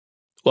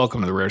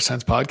Welcome to the Rare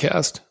Sense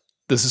Podcast.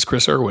 This is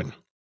Chris Irwin.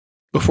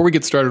 Before we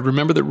get started,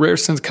 remember that Rare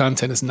Sense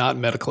content is not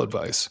medical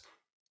advice,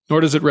 nor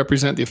does it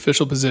represent the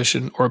official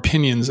position or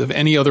opinions of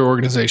any other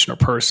organization or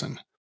person.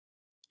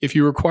 If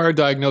you require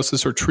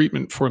diagnosis or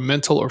treatment for a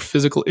mental or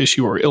physical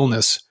issue or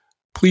illness,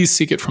 please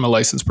seek it from a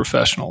licensed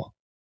professional.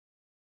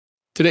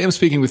 Today I'm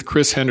speaking with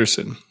Chris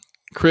Henderson.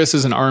 Chris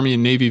is an Army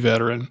and Navy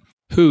veteran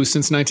who,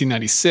 since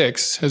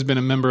 1996, has been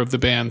a member of the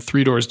band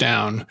Three Doors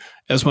Down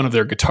as one of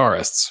their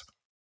guitarists.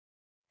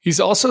 He's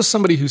also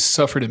somebody who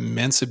suffered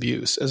immense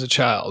abuse as a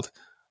child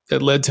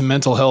that led to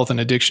mental health and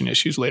addiction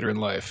issues later in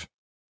life.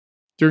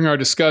 During our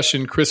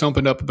discussion, Chris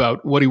opened up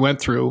about what he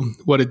went through,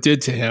 what it did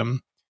to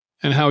him,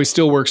 and how he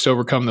still works to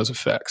overcome those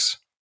effects.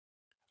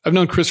 I've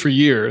known Chris for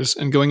years,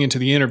 and going into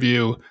the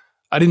interview,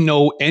 I didn't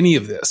know any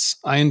of this.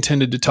 I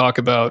intended to talk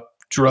about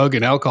drug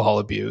and alcohol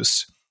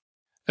abuse,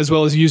 as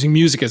well as using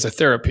music as a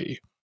therapy.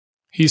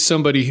 He's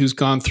somebody who's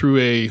gone through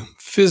a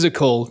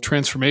physical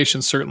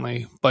transformation,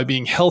 certainly, by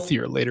being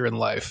healthier later in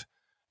life.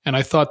 And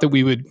I thought that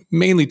we would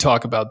mainly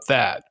talk about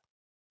that.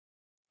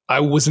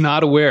 I was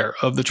not aware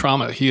of the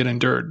trauma he had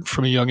endured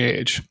from a young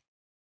age.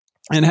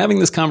 And having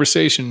this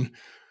conversation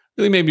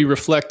really made me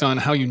reflect on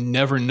how you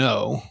never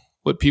know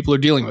what people are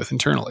dealing with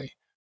internally,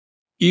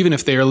 even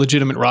if they are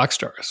legitimate rock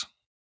stars.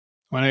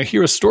 When I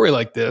hear a story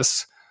like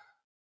this,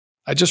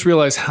 I just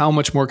realize how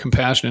much more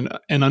compassionate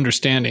and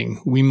understanding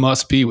we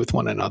must be with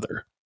one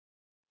another.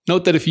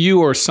 Note that if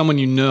you or someone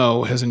you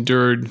know has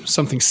endured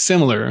something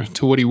similar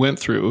to what he went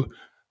through,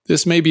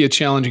 this may be a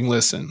challenging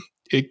listen.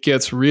 It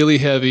gets really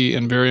heavy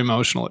and very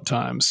emotional at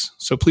times,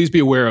 so please be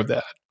aware of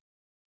that.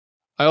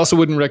 I also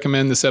wouldn't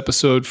recommend this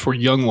episode for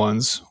young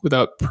ones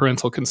without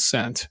parental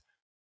consent.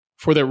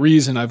 For that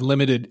reason, I've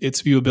limited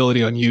its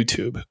viewability on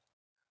YouTube.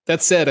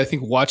 That said, I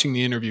think watching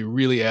the interview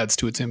really adds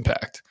to its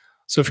impact.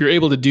 So if you're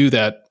able to do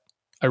that,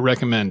 I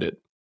recommend it.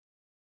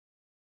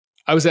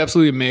 I was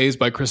absolutely amazed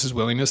by Chris's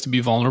willingness to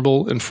be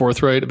vulnerable and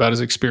forthright about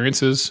his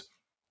experiences.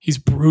 He's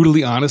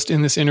brutally honest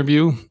in this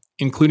interview,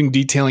 including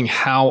detailing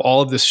how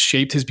all of this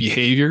shaped his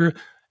behavior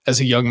as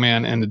a young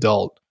man and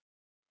adult.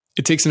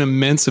 It takes an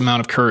immense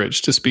amount of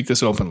courage to speak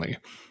this openly,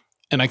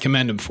 and I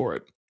commend him for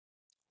it.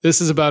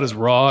 This is about as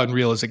raw and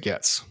real as it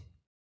gets.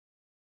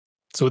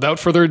 So without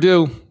further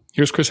ado,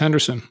 here's Chris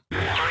Henderson.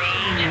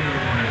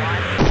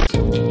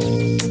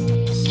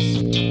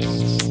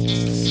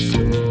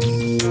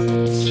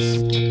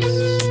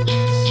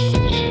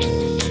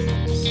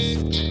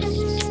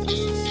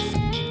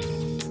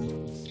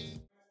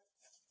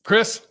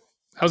 Chris,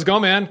 how's it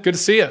going, man? Good to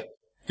see you.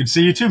 Good to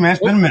see you too, man.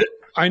 It's been a minute.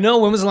 I know.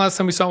 When was the last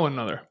time we saw one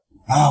another?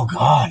 Oh,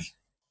 God.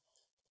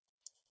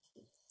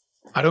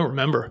 I don't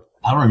remember.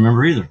 I don't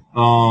remember either.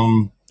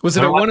 Was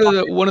it at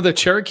one of the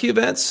Cherokee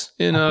events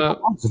in? I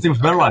think it was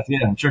Better Life.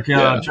 Yeah, in Cherokee,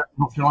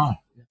 North Carolina.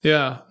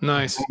 Yeah,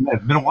 nice.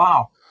 It's been a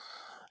while.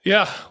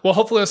 Yeah. Well,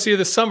 hopefully I'll see you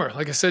this summer.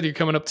 Like I said, you're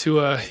coming up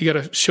to you got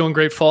a show in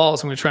Great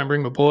Falls. I'm going to try and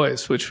bring my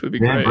boys, which would be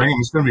great. Bring them.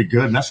 It's going to be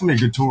good. And that's going to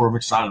be a good tour. I'm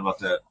excited about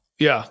that.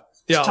 Yeah.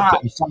 It's time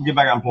to get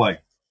back out and play.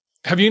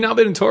 Have you not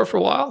been in tour for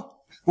a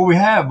while? Well, we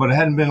have, but it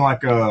hadn't been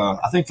like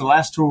I think the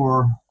last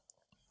tour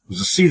was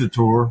the Caesar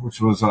tour,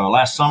 which was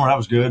last summer. That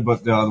was good.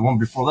 But the one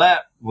before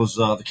that was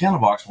the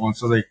Candlebox one.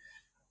 So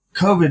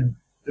COVID,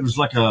 it was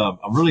like a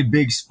really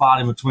big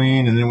spot in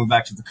between, and then went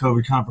back to the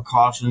COVID kind of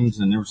precautions,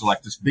 and there was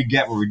like this big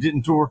gap where we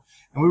didn't tour,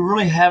 and we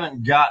really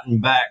haven't gotten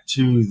back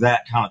to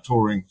that kind of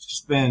touring. It's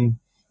just been,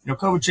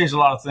 COVID changed a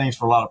lot of things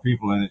for a lot of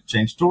people, and it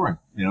changed touring,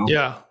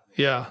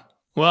 Yeah.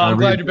 Well, I'm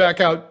glad you're back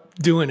out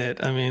doing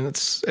it. I mean,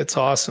 it's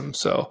awesome.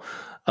 So,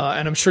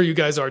 and I'm sure you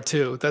guys are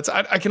too.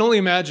 I can only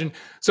imagine.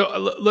 So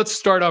let's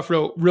start off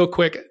real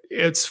quick.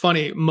 It's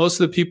funny. Most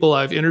of the people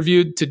I've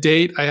interviewed to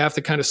date, I have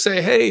to kind of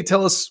say, hey,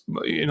 tell us,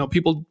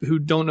 people who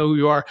don't know who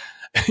you are,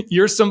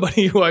 you're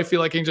somebody who I feel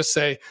like I can just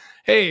say,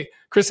 hey,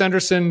 Chris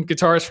Henderson,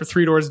 guitarist for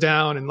Three Doors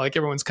Down. And like,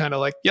 everyone's kind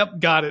of like, yep,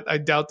 got it. I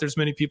doubt there's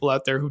many people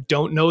out there who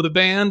don't know the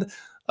band.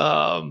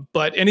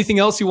 But anything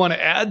else you want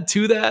to add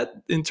to that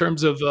in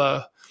terms of,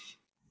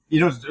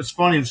 it's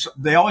funny.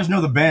 They always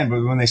know the band,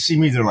 but when they see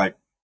me, they're like,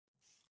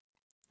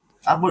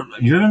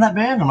 "You're in that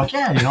band?" I'm like,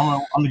 "Yeah,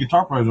 I'm the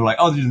guitar player." They're like,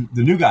 "Oh,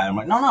 the new guy." I'm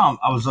like, "No,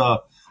 I've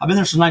been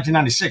there since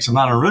 1996. I'm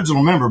not an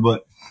original member,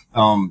 but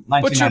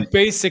But you're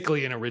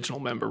basically an original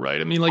member,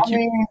 right? I mean,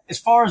 as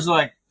far as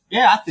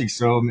yeah, I think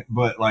so,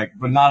 but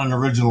not an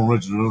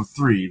original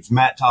three. It's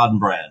Matt, Todd,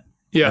 and Brad.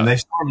 Yeah, and they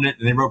started it,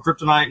 and they wrote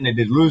Kryptonite, and they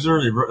did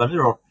Loser. They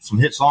wrote some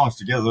hit songs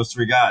together, those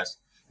three guys,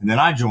 and then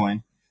I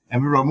joined.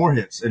 And we wrote more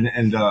hits, and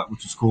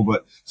which was cool.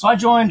 But so I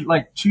joined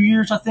like 2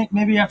 years, I think,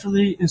 maybe after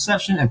the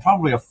inception, and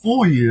probably a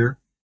full year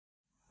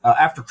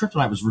after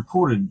Kryptonite was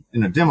recorded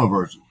in a demo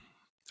version.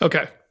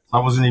 Okay. I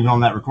wasn't even on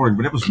that recording,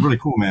 but it was really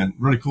cool, man.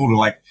 Really cool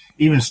to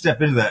even step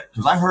into that,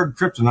 because I heard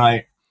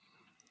Kryptonite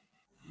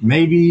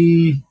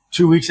maybe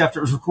 2 weeks after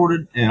it was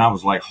recorded, and I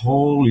was like,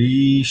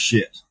 holy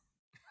shit.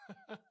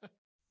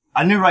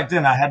 I knew right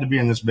then I had to be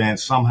in this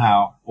band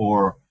somehow,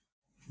 or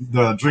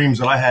the dreams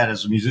that I had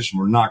as a musician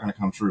were not going to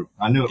come true.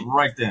 I knew it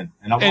right then.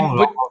 And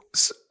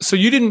so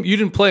you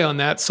didn't play on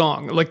that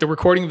song? Like the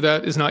recording of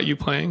that is not you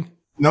playing?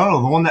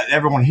 No, the one that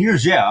everyone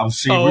hears. Yeah, I was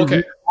seeing. Oh, we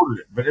okay. recorded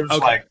it, but it was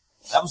like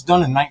that was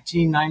done in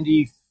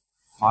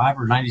 1995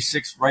 or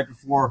 96, right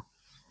before.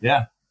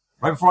 Yeah,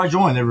 right before I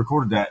joined, they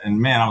recorded that,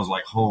 and man, I was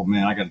like, oh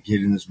man, I got to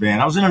get in this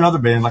band. I was in another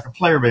band, like a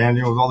player band,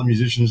 with all the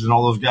musicians and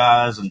all those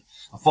guys, and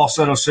a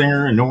falsetto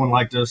singer, and no one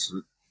liked us.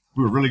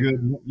 We were really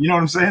good. You know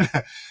what I'm saying?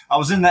 I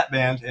was in that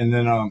band, and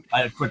then I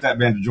had quit that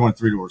band to join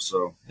Three Doors.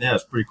 So yeah,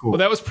 it's pretty cool. Well,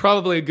 that was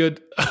probably a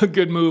good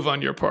move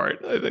on your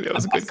part. I think that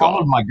was a good call. I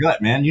followed my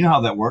gut, man. You know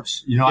how that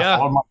works. I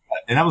followed my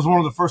gut, and that was one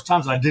of the first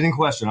times I didn't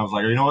question. I was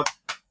like, you know what?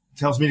 It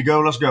tells me to go.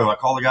 Let's go. I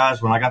called the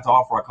guys when I got the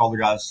offer. I called the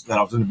guys that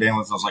I was in the band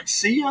with. I was like,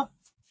 see ya.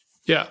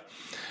 Yeah.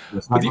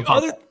 But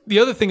the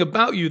other thing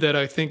about you that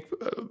I think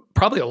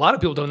probably a lot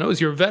of people don't know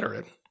is you're a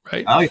veteran,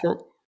 right? Oh, yeah.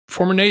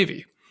 Former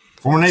Navy.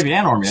 Former Navy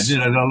and Army. I did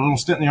a little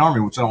stint in the Army,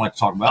 which I don't like to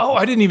talk about. Oh,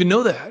 I didn't even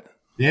know that.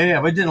 Yeah,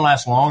 but it didn't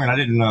last long, and I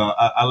didn't.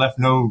 I left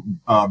no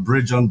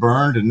bridge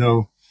unburned, and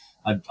no.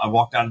 I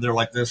walked out of there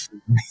like this.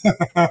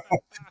 I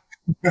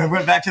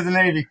went back to the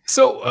Navy.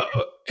 So,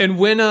 and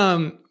when?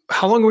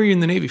 How long were you in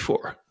the Navy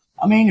for?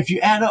 I mean, if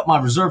you add up my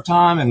reserve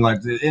time and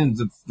like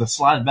the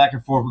slide back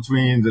and forth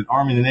between the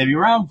Army and the Navy,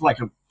 around like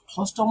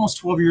close to almost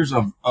 12 years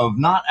of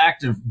not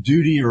active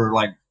duty or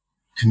like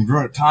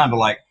congruent time, but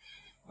like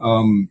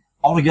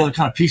all together,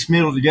 kind of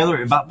piecemeal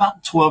together.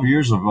 About 12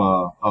 years of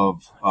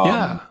what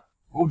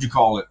would you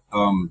call it?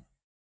 Kind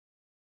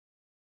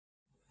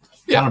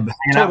of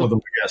hanging out with them,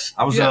 I guess.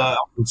 I was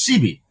with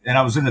CB, and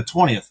I was in the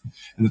 20th,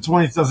 and the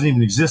 20th doesn't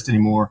even exist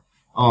anymore.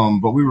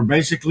 But we were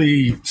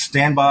basically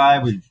standby.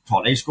 We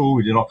taught A school.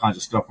 We did all kinds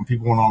of stuff when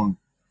people went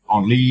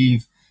on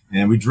leave,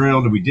 and we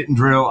drilled and we didn't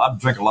drill. I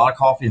drank a lot of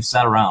coffee and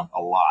sat around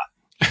a lot.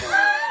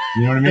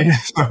 You know what I mean?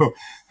 So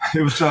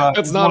it was.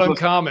 That's not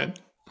uncommon.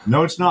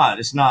 No, it's not.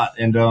 It's not.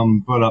 And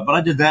but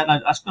I did that,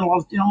 and I spent a lot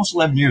of almost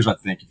 11 years, I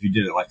think, if you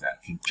did it like that.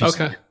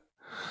 Okay.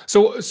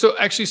 So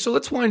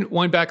let's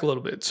wind back a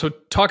little bit. So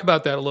talk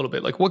about that a little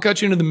bit. Like, what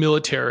got you into the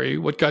military?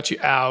 What got you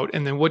out?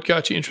 And then what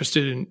got you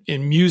interested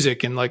in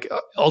music and like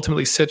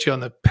ultimately set you on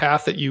the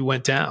path that you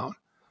went down?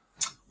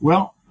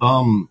 Well,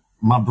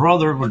 my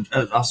brother.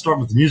 I'll start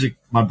with the music.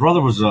 My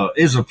brother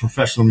is a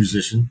professional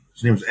musician.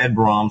 His name was Ed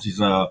Brahms. He's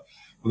what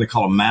they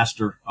call a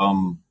master.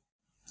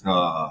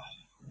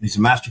 He's a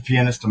master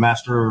pianist, a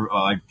master.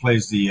 He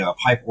plays the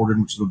pipe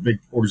organ, which is the big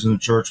organs in the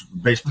church with the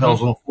bass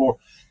pedals on the floor.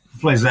 He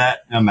plays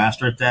that, a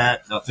master at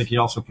that. I think he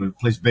also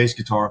plays bass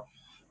guitar.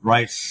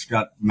 Writes,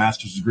 got a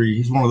master's degree.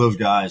 He's one of those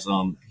guys.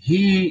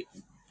 He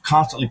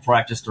constantly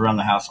practiced around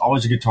the house,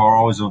 always a guitar,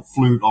 always a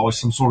flute, always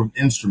some sort of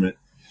instrument.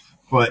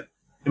 But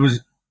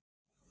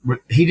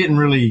he didn't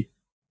really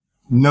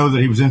know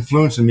that he was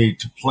influencing me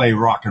to play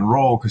rock and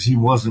roll because he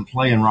wasn't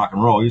playing rock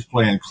and roll. He was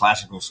playing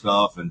classical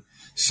stuff and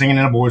singing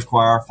in a boys'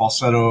 choir,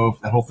 falsetto,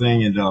 that whole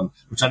thing, and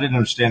which I didn't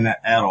understand that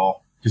at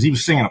all because he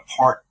was singing a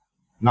part,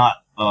 not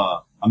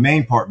a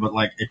main part, but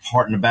like a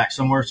part in the back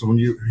somewhere. So when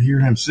you hear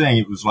him sing,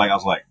 it was like I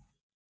was like,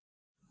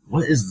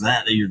 "What is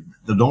that?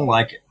 That don't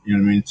like it?" You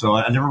know what I mean? So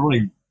I never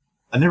really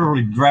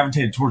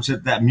gravitated towards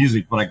that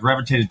music, but I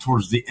gravitated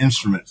towards the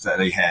instruments that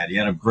he had. He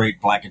had a great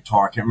black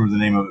guitar. I can't remember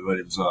the name of it, but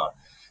it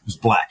was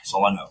black. That's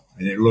all I know,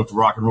 and it looked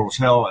rock and roll as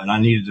hell. And I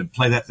needed to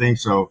play that thing,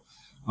 so.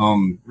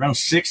 Around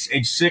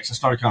age 6, I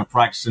started kind of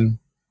practicing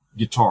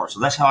guitar. So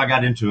that's how I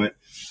got into it.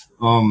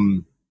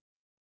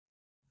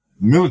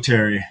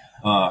 Military,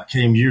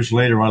 came years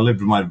later when I lived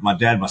with my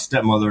dad, my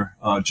stepmother,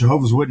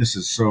 Jehovah's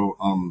Witnesses. So,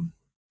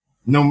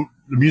 the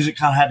music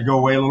kind of had to go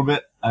away a little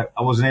bit. I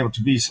wasn't able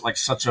to be like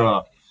such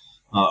a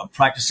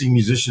practicing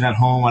musician at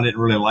home. I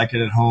didn't really like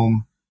it at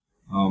home.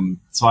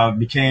 So I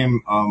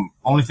became,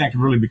 only thing I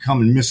could really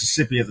become in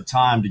Mississippi at the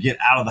time to get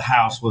out of the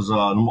house was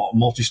a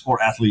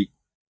multi-sport athlete.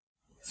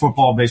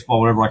 Football, baseball,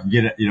 whatever I could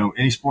get it,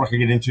 any sport I could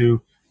get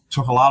into.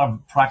 Took a lot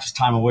of practice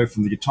time away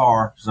from the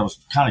guitar because I was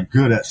kind of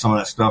good at some of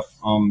that stuff.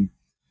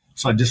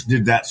 So I just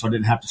did that so I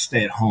didn't have to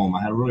stay at home.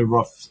 I had a really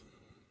rough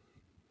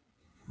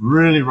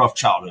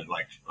childhood,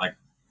 like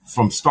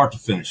from start to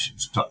finish. It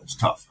was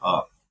tough.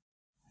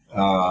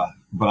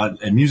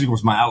 And music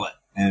was my outlet.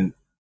 And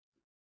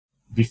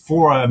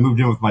before I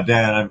moved in with my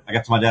dad, I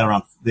got to my dad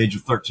around the age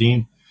of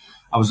 13.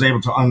 I was able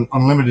to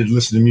unlimited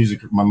listen to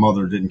music. My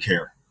mother didn't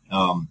care.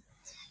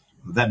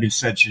 That being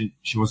said, she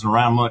wasn't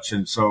around much,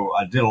 and so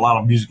I did a lot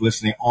of music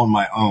listening on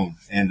my own,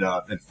 and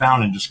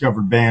found and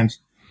discovered bands.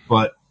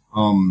 But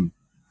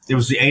it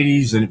was the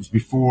 '80s, and it was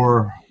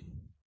before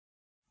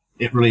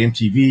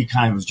MTV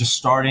kind of was just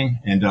starting,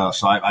 and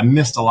so I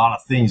missed a lot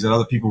of things that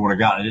other people would have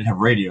gotten. I didn't have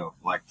radio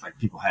like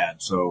people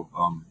had, so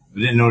I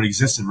didn't know it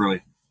existed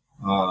really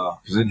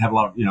because I didn't have a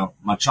lot of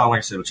my child. Like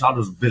I said, my child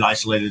was a bit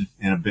isolated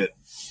and a bit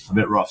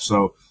rough.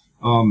 So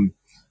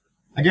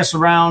I guess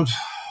around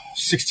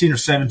 16 or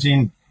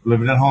 17.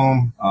 Living at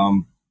home,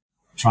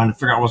 trying to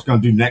figure out what I was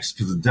going to do next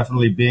because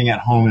definitely being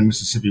at home in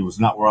Mississippi was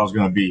not where I was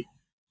going to be.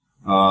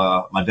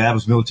 My dad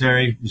was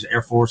military. He was an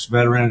Air Force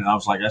veteran, and I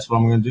was like, that's what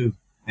I'm going to do.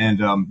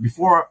 And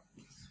before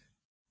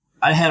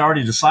I had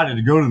already decided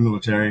to go to the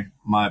military,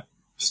 my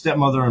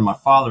stepmother and my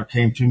father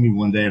came to me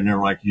one day and they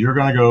were like, you're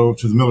going to go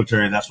to the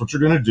military. That's what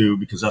you're going to do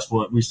because that's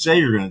what we say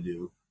you're going to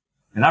do.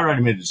 And I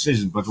already made a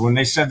decision. But when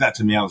they said that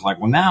to me, I was like,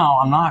 well, now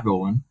I'm not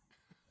going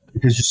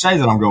because you say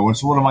that I'm going.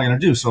 So what am I going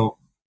to do? So,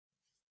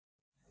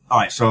 all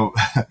right. So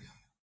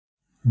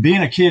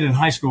being a kid in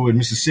high school in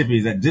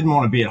Mississippi that didn't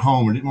want to be at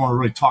home and didn't want to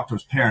really talk to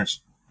his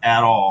parents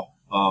at all.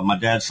 My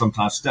dad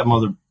sometimes,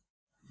 stepmother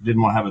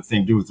didn't want to have a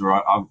thing to do with her.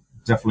 I'll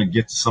definitely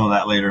get to some of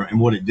that later and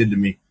what it did to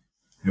me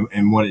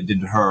and what it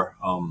did to her.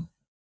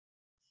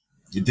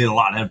 It did a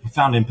lot. It had a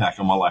profound impact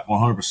on my life,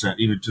 100%,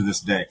 even to this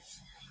day.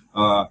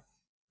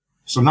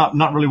 So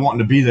not really wanting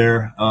to be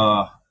there.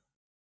 I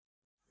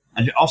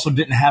also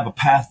didn't have a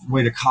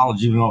pathway to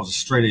college, even though I was a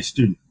straight A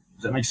student.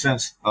 Does that make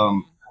sense?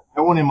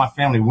 No one in my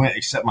family went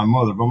except my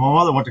mother, but my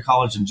mother went to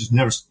college and just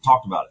never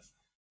talked about it.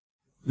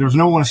 There was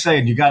no one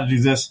saying, you got to do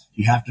this.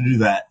 You have to do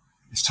that.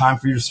 It's time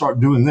for you to start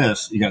doing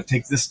this. You got to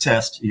take this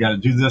test. You got to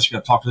do this. You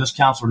got to talk to this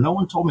counselor. No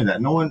one told me that.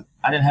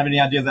 I didn't have any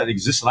idea that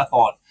existed. I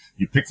thought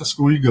you pick the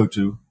school you go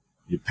to,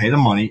 you pay the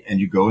money, and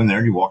you go in there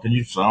and you walk in,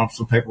 you sign off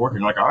some paperwork,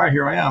 and you're like, all right,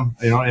 here I am,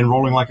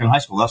 enrolling like in high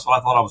school. That's what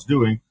I thought I was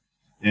doing.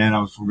 And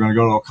we're going to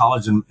go to a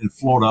college in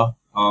Florida,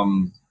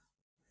 and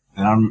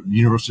I'm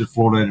University of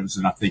Florida, and it was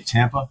in, I think,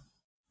 Tampa.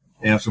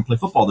 And I was going to play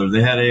football there.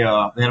 They had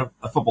a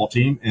football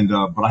team,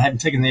 but I hadn't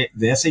taken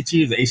the SAT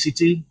or the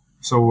ACT.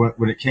 So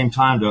when it came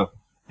time to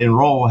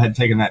enroll, I had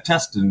taken that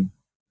test, and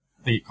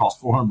I think it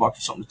cost $400 or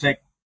something to take,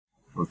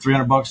 or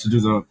 $300 to do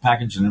the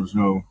package, and there was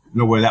no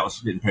way that was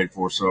getting paid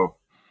for. So,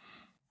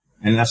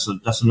 and that's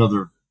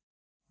another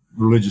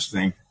religious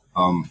thing.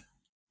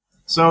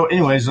 So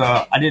anyways,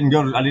 I didn't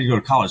go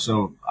to college.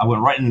 So I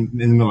went right in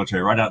the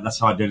military, right out. That's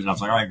how I did it. I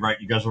was like, all right,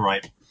 great. You guys were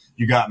right.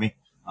 You got me.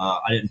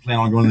 I didn't plan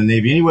on going to the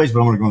Navy anyways, but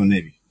I'm going to go in the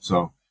Navy.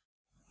 So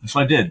that's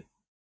what I did.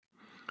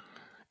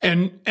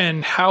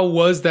 And how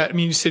was that? I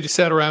mean, you said you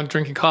sat around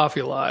drinking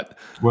coffee a lot.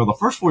 Well, the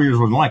first 4 years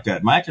wasn't like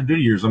that. My active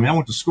duty years, I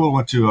went to school,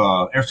 went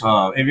to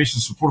Aviation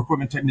Support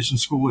Equipment Technician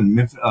School in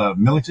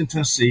Millington,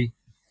 Tennessee.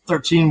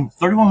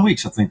 31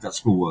 weeks, I think that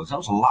school was. That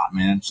was a lot,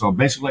 man. So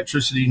basic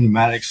electricity,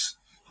 pneumatics,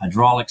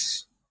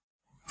 hydraulics,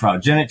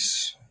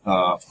 cryogenics,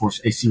 of course,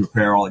 AC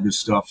repair, all that good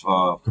stuff,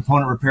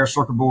 component repair,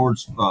 circuit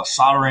boards,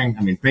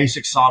 soldering,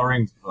 basic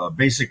soldering,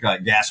 basic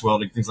gas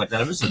welding, things like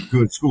that. It was a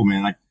good school,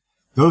 man. Like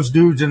those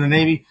dudes in the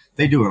Navy,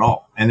 they do it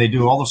all. And they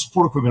do all the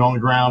support equipment on the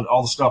ground,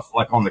 all the stuff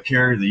like on the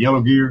carrier, the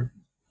yellow gear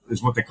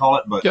is what they call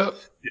it. But yep.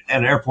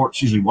 At an airport,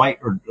 it's usually white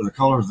or the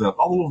colors,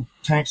 all the little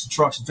tanks and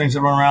trucks and things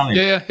that run around.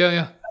 Yeah.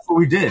 That's what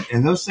we did.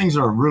 And those things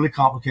are really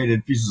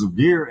complicated pieces of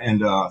gear.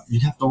 And you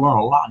have to learn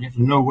a lot. You have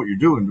to know what you're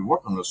doing to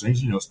work on those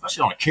things,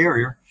 especially on a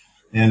carrier.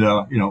 And,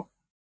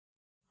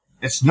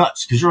 it's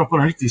nuts because you're up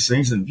underneath these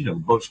things and, the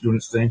boat's doing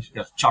its thing. You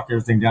got to chalk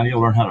everything down. You got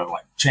to learn how to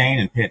chain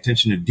and pay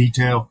attention to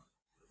detail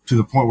to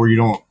the point where you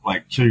don't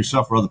kill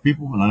yourself or other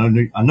people.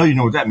 And I know you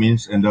know what that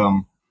means. And,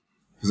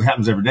 because it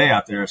happens every day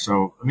out there.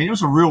 So, it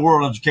was a real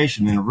world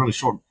education in a really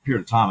short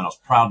period of time. And I was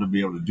proud to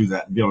be able to do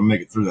that and be able to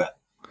make it through that.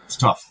 It's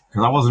tough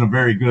because I wasn't a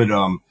very good,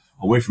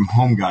 away from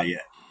home guy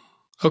yet.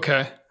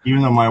 Okay.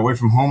 Even though my away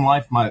from home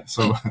life, my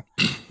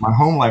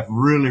home life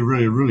really,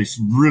 really, really,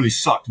 really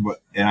sucked,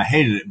 and I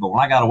hated it. But when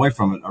I got away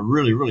from it, I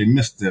really, really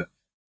missed it.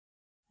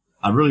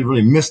 I really,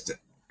 really missed it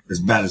as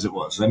bad as it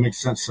was. Does that make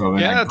sense? So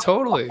yeah,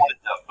 totally.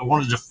 I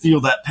wanted to feel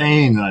that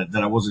pain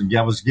that I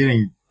was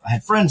getting. I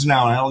had friends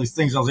now, and I had all these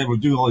things. I was able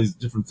to do all these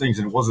different things,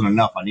 and it wasn't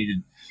enough. I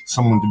needed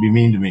someone to be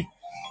mean to me.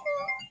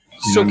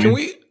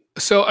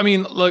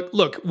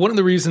 Look, one of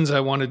the reasons I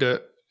wanted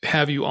to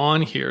have you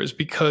on here is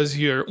because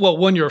you're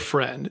a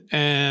friend,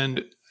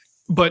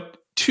 but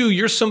two,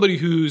 you're somebody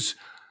who's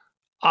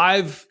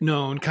I've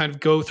known kind of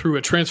go through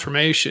a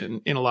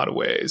transformation in a lot of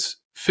ways,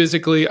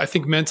 physically, I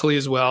think mentally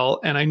as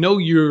well. And I know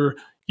you're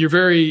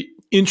very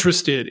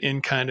interested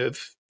in kind of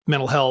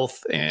mental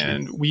health,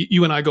 and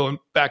you and I go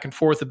back and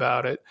forth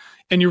about it,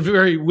 and you're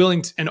very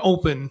willing and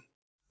open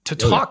to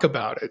talk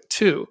about it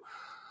too.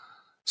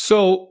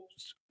 So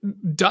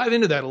dive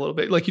into that a little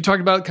bit. Like you talked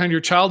about kind of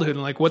your childhood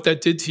and what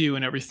that did to you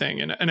and everything.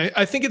 And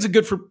I think it's a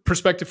good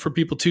perspective for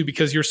people too,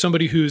 because you're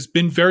somebody who's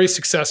been very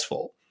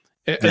successful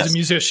as a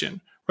musician,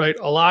 right?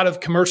 A lot of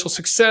commercial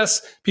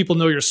success, people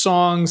know your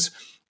songs.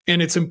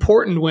 And it's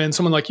important when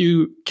someone like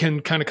you can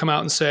kind of come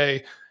out and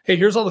say, hey,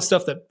 here's all the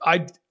stuff that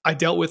I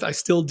dealt with, I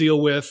still deal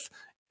with,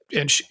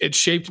 and it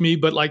shaped me,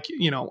 but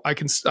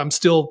I'm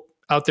still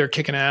out there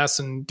kicking ass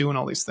and doing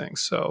all these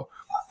things. So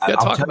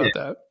talk about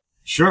that.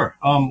 Sure.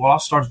 Well, I'll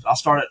start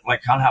it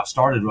kind of how it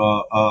started.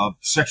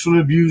 Sexually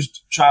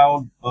abused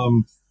child,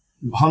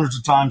 hundreds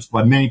of times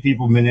by many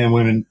people, men and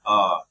women,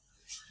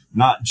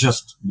 not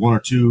just one or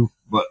two,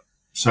 but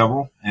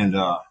several. And,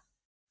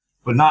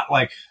 but not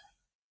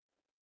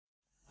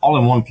all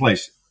in one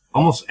place.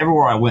 Almost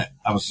everywhere I went,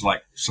 I was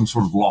like some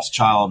sort of lost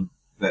child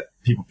that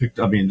people picked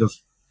up.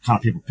 Those kind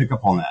of people pick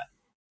up on that.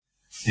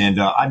 And,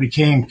 I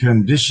became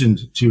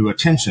conditioned to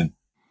attention.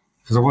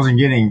 Because I wasn't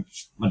getting,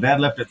 my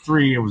dad left at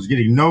 3. I was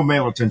getting no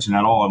male attention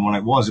at all. And when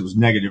it was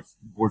negative,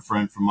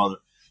 boyfriend from mother.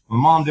 My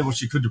mom did what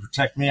she could to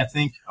protect me, I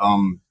think.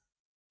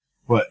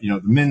 But But,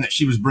 the men that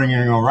she was bringing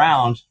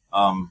around,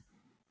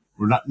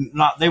 were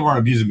not, they weren't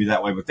abusing me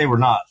that way, but they were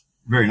not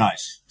very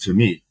nice to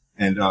me.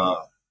 And, I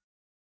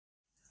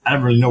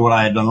didn't really know what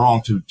I had done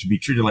wrong to be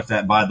treated like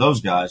that by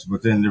those guys.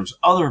 But then there was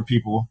other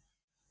people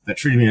that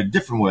treated me a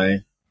different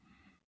way.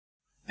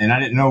 And I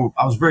didn't know,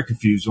 I was very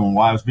confused on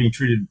why I was being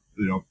treated,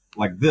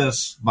 like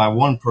this by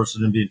one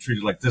person and being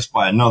treated like this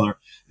by another,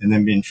 and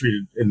then being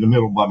treated in the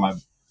middle by my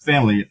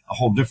family a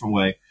whole different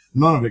way.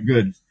 None of it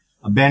good.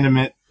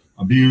 Abandonment,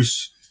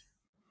 abuse,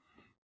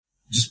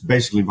 just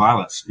basically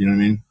violence. You know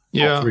what I mean?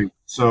 Yeah. All three.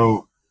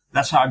 So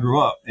that's how I grew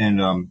up. And,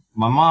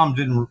 my mom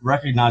didn't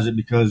recognize it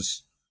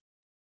because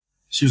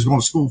she was going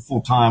to school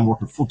full time,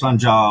 working a full time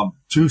job,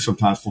 two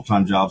sometimes full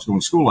time jobs,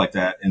 going to school like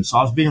that. And so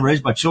I was being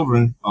raised by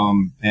children,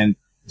 and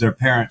their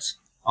parents,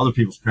 other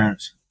people's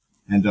parents.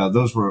 And,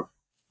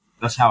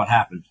 that's how it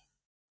happened.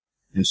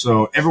 And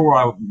so everywhere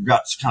I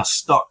got kind of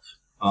stuck,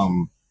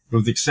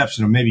 with the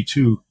exception of maybe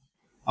two,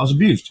 I was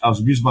abused. I was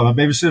abused by my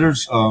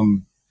babysitters,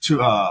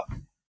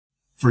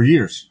 for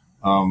years.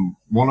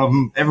 One of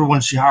them,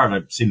 everyone she hired,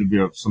 I seemed to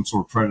be some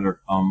sort of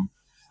predator.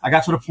 I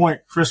got to the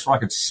point, Chris, where I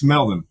could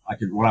smell them.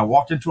 When I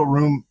walked into a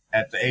room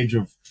at the age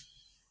of,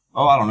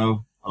 I don't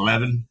know,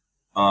 11,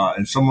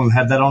 and someone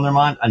had that on their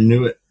mind, I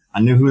knew it. I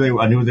knew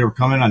I knew they were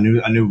coming. I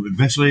knew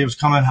eventually it was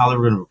coming, how they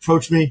were going to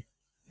approach me.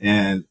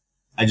 And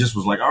I just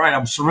was like, all right,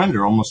 I'll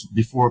surrender almost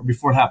before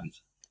it happened.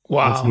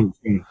 Wow.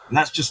 And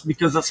that's just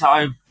because that's how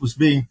I was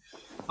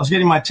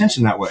getting my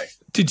attention that way.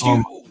 Did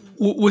you,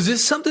 was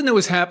this something that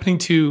was happening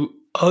to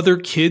other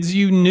kids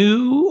you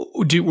knew?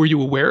 Were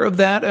you aware of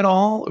that at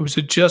all? Or was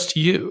it just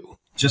you?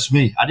 Just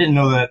me. I didn't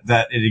know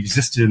that it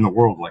existed in the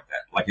world like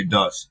that, like it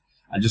does.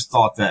 I just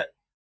thought that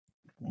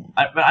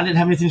but I didn't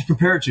have anything to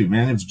compare it to,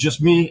 man. It was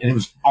just me, and it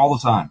was all the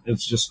time. It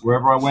was just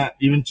wherever I went,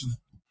 even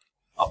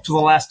up to the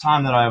last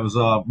time that I was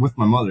with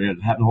my mother.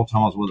 It happened the whole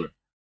time I was with her.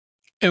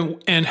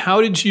 And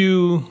how did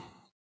you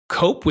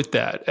cope with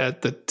that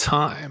at the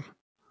time?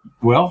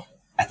 Well,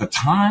 at the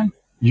time,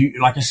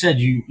 like I said,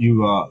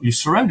 you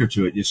surrender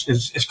to it.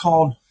 It's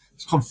called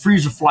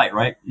freeze or flight,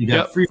 right? You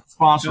got a freeze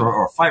response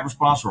or a fight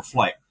response or a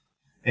flight.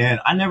 And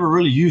I never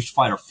really used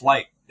fight or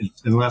flight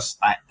unless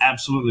I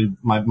absolutely,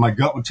 my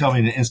gut would tell me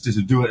in an instant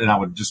to do it, and I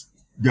would just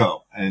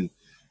go. And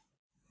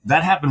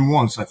that happened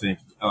once, I think.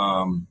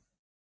 But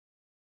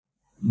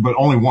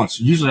only once.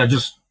 Usually I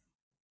just,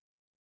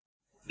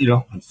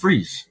 I'd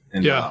freeze.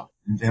 And,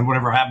 and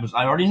whatever happens,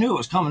 I already knew it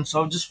was coming.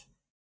 So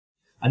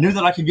I knew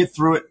that I could get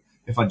through it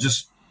if I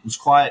just was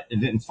quiet and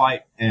didn't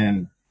fight,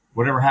 and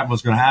whatever happened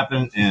was going to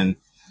happen. And,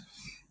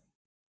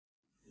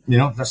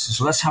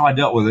 that's how I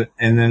dealt with it.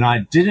 And then I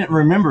didn't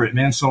remember it,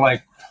 man. So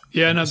like,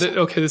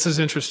 okay. This is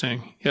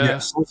interesting. Yeah.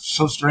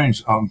 So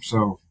strange.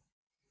 So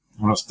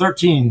when I was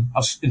 13, I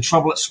was in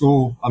trouble at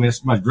school. I mean,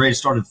 my grades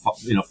started,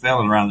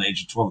 failing around the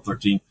age of 12 or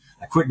 13.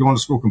 I quit going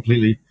to school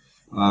completely,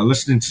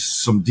 listening to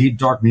some deep,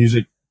 dark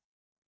music,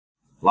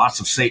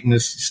 lots of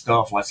Satanist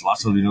stuff,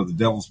 lots of, the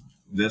devil's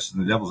this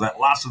and the devil's that,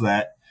 lots of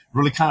that,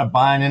 really kind of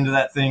buying into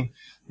that thing,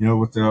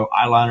 with the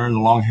eyeliner and the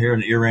long hair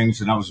and the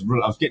earrings. And I was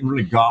getting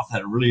really goth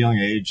at a really young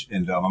age.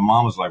 And, my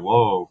mom was like,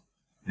 whoa.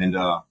 And,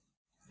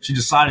 she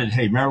decided,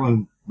 hey,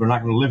 Maryland, we're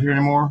not going to live here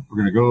anymore. We're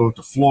going to go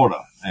to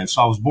Florida. And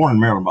so I was born in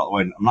Maryland, by the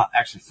way. I'm not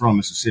actually from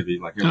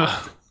Mississippi.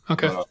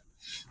 Okay. I was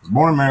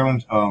born in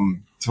Maryland,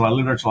 till I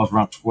lived there till I was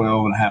around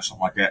 12 and a half,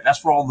 something like that.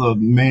 That's where all the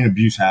main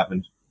abuse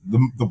happened.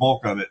 The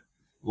bulk of it,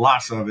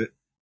 lots of it.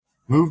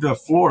 Moved to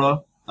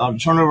Florida,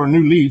 turned over a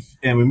new leaf,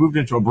 and we moved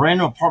into a brand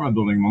new apartment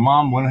building. My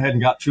mom went ahead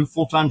and got 2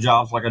 full-time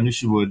jobs like I knew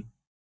she would.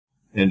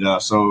 And,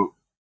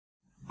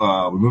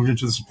 we moved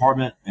into this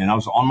apartment, and I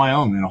was on my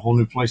own in a whole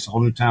new place, a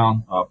whole new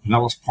town,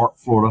 Pinellas Park,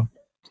 Florida.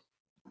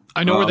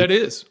 I know where that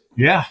is.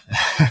 Yeah.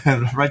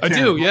 Right there. I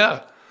do.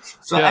 Yeah.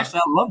 So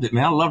actually, I loved it,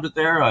 man. I loved it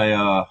there.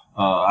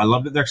 I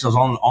loved it there because I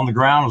was on the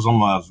ground. I was on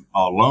my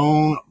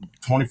alone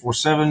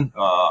 24/7.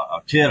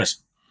 A kid, a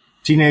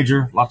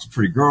teenager, lots of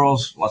pretty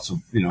girls, lots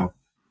of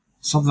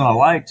something I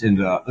liked, and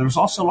there was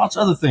also lots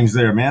of other things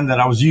there, man, that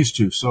I was used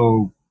to.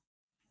 So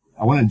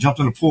I went and jumped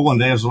in the pool one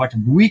day. It was like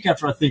a week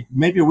after, I think,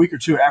 maybe a week or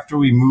two after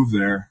we moved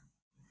there,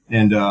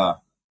 and I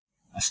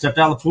stepped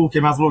out of the pool,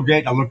 came out the little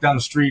gate, and I looked down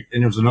the street,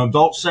 and there was an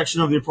adult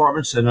section of the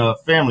apartments and a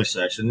family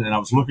section, and I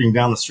was looking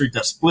down the street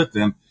that split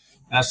them.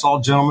 And I saw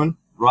a gentleman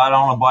ride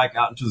on a bike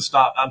out to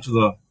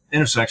the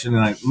intersection,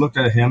 and I looked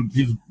at him.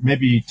 He was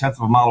maybe a tenth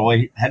of a mile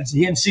away.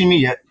 He hadn't seen me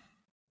yet.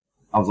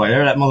 I was like,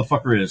 there that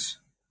motherfucker is.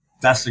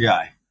 That's the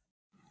guy.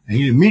 And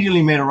he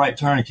immediately made a right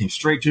turn and came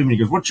straight to me.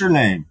 He goes, what's your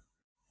name?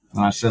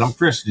 And I said, I'm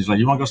Chris. He's like,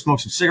 you want to go smoke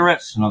some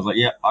cigarettes? And I was like,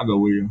 yeah, I'll go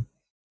with you.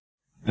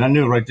 And I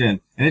knew it right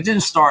then. And it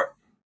didn't start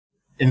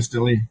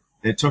instantly.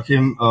 It took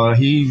him,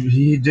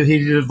 he did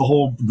the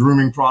whole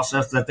grooming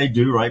process that they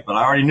do, right? But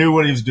I already knew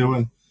what he was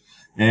doing.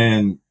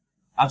 And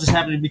I just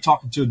happened to be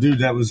talking to a dude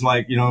that was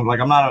like,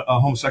 I'm not a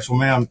homosexual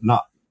man. I'm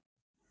not,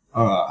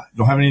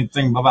 don't have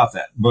anything about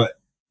that. But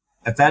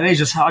at that age,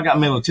 that's how I got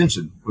male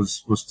attention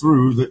was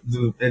through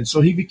and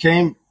so he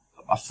became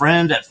a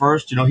friend at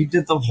first. He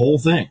did the whole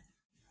thing,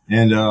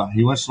 and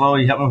he went slow.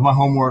 He helped me with my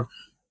homework.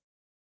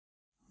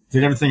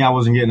 did everything I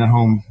wasn't getting at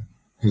home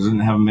because I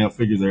didn't have a male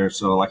figure there.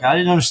 So like I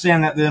didn't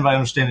understand that then, but I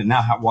understand it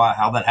now.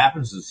 How that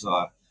happens is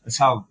that's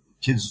how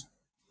kids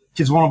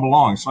want to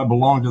belong. So I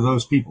belong to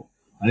those people.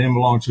 I didn't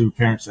belong to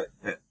parents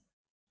that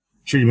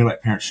treated me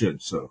like parents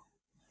should. So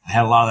I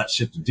had a lot of that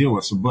shit to deal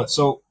with.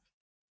 So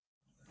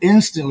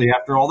instantly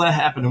after all that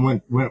happened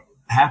and when it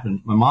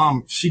happened, my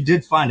mom, she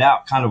did find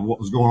out kind of what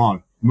was going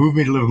on. Moved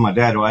me to live with my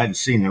dad, who I hadn't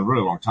seen in a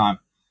really long time,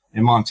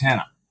 in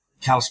Montana.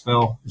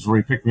 Kalispell is where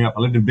he picked me up.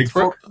 I lived in Big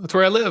Fork. That's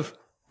where I live.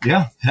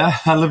 Yeah.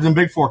 I lived in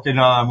Big Fork, and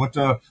I went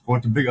to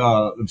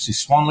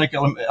Swan Lake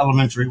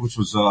Elementary, which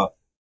was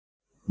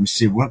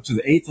went up to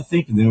the 8th, I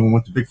think, and then we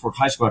went to Big Fork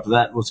High School after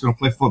that. Was going to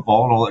play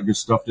football and all that good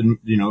stuff. Didn't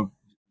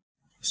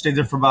stayed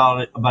there for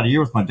about a year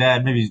with my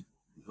dad, maybe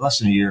less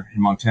than a year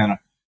in Montana.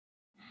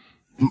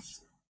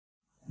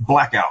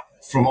 Blackout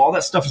from all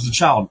that stuff as a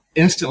child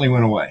instantly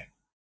went away.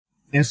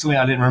 Instantly,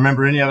 I didn't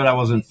remember any of it. I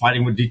wasn't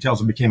fighting with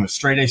details. I became a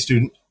straight A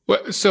student.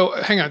 So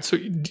hang on. So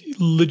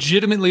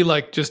legitimately,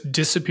 like, just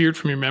disappeared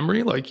from your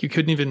memory? Like you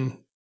couldn't even...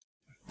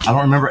 I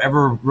don't remember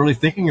ever really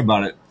thinking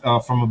about it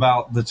from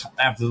about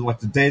after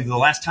the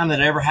last time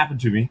that it ever happened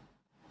to me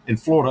in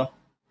Florida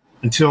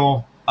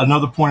until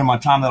another point in my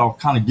time that I'll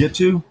kind of get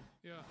to.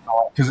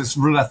 Because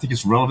I think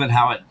it's relevant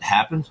how it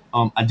happened.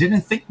 I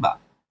didn't think about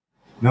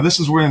it. Now this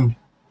is when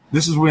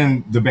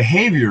the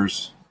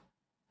behaviors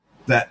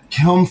that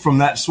come from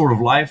that sort of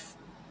life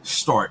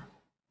start.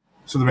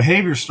 So the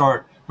behaviors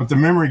start, but the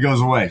memory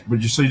goes away.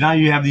 So now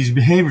you have these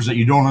behaviors that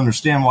you don't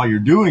understand while you're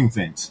doing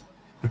things,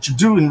 but you're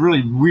doing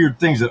really weird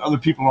things that other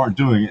people aren't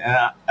doing.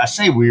 And I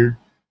say weird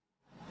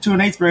to an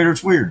 8th grader.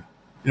 It's weird,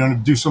 to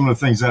do some of the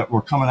things that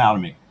were coming out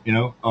of me,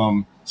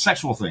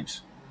 sexual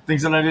things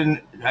that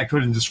I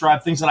couldn't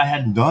describe, things that I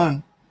hadn't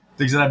done,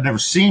 things that I've never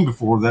seen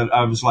before that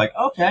I was like,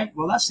 okay,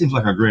 well, that seems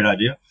like a great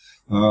idea.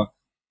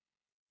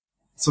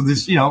 So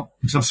this,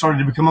 because I'm starting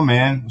to become a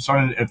man,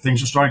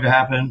 things are starting to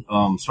happen.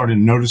 Starting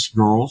to notice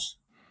girls.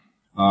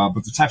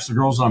 But the types of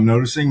girls that I'm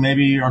noticing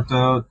maybe aren't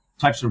the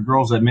types of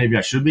girls that maybe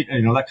I should be.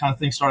 That kind of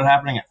thing started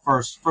happening at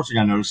first. First thing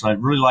I noticed, I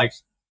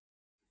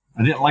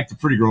didn't like the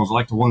pretty girls. I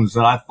liked the ones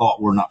that I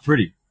thought were not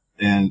pretty.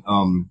 And,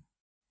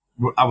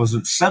 I was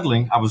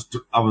settling. I was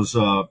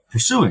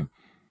pursuing,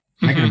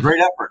 making a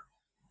great effort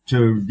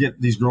to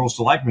get these girls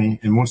to like me.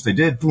 And once they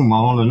did, boom,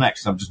 I'm on to the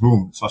next. I'm just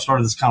boom. So I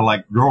started this kind of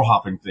like girl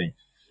hopping thing,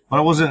 but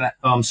I wasn't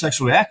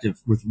sexually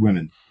active with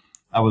women.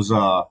 I was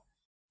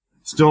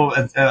still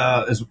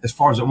as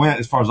far as it went,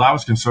 as far as I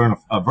was concerned,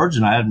 a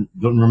virgin. I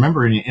don't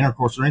remember any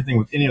intercourse or anything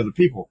with any other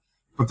people,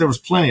 but there was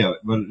plenty of it.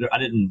 But I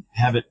didn't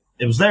have it.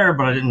 It was there,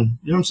 but I didn't.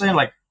 You know what I'm saying?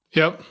 Like,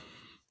 yep.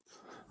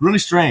 Really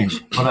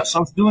strange. But I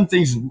was doing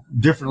things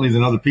differently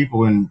than other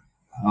people, and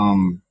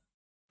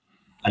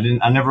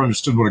I never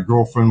understood what a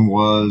girlfriend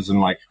was, and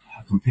like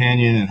a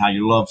companion, and how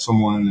you love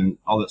someone, and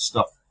all that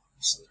stuff.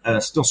 I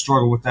still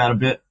struggle with that a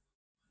bit,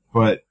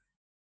 but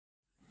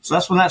so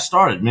that's when that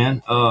started,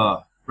 man.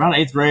 Around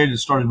 8th grade, it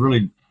started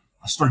really.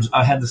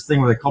 I had this thing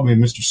where they called me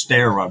Mr.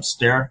 Stare, where I'd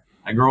stare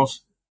at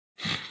girls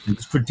and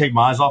just couldn't take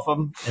my eyes off of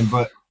them,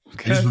 I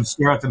just would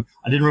stare at them.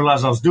 I didn't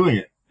realize I was doing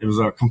it. It was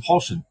a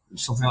compulsion. It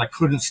was something I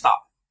couldn't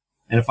stop.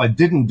 And if I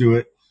didn't do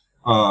it,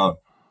 if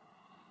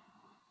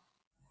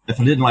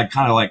I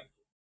didn't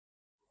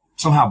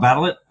somehow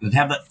battle it and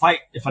have that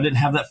fight, if I didn't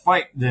have that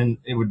fight, then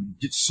it would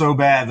get so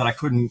bad that I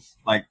couldn't,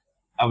 I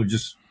would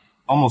just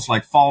almost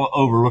fall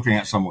over looking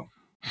at someone.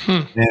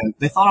 And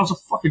they thought I was a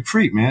fucking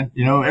creep, man.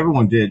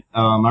 Everyone did.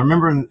 I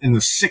remember in the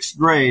 6th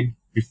grade,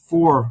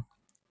 before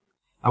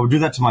I would do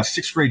that to my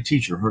 6th grade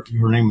teacher,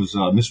 her name was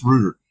Miss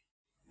Reuter,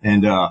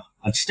 and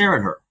I'd stare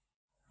at her.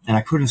 And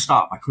I couldn't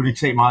stop. I couldn't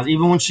take my eyes.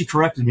 Even when she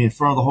corrected me in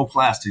front of the whole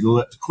class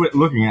to quit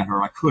looking at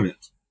her, I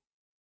couldn't.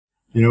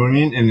 You know what I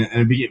mean? And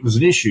it was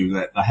an issue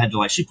that I had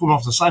to, she pulled me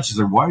off the side. She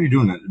said, "Why are you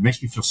doing that? It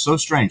makes me feel so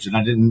strange." And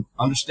I didn't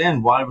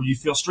understand why would you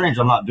feel strange.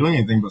 I'm not doing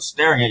anything but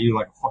staring at you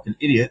like a fucking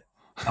idiot.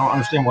 I don't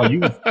understand why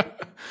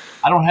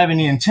I don't have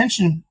any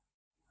intention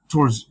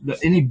towards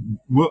any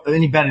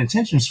bad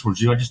intentions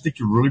towards you. I just think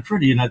you're really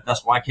pretty. And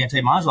that's why I can't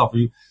take my eyes off of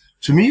you.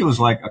 To me, it was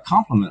like a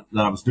compliment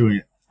that I was doing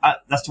it.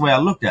 That's the way I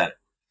looked at it.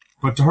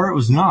 But to her, it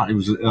was not. It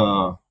was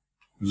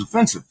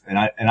offensive, and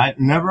I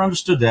never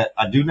understood that.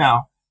 I do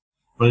now,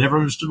 but I never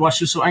understood why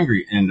she was so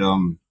angry. And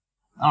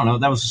I don't know.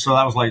 That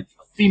was like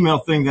a female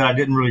thing that I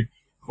didn't really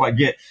quite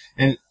get.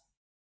 And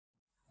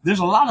there's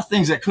a lot of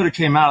things that could have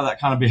came out of that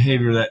kind of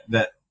behavior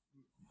that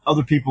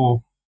other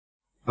people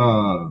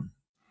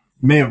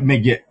may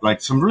get, like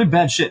some really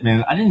bad shit,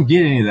 man. I didn't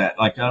get any of that.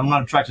 Like, I'm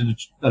not attracted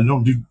to. I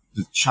don't do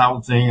the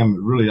child thing. I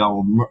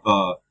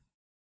will.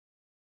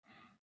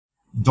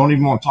 Don't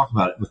even want to talk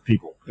about it with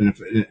people. And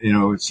if,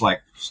 it's like,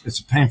 it's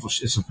a painful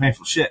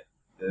shit.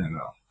 And,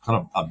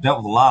 I've dealt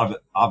with a lot of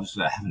it.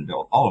 Obviously I haven't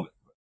dealt with all of it.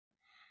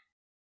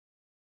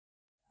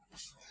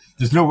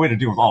 There's no way to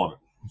deal with all of it.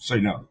 So,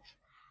 it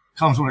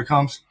comes when it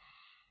comes,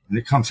 and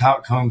it comes how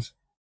it comes,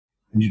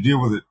 and you deal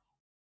with it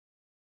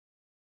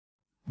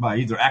by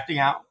either acting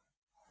out,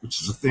 which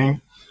is a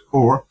thing,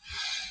 or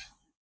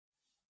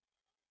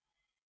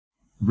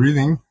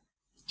breathing,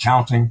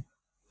 counting,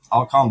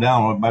 I'll calm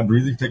down by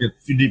breathing, take a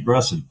few deep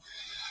breaths, and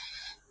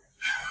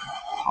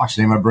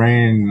oxygenate my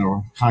brain,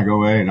 or kind of go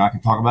away, and I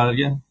can talk about it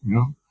again.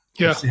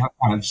 Yeah. See how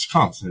it just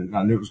comes. And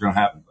I knew it was going to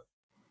happen. But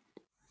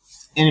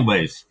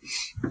anyways,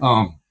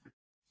 I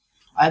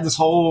had this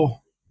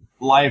whole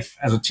life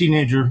as a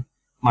teenager.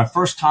 My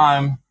first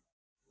time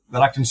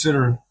that I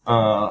consider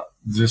the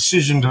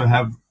decision to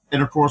have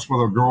intercourse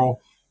with a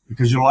girl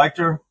because you liked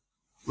her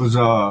was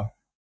in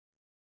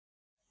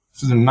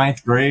the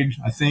 9th grade,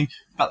 I think.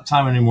 About the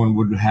time anyone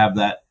would have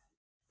that.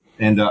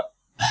 And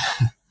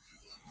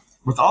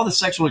with all the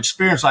sexual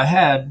experience I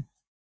had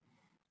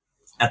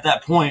at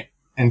that point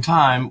in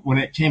time, when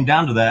it came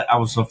down to that,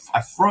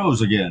 I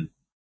froze again.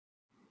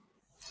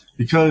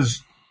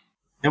 Because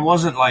it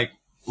wasn't like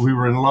we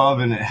were in love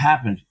and it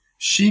happened.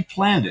 She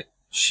planned it.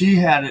 She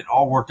had it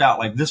all worked out.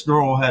 Like, this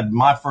girl had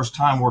my first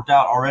time worked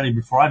out already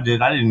before I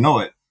did. I didn't know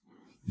it.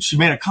 She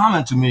made a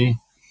comment to me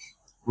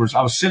where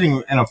I was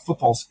sitting in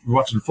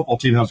watching the football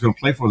team that I was going to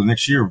play for the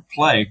next year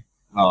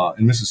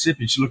in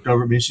Mississippi. She looked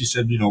over at me and she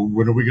said,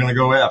 when are we going to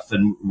go F,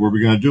 and where are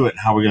we going to do it, and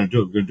how are we going to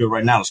do it? We're going to do it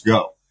right now. Let's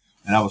go.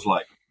 And I was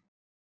like,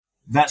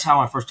 that's how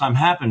my first time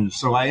happened.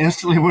 So I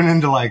instantly went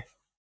into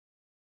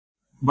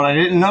but I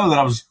didn't know that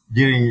I was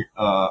getting,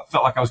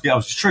 felt like I was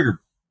just triggered.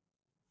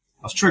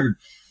 I was triggered.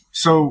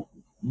 So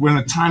when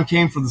the time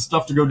came for the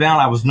stuff to go down,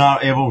 I was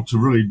not able to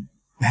really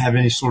have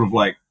any sort of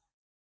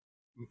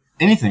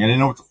anything. I didn't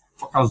know what the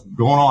fuck was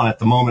going on at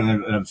the moment.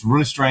 And it was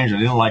really strange. I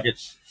didn't like it.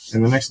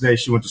 And the next day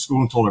she went to school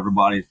and told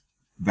everybody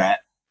that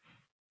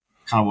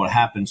kind of what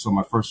happened. So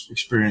my first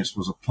experience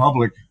was a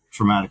public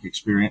traumatic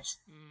experience,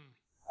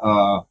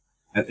 in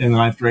the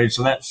 9th grade.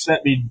 So that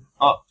set me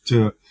up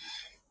to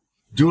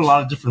do a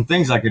lot of different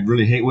things. I could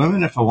really hate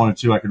women if I wanted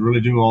to. I could really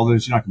do all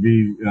this. I could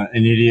be an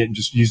idiot and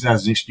just use that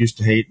as an excuse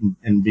to hate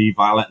and be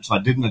violent. So I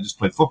didn't. I just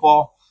played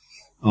football,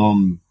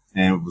 and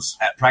was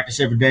at practice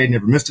every day.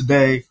 Never missed a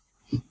day.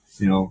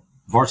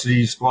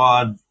 Varsity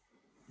squad,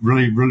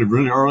 really, really,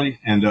 really early,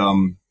 and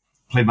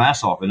played my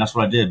ass off. And that's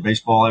what I did.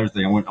 Baseball,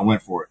 everything. I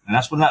went for it. And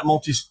that's when that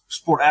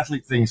multi-sport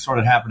athlete thing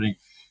started happening.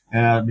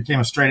 And I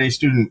became a straight A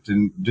student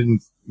and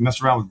didn't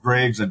mess around with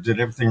grades. I did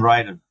everything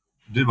right. I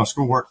did my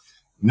schoolwork.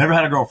 Never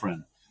had a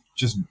girlfriend.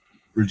 Just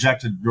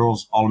rejected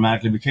girls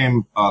automatically.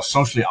 Became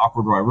socially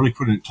awkward where I really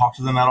couldn't talk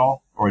to them at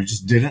all, or I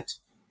just didn't.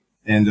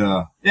 And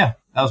that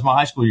was my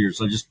high school years.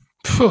 So I just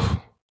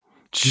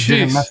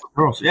didn't mess with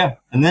girls. Yeah.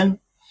 And then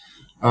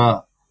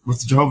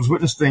with the Jehovah's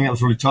Witness thing, that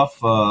was really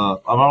tough. I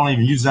don't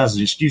even use that as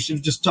an excuse. It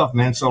was just tough,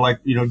 man. So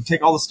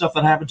take all the stuff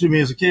that happened to me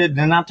as a kid and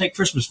then not take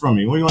Christmas from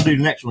me. What do you want to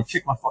do next? You want to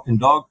kick my fucking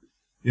dog?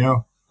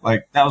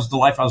 That was the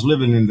life I was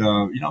living. And,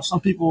 some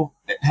people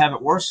have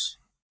it worse.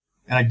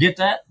 And I get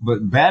that,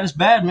 but bad is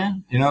bad,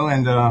 man.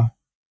 And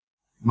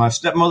my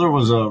stepmother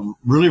was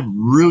really,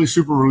 really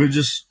super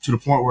religious to the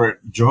point where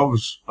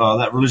Jehovah's,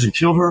 that religion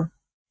killed her.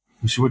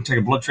 And she wouldn't take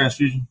a blood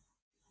transfusion.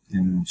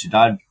 And she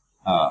died,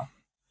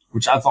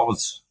 which I thought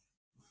was,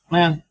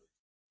 man,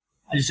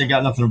 I just ain't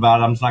got nothing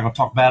about it. I'm just not going to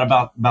talk bad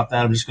about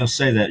that. I'm just going to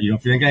say that,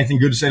 if you ain't got anything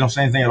good to say, don't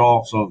say anything at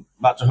all. So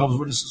about Jehovah's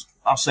Witnesses,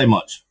 I'll say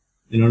much.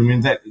 You know what I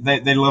mean?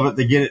 They love it.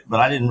 They get it,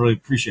 but I didn't really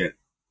appreciate it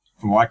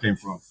from where I came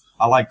from.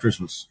 I like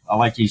Christmas. I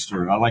like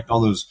Easter. I liked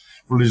all those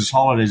religious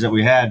holidays that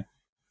we had.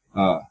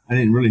 I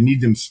didn't really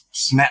need them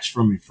snatched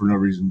from me for no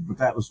reason, but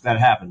that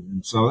happened.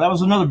 And so that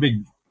was another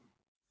big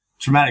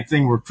traumatic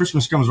thing where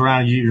Christmas comes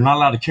around and you're not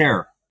allowed to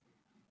care.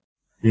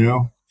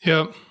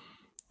 Yep.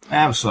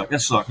 That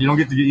sucked. You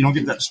don't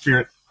get that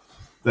spirit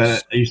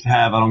that I used to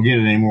have. I don't get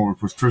it anymore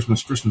with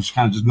Christmas. Christmas is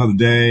kind of just another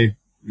day,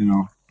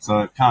 so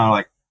it kind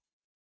of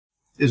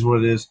is what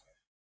it is.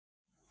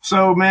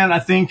 So, man, I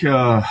think,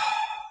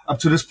 up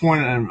to this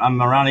point,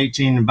 I'm around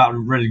 18, about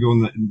ready to go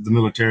in the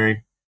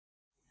military.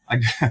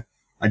 I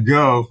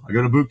go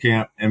to boot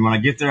camp, and when I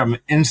get there, I'm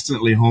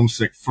instantly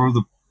homesick for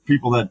the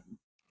people that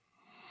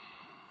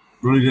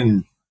really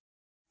didn't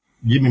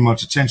give me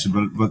much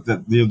attention, but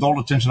the adult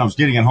attention I was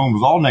getting at home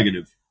was all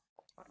negative.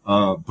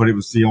 But it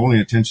was the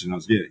only attention I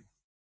was getting.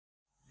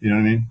 You know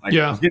what I mean? I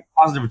was getting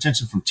positive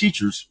attention from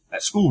teachers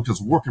at school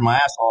because working my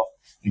ass off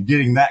and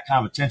getting that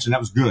kind of attention, that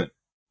was good.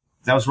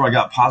 That was where I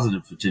got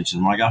positive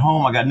attention. When I got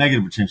home, I got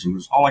negative attention. It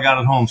was all I got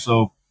at home,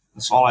 so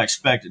that's all I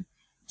expected.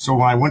 So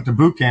when I went to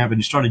boot camp and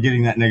you started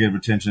getting that negative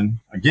attention,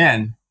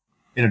 again,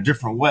 in a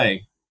different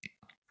way,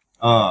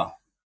 it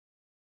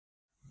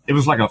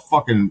was like a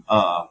fucking,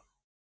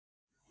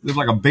 it was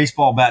like a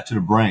baseball bat to the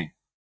brain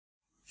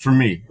for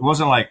me. It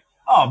wasn't like,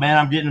 oh, man,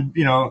 I'm getting,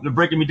 they're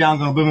breaking me down,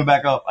 going to boom me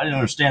back up. I didn't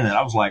understand that.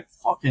 I was like,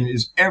 fucking,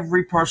 is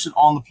every person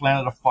on the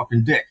planet a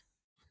fucking dick?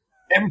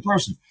 Every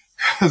person.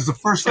 Because the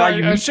first guy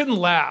you meet, I shouldn't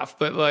laugh,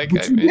 but for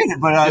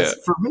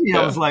me,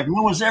 I was like,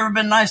 no one's ever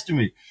been nice to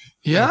me.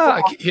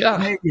 Yeah.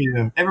 Hate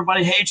me.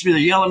 Everybody hates me. They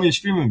yell at me and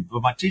scream at me.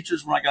 But my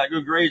teachers, when I got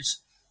good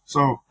grades,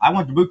 so I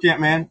went to boot camp,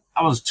 man.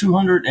 I was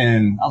 200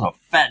 and I was a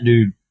fat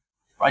dude,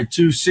 probably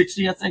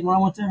 260, I think, when I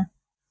went there.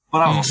 But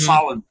I was a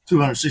solid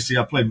 260.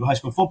 I played high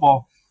school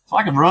football. So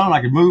I could run,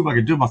 I could move, I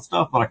could do my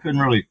stuff, but I couldn't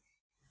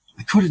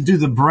do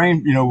the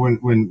brain,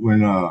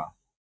 when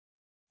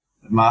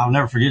I'll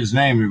never forget his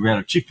name. We had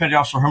a Chief Petty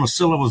Officer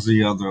Hermosilla was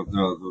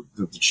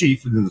the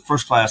chief, and then the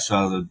first class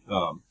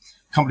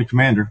company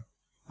commander.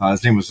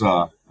 His name was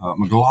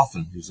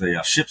McLaughlin. He was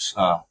a ship's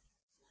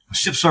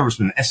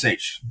serviceman,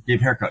 SH. Gave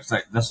haircuts.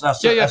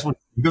 That's what,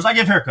 because I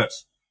give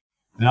haircuts,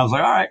 and I was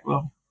like, all right,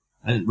 well,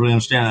 I didn't really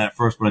understand that at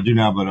first, but I do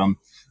now.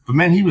 But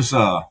man, he was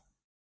a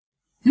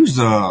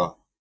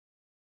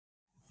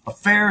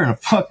fair and a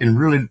fucking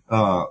really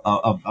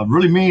a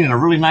really mean and a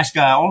really nice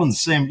guy, all in the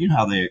same. You know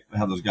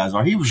how those guys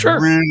are. He was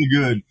really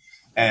good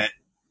at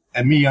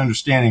me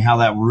understanding how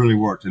that really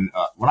worked. And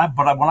when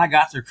I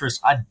got there, Chris,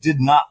 I did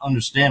not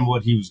understand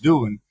what he was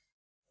doing,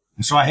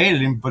 and so I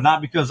hated him. But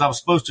not because I was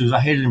supposed to.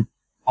 I hated him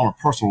on a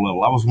personal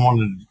level. I was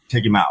wanting to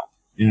take him out.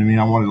 You know what I mean?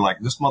 I wanted to,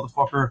 like, this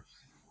motherfucker.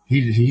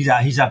 He's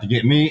out to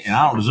get me, and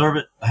I don't deserve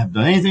it. I haven't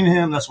done anything to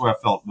him. That's what I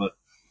felt. But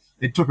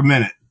it took a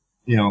minute,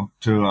 you know,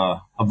 to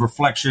of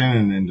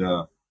reflection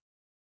and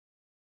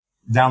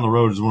down the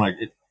road is when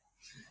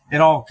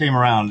it all came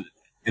around,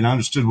 and I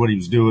understood what he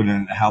was doing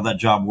and how that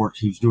job worked.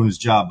 He was doing his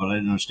job, but I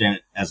didn't understand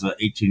it as an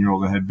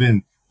 18-year-old that had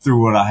been through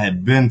what I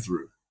had been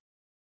through.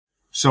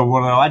 So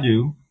what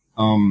do?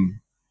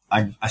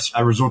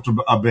 I resort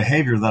to a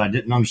behavior that I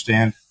didn't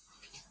understand,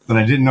 that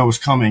I didn't know was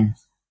coming.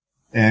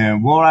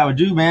 And what I would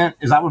do, man,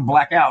 is I would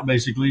black out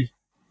basically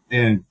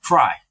and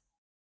cry.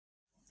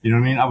 You know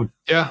what I mean?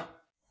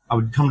 I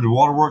would come to the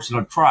waterworks and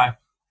I'd cry.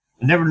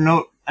 I never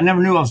knew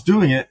I was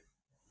doing it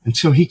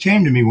until he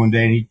came to me one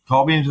day and he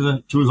called me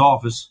to his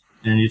office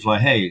and he's like,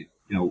 hey,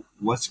 you know,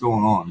 what's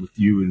going on with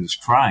you and this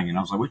crying? And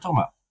I was like, what are you talking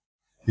about?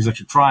 He's like,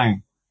 you're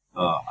crying.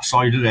 I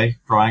saw you today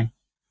crying.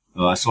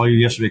 I saw you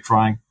yesterday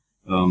crying.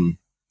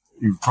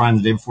 You were crying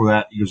the day before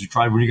that. He goes, you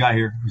cried when you got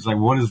here? He's like,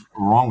 what is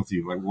wrong with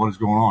you? Like, what is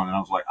going on? And I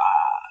was like,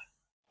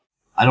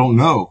 I don't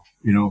know,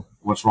 you know,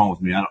 what's wrong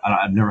with me.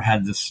 I've never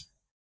had this,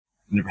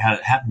 never had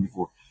it happen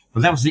before.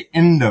 But that was the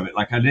end of it.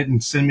 Like, I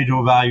didn't send me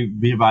to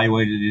be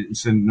evaluated. He didn't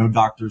send no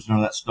doctors, none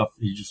of that stuff.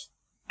 He just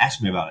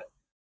asked me about it.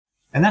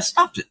 And that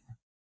stopped it.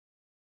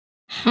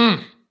 You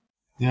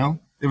know,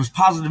 it was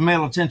positive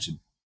male attention.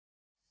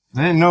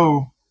 I didn't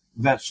know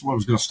that's what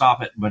was going to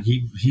stop it, but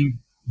he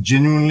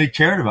genuinely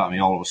cared about me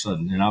all of a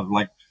sudden. And I was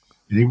like,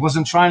 and he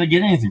wasn't trying to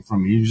get anything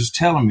from me. He was just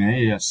telling me,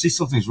 hey, I see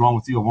something's wrong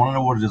with you. I want to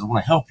know what it is. I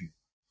want to help you.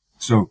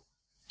 So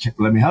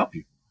let me help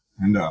you.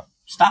 And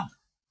stop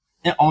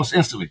it almost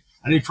instantly.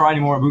 I didn't cry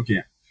anymore at boot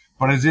camp,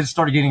 but I did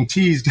start getting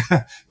teased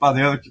by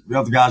the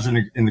other guys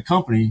in the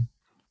company.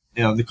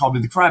 You know, they called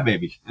me the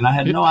crybaby, and I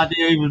had no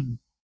idea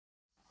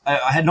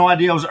I had no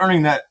idea I was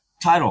earning that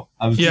title.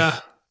 I was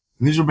just,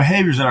 and these are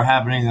behaviors that are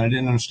happening that I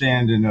didn't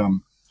understand,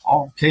 and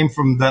all came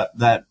from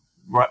that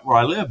right where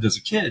I lived as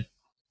a kid.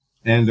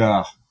 And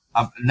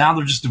now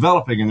they're just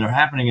developing and they're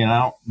happening, and I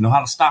don't know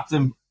how to stop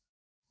them.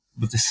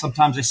 But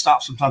sometimes they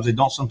stop, sometimes they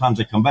don't, sometimes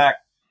they come back.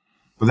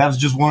 But that was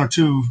just one or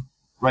two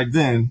right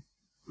then.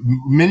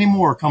 Many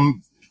more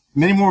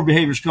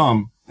behaviors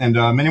come, and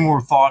many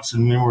more thoughts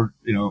and many more,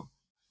 you know,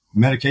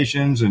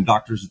 medications and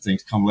doctors and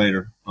things come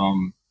later.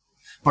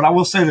 But I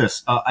will say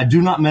this, I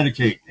do not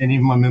medicate any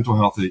of my mental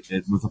health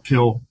with a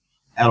pill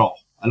at all.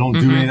 I don't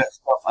do any of that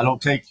stuff. I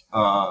don't take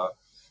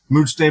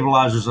mood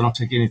stabilizers. I don't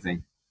take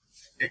anything.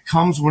 It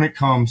comes when it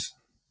comes.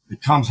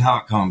 It comes how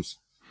it comes.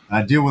 And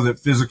I deal with it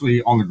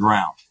physically on the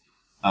ground,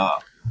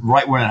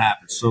 right when it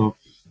happens. So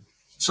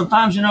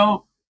sometimes, you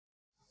know,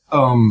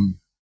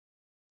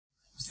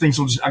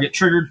 things I get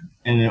triggered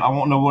and I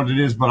won't know what it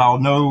is, but I'll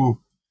know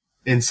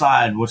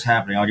inside what's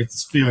happening. I'll get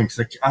this feeling.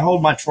 I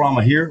hold my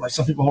trauma here, like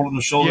some people hold it in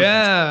the shoulder,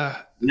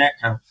 neck.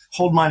 I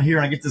hold mine here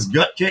and I get this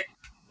gut kick,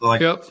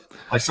 like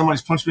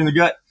somebody's punched me in the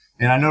gut.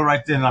 And I know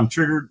right then I'm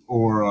triggered,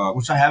 or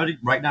which I have it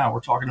right now.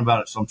 We're talking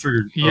about it, so I'm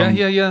triggered.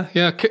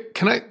 Yeah.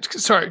 Can I?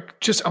 Sorry,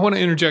 I want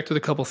to interject with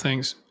a couple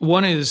things.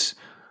 One is,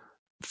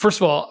 first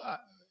of all,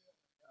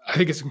 I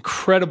think it's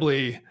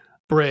incredibly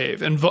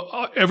brave, and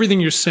everything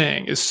you're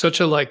saying is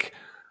such a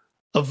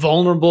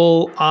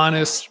vulnerable,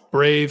 honest,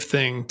 brave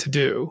thing to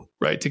do.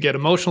 Right? To get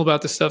emotional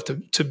about this stuff,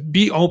 to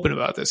be open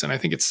about this, and I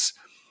think it's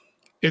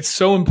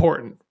so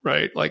important,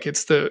 right? Like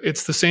it's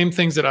the same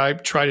things that I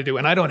try to do.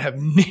 And I don't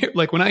have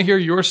like when I hear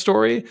your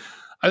story,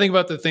 I think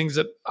about the things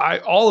that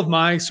all of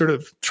my sort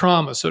of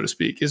trauma, so to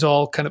speak, is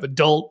all kind of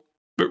adult,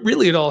 but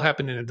really it all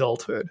happened in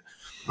adulthood.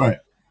 Right.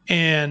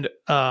 And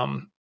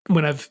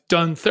when I've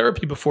done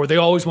therapy before, they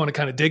always want to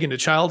kind of dig into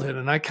childhood.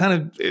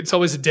 And it's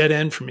always a dead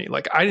end for me.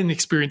 Like I didn't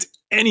experience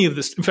any of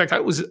this. In fact, I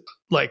was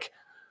like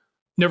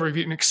never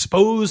even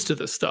exposed to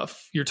the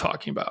stuff you're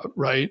talking about.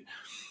 Right.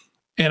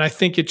 And I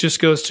think it just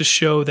goes to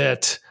show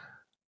that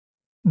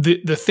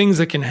the things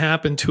that can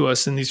happen to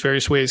us in these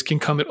various ways can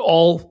come at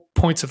all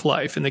points of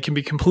life, and they can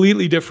be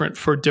completely different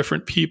for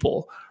different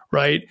people,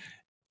 right?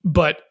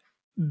 But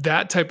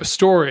that type of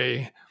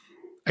story,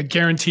 I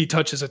guarantee,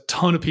 touches a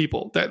ton of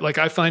people. That, like,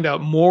 I find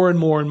out more and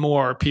more and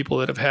more people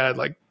that have had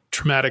like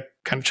traumatic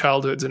kind of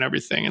childhoods and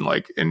everything, and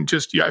I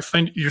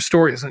find your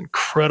story is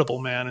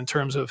incredible, man. In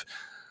terms of,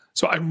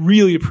 so I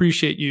really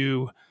appreciate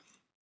you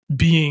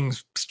being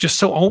just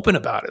so open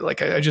about it.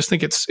 Like, I just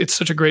think it's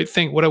such a great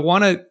thing. What I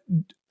want to,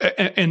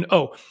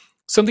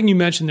 something you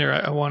mentioned there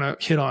I want to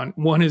hit on.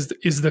 One is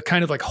the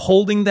kind of like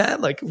holding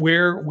that, like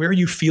where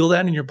you feel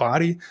that in your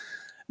body.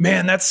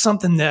 Man, that's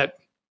something that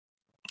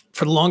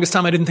for the longest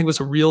time I didn't think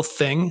was a real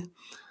thing,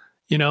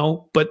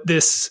 but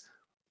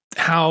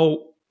how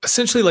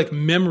essentially like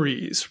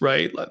memories,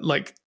 right?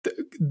 Like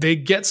they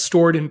get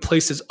stored in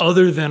places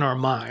other than our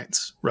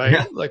minds, right?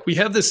 Yeah. Like we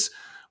have this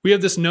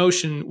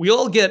notion, we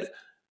get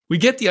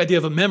the idea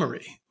of a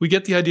memory. We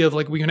get the idea of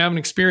like we can have an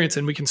experience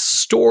and we can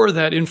store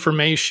that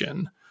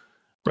information,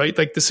 right?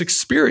 Like this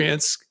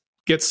experience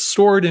gets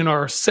stored in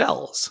our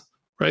cells,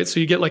 right?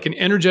 So you get like an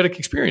energetic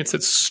experience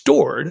that's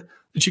stored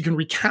that you can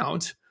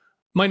recount.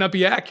 Might not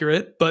be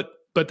accurate, but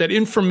that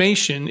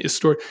information is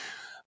stored.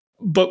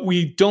 But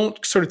we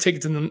don't sort of take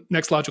it to the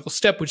next logical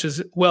step, which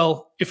is,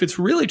 well, if it's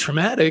really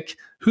traumatic,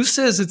 who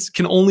says it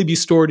can only be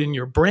stored in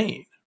your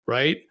brain,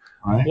 right?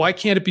 Why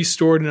can't it be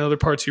stored in other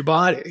parts of your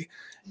body?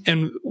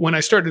 And when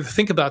I started to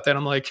think about that,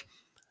 I'm like,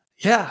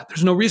 yeah,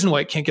 there's no reason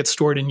why it can't get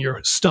stored in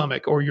your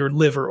stomach or your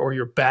liver or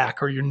your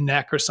back or your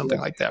neck or something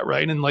like that,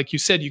 right? And like you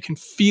said, you can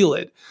feel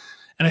it.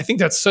 And I think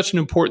that's such an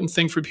important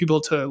thing for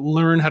people to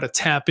learn how to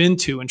tap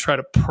into and try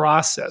to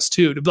process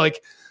too, to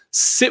like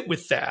sit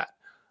with that.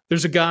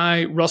 There's a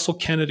guy, Russell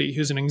Kennedy,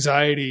 who's an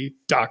anxiety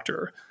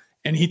doctor,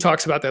 and he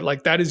talks about that.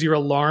 Like that is your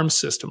alarm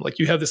system. Like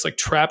you have this like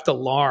trapped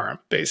alarm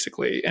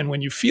basically. And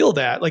when you feel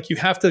that, like you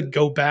have to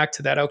go back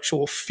to that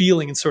actual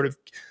feeling and sort of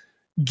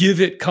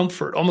give it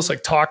comfort, almost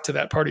like talk to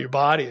that part of your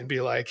body and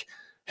be like,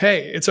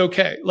 hey, it's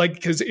okay. Like,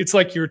 because it's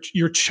like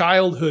your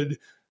childhood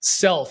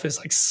self is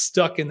like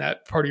stuck in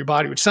that part of your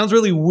body, which sounds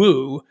really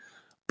woo,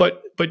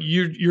 but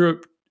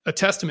you're a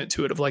testament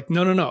to it of like,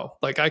 no,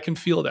 like I can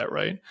feel that,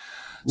 right?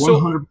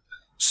 100%.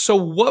 So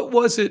what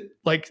was it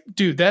like,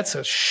 dude, that's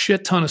a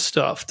shit ton of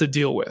stuff to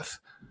deal with.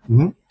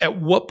 Mm-hmm. At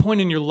what point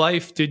in your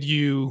life did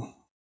you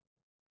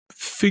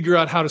figure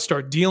out how to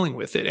start dealing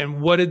with it?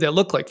 And what did that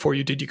look like for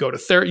you? Did you go to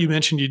therapy? You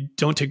mentioned you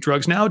don't take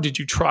drugs now. Did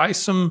you try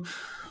some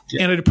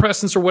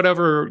antidepressants or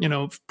whatever,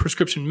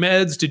 prescription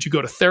meds? Did you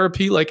go to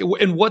therapy? Like,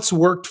 and what's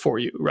worked for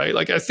you, right?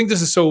 Like, I think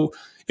this is so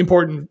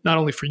important, not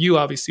only for you,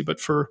 obviously, but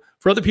for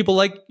other people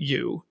like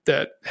you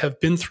that have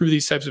been through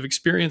these types of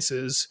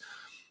experiences.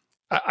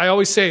 I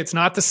always say it's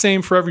not the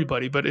same for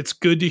everybody, but it's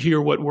good to hear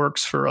what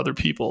works for other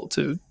people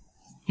to,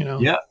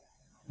 Yeah.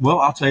 Well,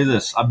 I'll tell you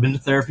this. I've been to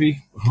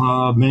therapy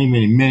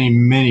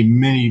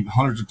many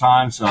hundreds of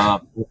times.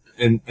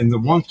 And the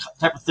one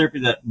type of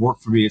therapy that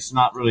worked for me, it's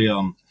not really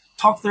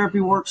talk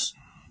therapy works.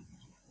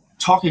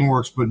 Talking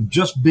works, but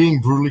just being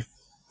brutally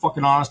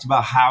fucking honest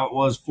about how it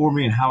was for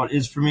me and how it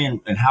is for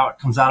me and how it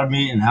comes out of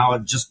me and how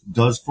it just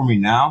does for me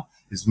now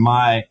is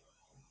one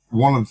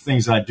of the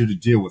things that I do to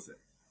deal with it.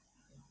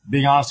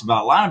 Being honest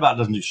about it, lying about it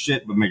doesn't do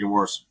shit but make it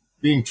worse.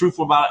 Being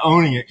truthful about it,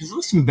 owning it, because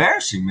it's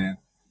embarrassing, man.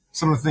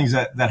 Some of the things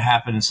that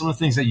happen and some of the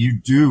things that you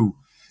do.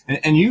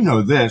 And you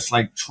know this,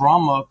 like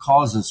trauma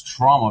causes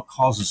trauma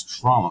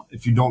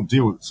if you don't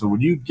deal with it. So when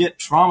you get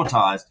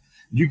traumatized,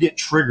 you get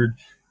triggered,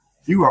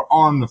 you are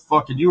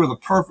the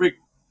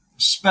perfect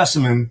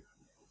specimen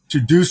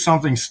to do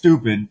something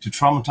stupid to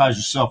traumatize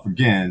yourself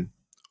again.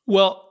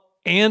 Well,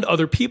 and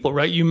other people,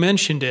 right? You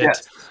mentioned it.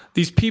 Yes.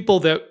 These people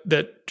that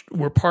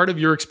were part of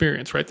your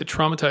experience, right, that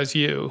traumatized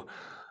you,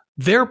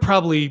 they're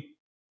probably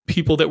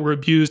people that were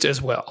abused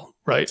as well,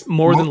 right?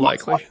 More than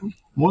likely.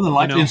 More than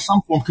likely in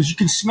some form, because you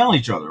can smell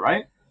each other,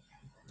 right?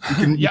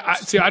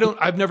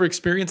 I've never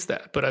experienced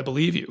that, but I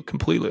believe you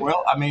completely.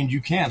 Well, I mean,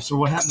 you can. So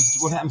what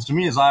happens to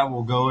me is I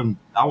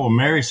will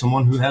marry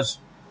someone who has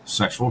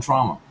sexual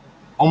trauma,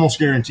 almost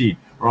guaranteed.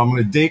 Or I'm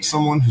going to date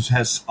someone who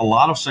has a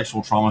lot of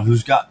sexual trauma,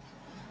 who's got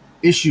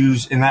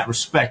issues in that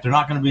respect. They're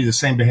not going to be the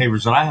same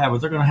behaviors that I have,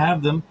 but they're going to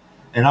have them.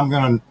 And I'm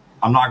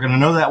not going to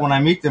know that when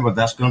I meet them, but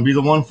that's going to be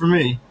the one for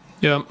me.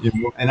 Yeah.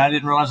 And I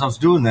didn't realize I was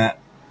doing that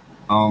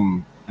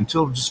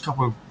until just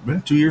 3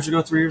 years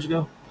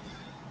ago.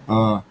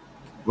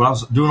 When I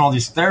was doing all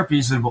these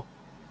therapies,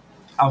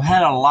 I've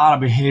had a lot of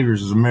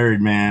behaviors as a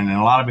married man and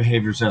a lot of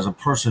behaviors as a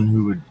person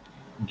who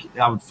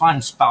I would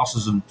find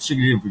spouses and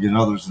significant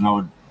others, and I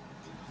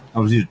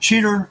was either a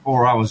cheater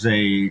or I was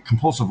a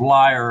compulsive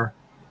liar,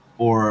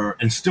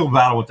 and still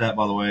battle with that,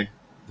 by the way.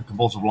 The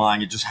compulsive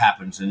lying, it just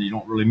happens, and you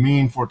don't really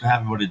mean for it to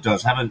happen, but it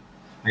does. I got to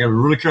be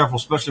really careful,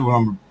 especially when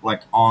I'm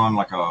like on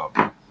like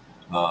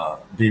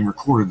being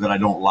recorded, that I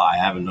don't lie. I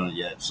haven't done it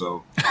yet,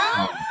 so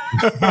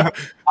I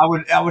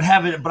would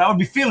have it, but I would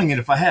be feeling it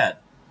if I had.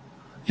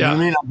 You know what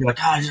I mean? I'd be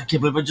like, I can't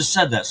believe I just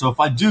said that. So if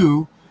I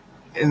do,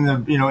 in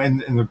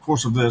the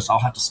course of this, I'll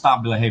have to stop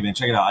and be like, hey man,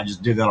 check it out. I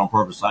just did that on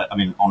purpose.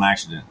 On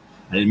accident.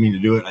 I didn't mean to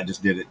do it. I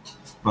just did it.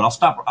 But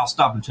I'll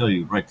stop and tell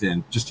you right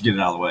then, just to get it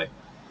out of the way.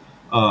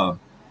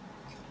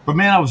 But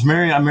man,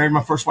 I married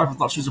my first wife. I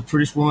thought she was the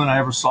prettiest woman I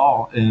ever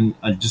saw, and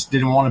I just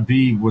didn't want to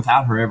be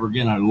without her ever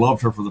again. I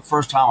loved her. For the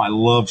first time I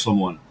loved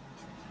someone.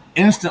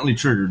 Instantly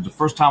triggered. The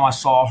first time I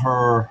saw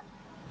her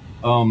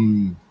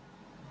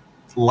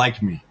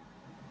like me.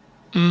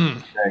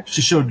 Okay.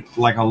 She showed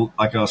like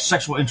a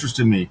sexual interest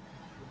in me.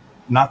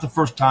 Not the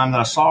first time that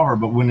I saw her,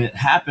 but when it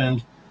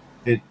happened,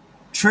 it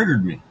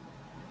triggered me.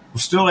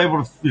 was still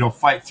able to,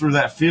 fight through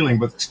that feeling,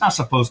 but it's not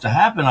supposed to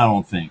happen, I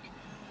don't think.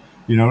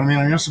 You know what I mean?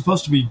 You're not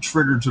supposed to be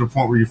triggered to the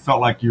point where you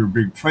felt like you were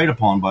being preyed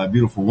upon by a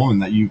beautiful woman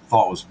that you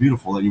thought was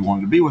beautiful, that you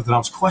wanted to be with. And I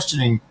was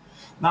questioning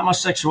not my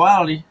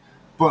sexuality,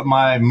 but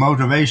my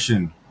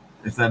motivation,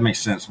 if that makes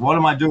sense. What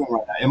am I doing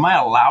right now? Am I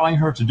allowing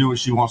her to do what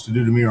she wants to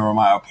do to me, or am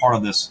I a part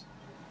of this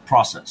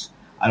process?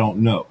 I don't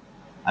know.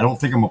 I don't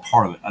think I'm a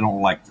part of it. I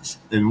don't like this.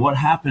 And what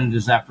happened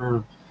is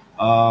after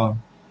a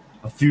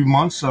few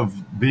months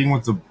of being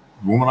with the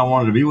woman I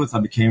wanted to be with, I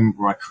became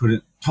where I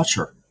couldn't touch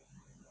her.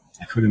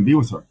 I couldn't be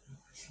with her.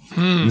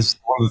 This is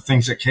one of the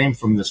things that came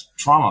from this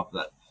trauma.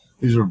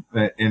 There's a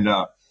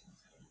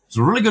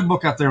really good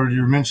book out there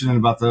you were mentioning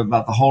about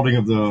the holding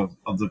of the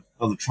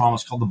trauma.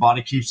 It's called The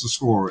Body Keeps the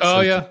Score.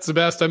 It's the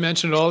best. I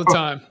mention it all the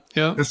time.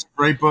 Yeah, it's a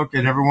great book,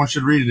 and everyone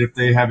should read it if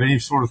they have any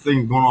sort of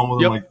thing going on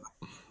with them. Like,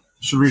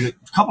 should read it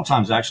a couple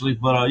times actually.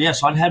 But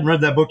so I hadn't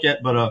read that book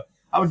yet. But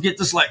I would get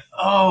this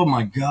oh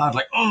my god,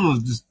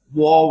 this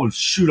wall would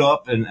shoot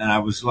up, and I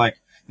was like,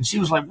 and she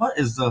was like,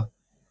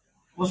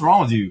 what's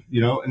wrong with you?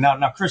 And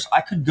now, Chris,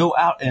 I could go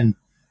out and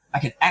I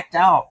could act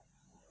out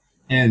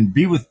and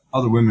be with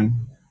other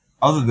women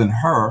other than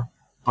her,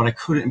 but I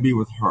couldn't be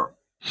with her.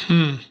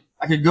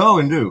 I could go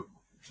and do,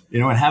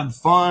 and have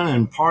fun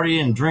and party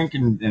and drink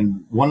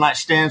and one night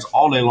stands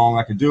all day long.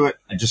 I could do it.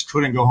 I just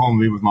couldn't go home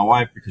and be with my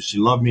wife because she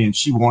loved me and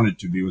she wanted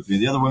to be with me.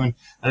 The other women,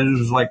 it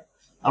was like,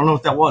 I don't know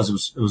what that was.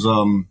 It was,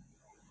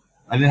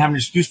 I didn't have an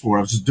excuse for it.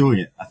 I was just doing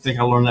it. I think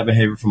I learned that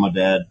behavior from my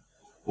dad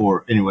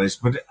but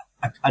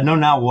I know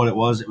now what it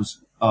was. It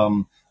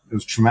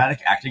was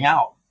traumatic acting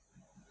out.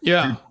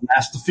 Yeah.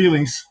 Mask the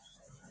feelings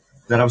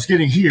that I was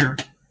getting here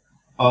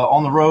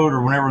on the road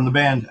or whenever in the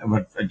band.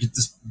 I get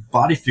this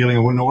body feeling. I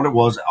wouldn't know what it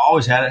was. I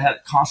always had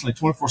it constantly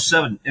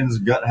 24/7 in the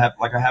gut,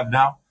 like I have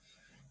now.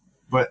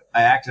 But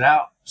I acted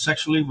out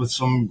sexually with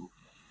some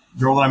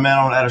girl that I met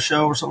at a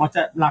show or something like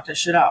that. Knocked that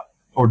shit out.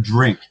 Or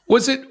drink.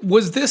 Was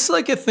this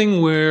like a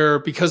thing where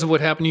because of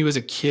what happened to you as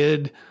a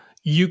kid,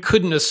 you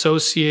couldn't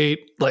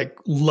associate like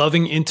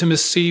loving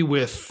intimacy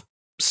with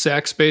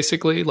sex,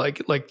 basically?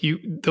 Like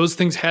those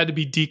things had to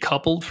be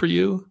decoupled for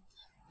you?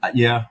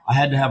 Yeah, I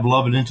had to have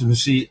love and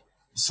intimacy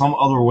some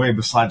other way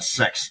besides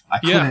sex. I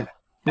couldn't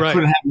have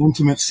an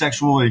intimate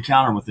sexual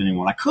encounter with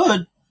anyone. I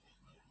could.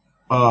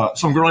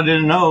 Some girl I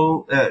didn't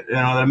know, that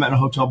I met in a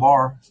hotel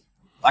bar.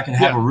 I can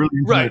have a really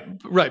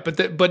intimate... right,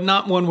 but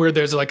not one where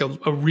there's like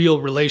a real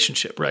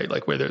relationship, right?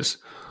 Like where there's,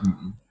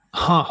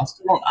 I'm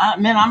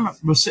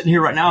sitting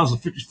here right now as a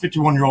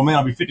 51-year-old man.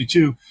 I'll be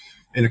 52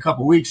 in a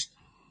couple of weeks,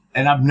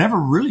 and I've never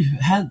really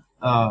had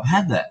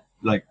that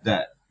like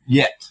that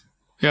yet.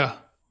 Yeah,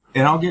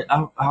 and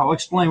I'll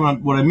explain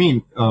what I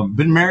mean.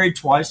 Been married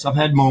twice. I've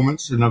had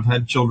moments, and I've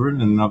had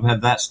children, and I've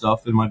had that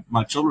stuff. And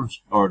my children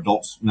are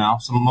adults now.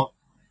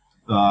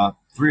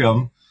 Three of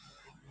them,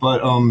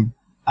 but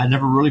I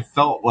never really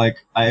felt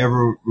like I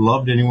ever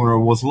loved anyone or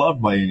was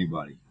loved by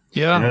anybody.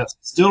 Yeah. And I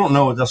still don't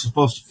know what that's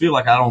supposed to feel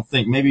like. I don't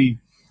think. Maybe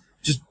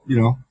just,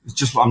 it's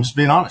just, I'm just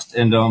being honest.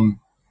 And,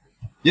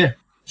 yeah.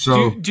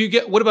 So do you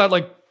get, what about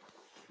like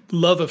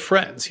love of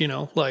friends,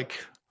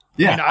 like,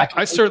 yeah,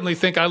 I certainly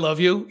think I love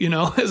you,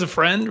 as a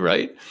friend,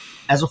 right?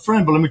 As a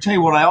friend. But let me tell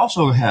you what I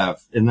also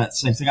have in that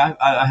same thing.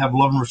 I have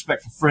love and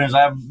respect for friends.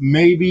 I have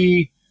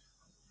maybe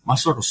my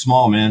circle's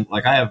small, man.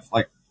 Like I have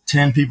like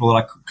 10 people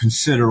that I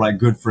consider like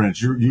good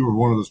friends. You were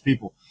one of those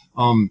people.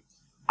 I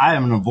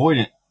am an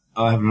avoidant.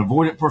 I have an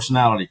avoidant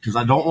personality because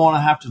I don't want to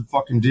have to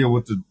fucking deal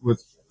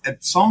with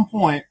at some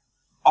point,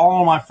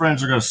 all of my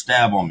friends are going to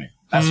stab on me.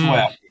 That's the way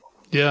I feel.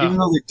 Yeah. Even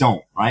though they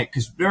don't, right?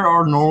 Because there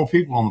are normal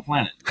people on the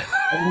planet.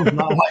 Everyone's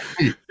not like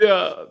me.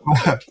 Yeah.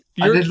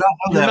 I did not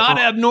know that. You're not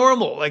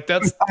abnormal. Like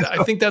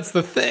I think that's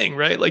the thing,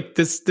 right? Like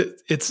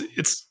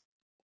it's,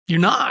 you're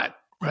not,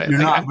 right? You're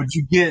not, but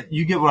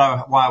you get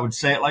why I would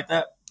say it like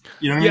that.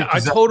 You know what I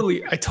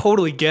mean? Yeah, I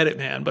totally get it,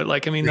 man. But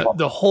like, I mean,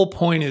 the whole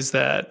point is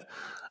that,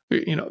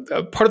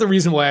 part of the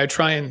reason why I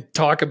try and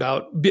talk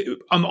about,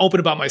 I'm open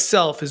about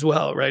myself as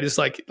well, right? It's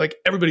like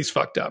everybody's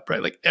fucked up,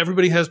 right? Like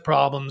everybody has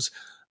problems.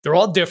 They're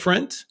all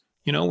different.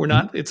 We're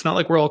not, it's not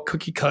like we're all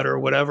cookie cutter or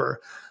whatever.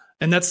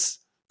 And that's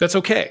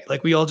okay.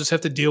 Like we all just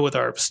have to deal with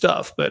our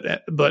stuff.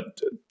 But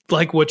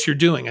like what you're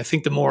doing, I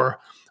think the more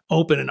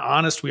open and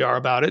honest we are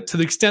about it, to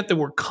the extent that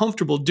we're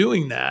comfortable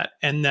doing that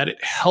and that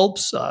it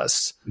helps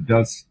us. It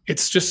does.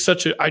 It's just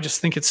I just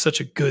think it's such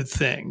a good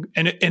thing.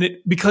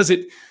 Because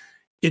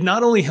it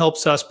not only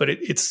helps us, but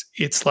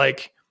it's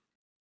like,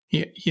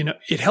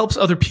 it helps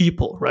other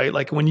people, right?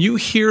 Like when you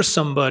hear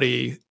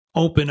somebody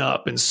open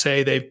up and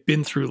say they've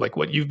been through like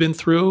what you've been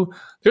through,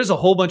 there's a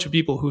whole bunch of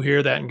people who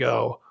hear that and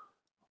go,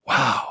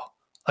 wow,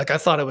 like I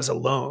thought I was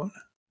alone,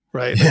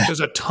 right? Yeah. Like,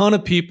 there's a ton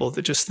of people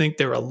that just think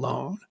they're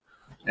alone.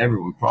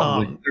 Everyone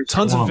probably.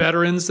 Tons of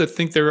veterans that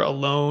think they're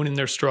alone in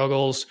their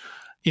struggles,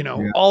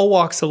 all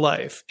walks of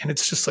life. And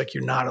it's just like,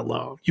 you're not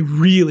alone. You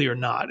really are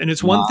not. And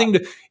it's one thing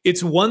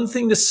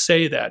to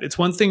say that. It's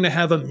one thing to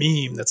have a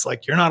meme that's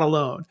like, you're not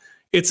alone.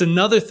 It's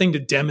another thing to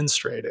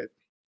demonstrate it.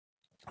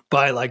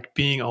 by like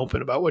being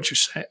open about what you're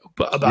saying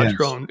about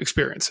your own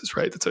experiences,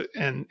 right?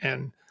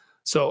 And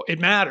so it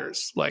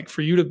matters. Like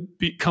for you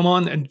to come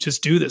on and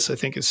just do this, I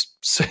think it's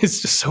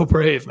just so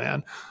brave,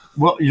 man.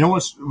 Well, you know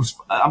what's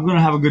I'm going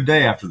to have a good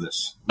day after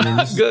this. I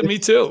mean, Good, me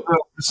too.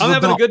 I'm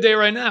having a good day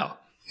right now.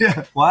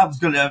 Yeah, well, I was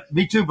going to.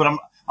 Me too, but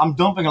I'm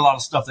dumping a lot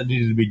of stuff that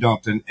needed to be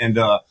dumped, and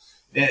I'm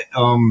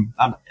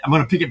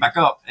going to pick it back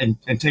up and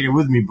take it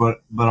with me,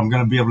 but I'm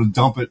going to be able to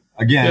dump it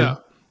again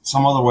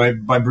some other way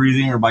by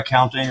breathing or by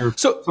counting or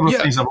some of the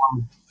things I've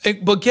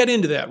learned. But get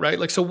into that, right?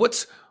 Like, so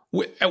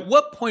at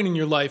what point in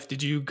your life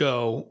did you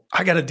go,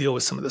 I got to deal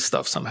with some of this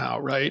stuff somehow,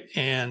 right?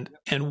 And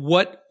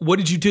what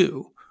did you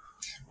do?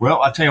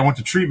 Well, I tell you, I went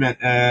to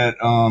treatment at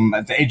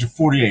the age of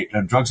 48.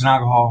 Drugs and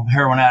alcohol,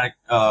 heroin addict,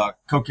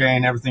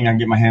 cocaine, everything I can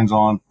get my hands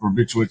on,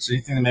 barbiturates,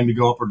 anything that made me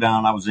go up or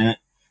down, I was in it.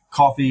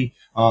 Coffee,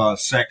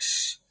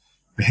 sex,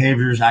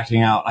 behaviors,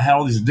 acting out. I had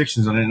all these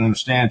addictions I didn't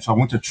understand, so I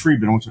went to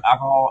treatment. I went to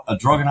a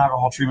drug and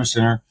alcohol treatment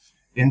center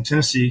in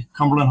Tennessee,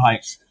 Cumberland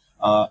Heights.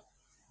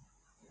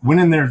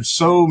 Went in there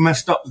so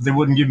messed up that they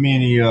wouldn't give me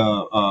any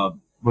what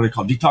do they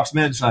call detox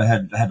meds. I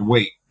had to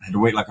wait. I had to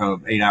wait like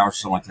 8 hours or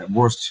something like that.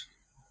 Worst.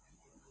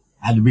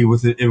 I had to be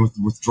with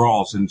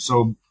withdrawals. And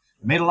so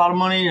I made a lot of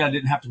money. I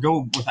didn't have to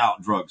go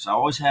without drugs. I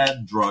always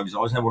had drugs. I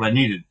always had what I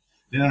needed.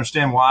 Didn't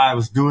understand why I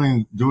was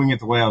doing it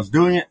the way I was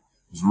doing it.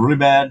 It was really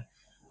bad.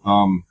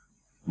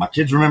 My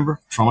kids remember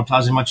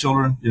traumatizing my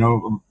children. You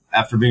know,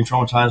 after being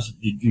traumatized,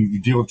 you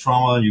deal with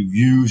trauma,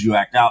 you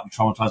act out, you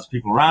traumatize the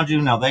people around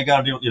you. Now they got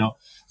to deal, you know,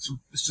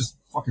 it's just a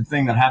fucking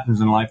thing that happens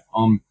in life.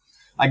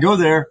 I go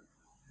there,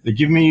 they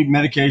give me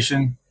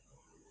medication.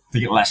 I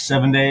think it lasts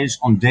 7 days.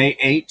 On day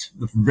 8,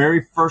 the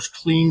very first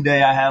clean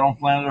day I had on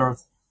planet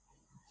Earth,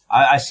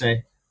 I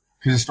say,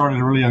 because it started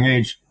at a really young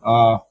age.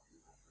 I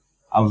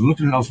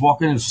was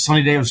walking, it was a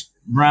sunny day, it was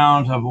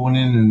round. I went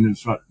in and it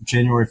was about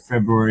January,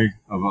 February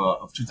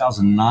of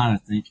 2009, I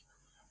think.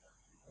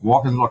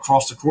 Walking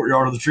across the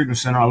courtyard of the treatment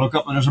center, I look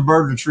up and there's a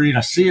bird in a tree and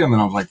I see him and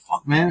I was like,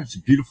 fuck man, it's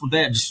a beautiful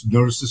day. I just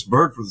noticed this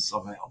bird for this. I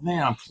was like, oh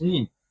man, I'm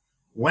clean.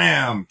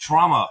 Wham,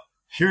 trauma.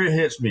 Here it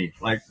hits me.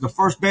 Like the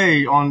first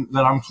day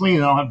that I'm clean,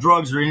 I don't have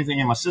drugs or anything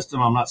in my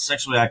system. I'm not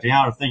sexually acting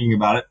out or thinking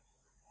about it.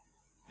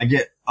 I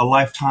get a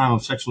lifetime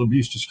of sexual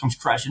abuse just comes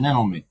crashing in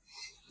on me.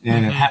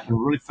 And it happened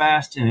really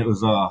fast. And it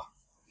was,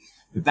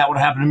 if that would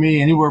have happened to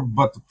me anywhere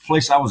but the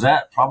place I was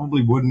at,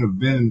 probably wouldn't have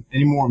been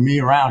any more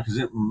me around because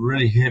it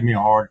really hit me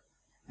hard.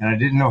 And I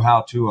didn't know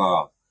how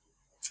to,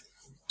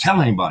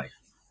 tell anybody.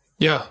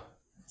 Yeah.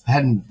 I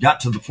hadn't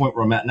got to the point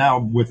where I'm at now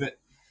with it.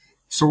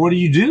 So what do?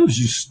 Is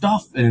you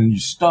stuff and you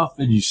stuff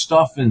and you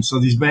stuff. And so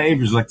these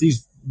behaviors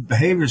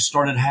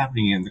started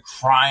happening and the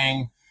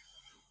crying.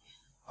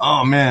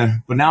 Oh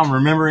man. But now I'm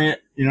remembering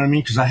it. You know what I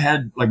mean? Cause I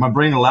had my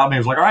brain allowed me. It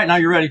was like, all right, now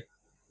you're ready.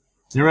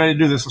 You're ready to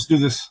do this. Let's do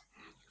this.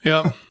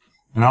 Yeah.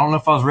 And I don't know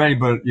if I was ready,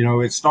 but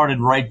it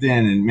started right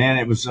then. And man,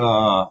 it was,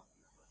 a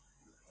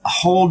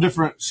whole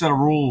different set of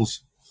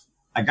rules.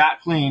 I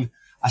got clean.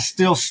 I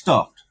still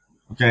stuffed.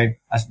 Okay.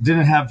 I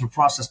didn't have the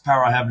process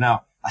power I have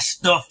now. I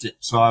stuffed it.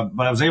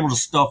 But I was able to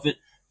stuff it,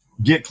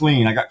 get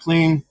clean. I got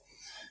clean,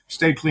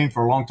 stayed clean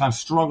for a long time,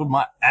 struggled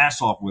my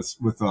ass off with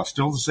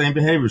still the same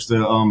behaviors.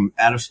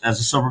 As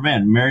a sober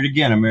man, married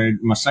again. I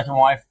married my second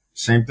wife.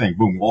 Same thing.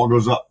 Boom. Wall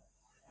goes up.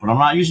 But I'm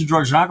not using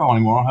drugs and alcohol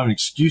anymore. I don't have an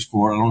excuse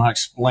for it. I don't know how to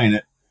explain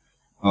it.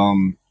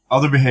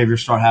 Other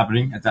behaviors start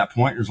happening at that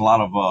point. There's a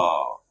lot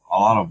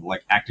of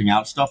like acting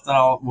out stuff that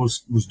I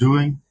was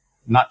doing,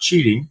 not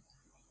cheating,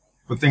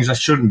 but things I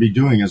shouldn't be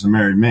doing as a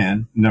married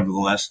man.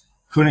 Nevertheless.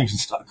 Couldn't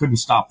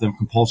stop them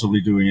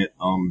compulsively doing it.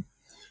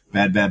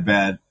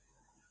 Bad.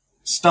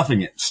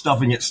 Stuffing it.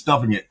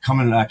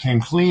 I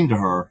came clean to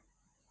her.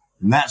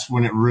 And that's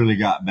when it really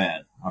got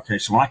bad. Okay.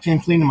 So when I came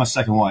clean to my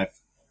second wife,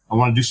 I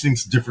want to do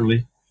things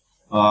differently.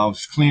 I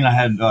was clean. I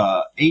had,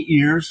 8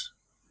 years,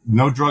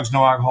 no drugs,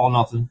 no alcohol,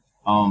 nothing.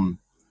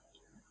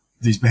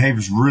 These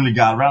behaviors really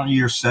got around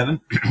year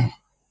 7.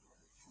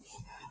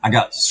 I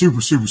got super,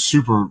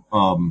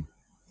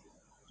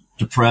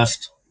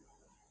 depressed.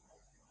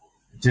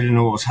 Didn't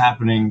know what was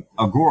happening.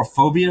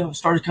 Agoraphobia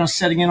started kind of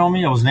setting in on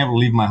me. I wasn't able to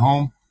leave my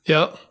home.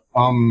 Yep.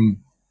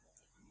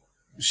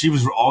 She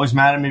was always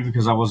mad at me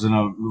because I wasn't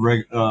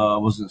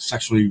wasn't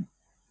sexually,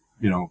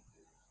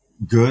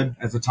 good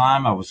at the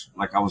time. I was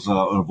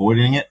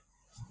avoiding it.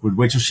 Would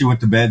wait till she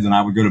went to bed, then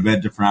I would go to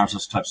bed different hours,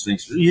 those types of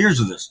things. Years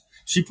of this.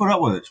 She put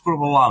up with it. She put up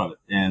with a lot of it,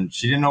 and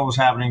she didn't know what was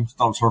happening. She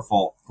thought it was her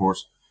fault, of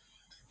course.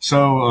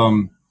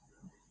 So,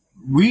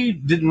 we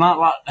did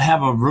not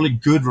have a really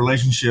good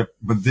relationship,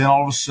 but then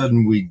all of a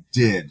sudden we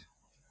did.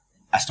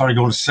 I started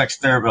going to sex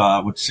therapy.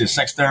 Went to see a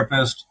sex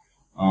therapist.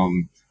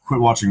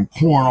 Quit watching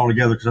porn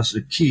altogether because that's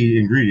a key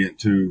ingredient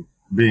to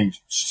being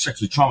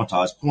sexually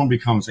traumatized. Porn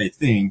becomes a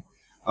thing,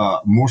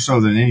 more so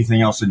than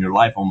anything else in your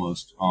life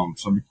almost.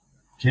 So I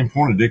became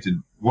porn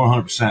addicted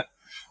 100%.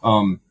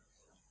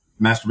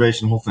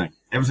 Masturbation, the whole thing,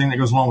 everything that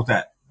goes along with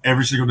that,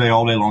 every single day,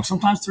 all day long.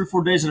 Sometimes 3 or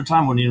 4 days at a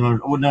time when I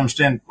wouldn't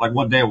understand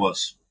what day it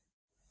was.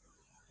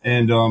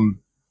 And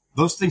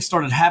those things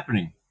started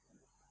happening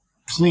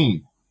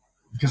clean.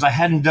 because I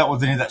hadn't dealt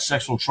with any of that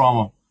sexual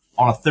trauma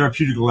on a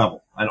therapeutic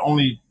level. I'd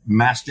only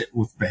masked it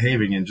with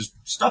behaving and just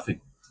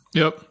stuffing.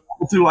 Yep.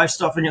 Through life,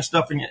 stuffing it.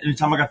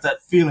 Anytime I got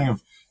that feeling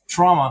of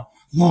trauma,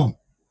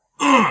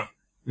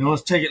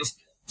 let's take it, let's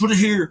put it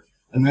here,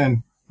 and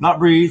then not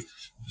breathe.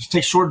 Just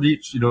take short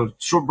breaths,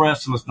 short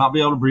breaths, and let's not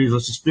be able to breathe.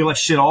 Let's just feel like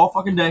shit all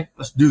fucking day.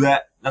 Let's do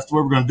that. That's the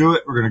way we're going to do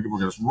it. We're going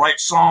to write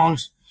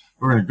songs.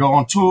 We're going to go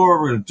on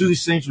tour. We're going to do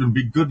these things. We're going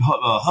to be a good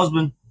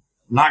husband.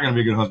 Not going to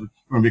be a good husband.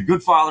 We're going to be a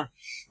good father.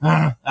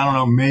 I don't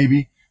know,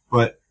 maybe.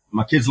 But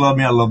my kids love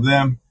me. I love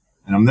them.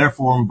 And I'm there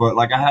for them. But,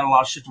 I had a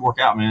lot of shit to work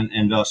out, man.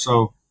 And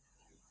so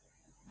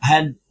I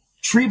had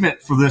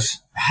treatment for this.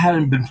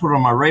 Hadn't been put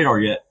on my radar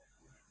yet.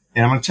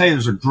 And I'm going to tell you,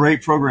 there's a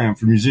great program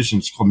for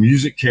musicians called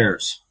Music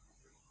Cares.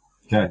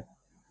 Okay.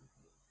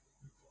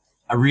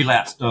 I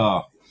relapsed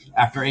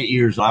after 8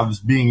 years. I was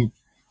being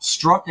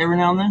struck every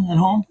now and then at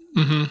home.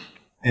 Mm-hmm.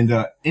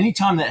 And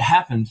anytime that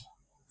happened,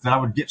 that I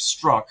would get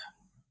struck,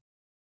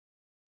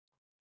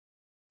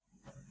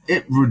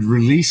 it would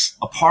release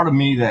a part of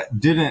me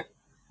that didn't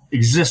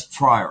exist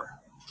prior.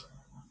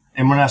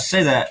 And when I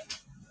say that,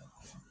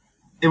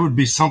 it would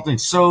be something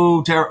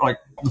so terrible. Like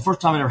the first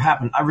time it ever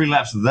happened, I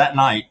relapsed that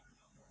night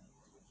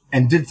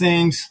and did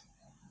things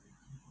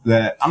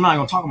that I'm not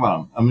going to talk about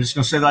them. I'm just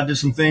going to say that I did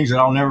some things that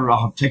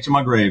I'll take to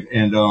my grave.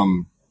 And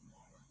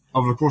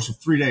over the course of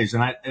 3 days,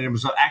 and it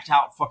was an act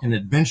out fucking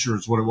adventure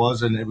is what it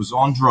was, and it was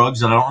on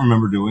drugs that I don't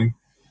remember doing.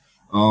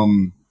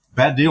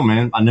 Bad deal,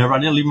 man. I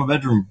didn't leave my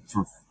bedroom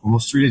for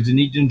almost 3 days. Didn't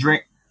eat, didn't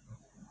drink.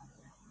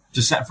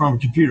 Just sat in front of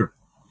a computer,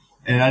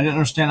 and I didn't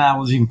understand how it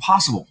was even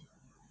possible,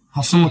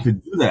 how someone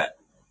could do that.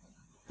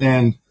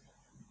 And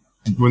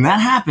when that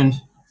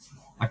happened,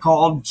 I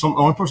called the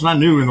only person I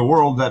knew in the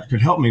world that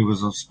could help me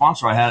was a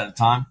sponsor I had at the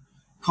time.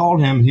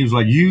 Called him, and he was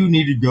like, you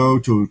need to go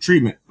to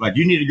treatment.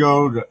 You need to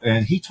go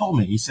and he told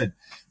me, he said,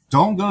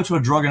 don't go to a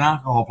drug and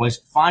alcohol place,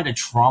 find a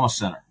trauma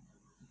center.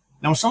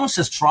 Now, when someone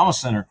says trauma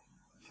center,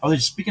 are they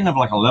speaking of a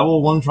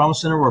level 1 trauma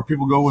center where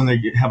people go when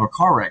they have a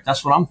car wreck?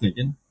 That's what I'm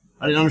thinking.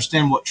 I didn't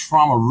understand what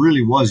trauma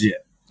really was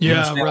yet.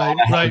 Yeah,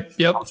 right.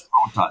 Yep. I was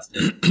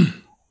traumatized.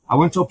 I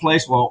went to a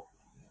place,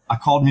 I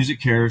called Music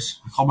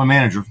Cares. I called my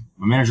manager.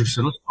 My manager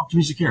said, let's talk to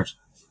Music Cares.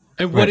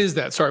 And what is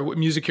that? Sorry, what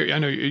Music Cares? I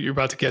know you're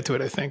about to get to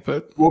it, I think,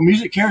 but. Well,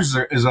 Music Cares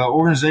is an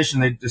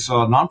organization. It's a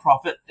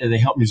nonprofit. And they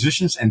help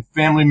musicians and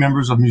family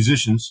members of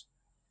musicians.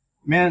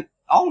 Man,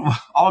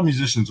 all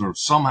musicians are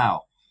somehow,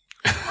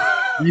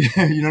 you know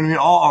what I mean?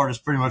 All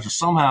artists pretty much are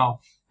somehow,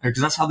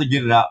 because that's how they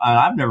get it out. And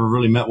I've never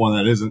really met one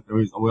that isn't.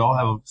 We all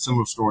have a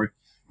similar story.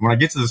 When I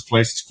get to this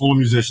place, it's full of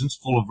musicians,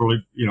 full of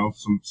really,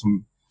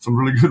 some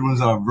really good ones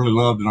that I've really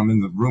loved. And I'm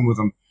in the room with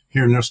them,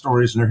 hearing their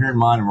stories, and they're hearing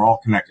mine, and we're all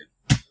connected.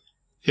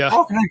 Yeah. We're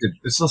all connected.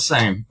 It's the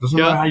same. Doesn't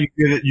matter how you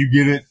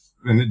get it,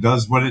 and it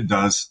does what it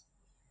does.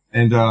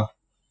 And,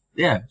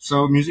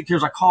 so Music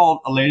Cares, I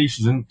called a lady.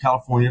 She's in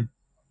California.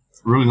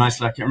 Really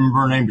nice. I can't remember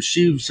her name, but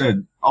she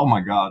said, oh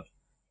my God,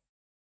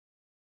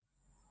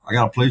 I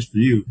got a place for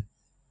you.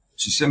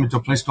 She sent me to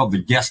a place called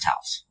the Guest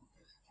House.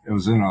 It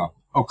was in,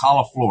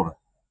 Ocala, Florida.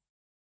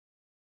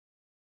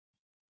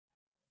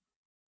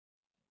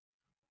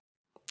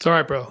 It's all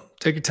right, bro.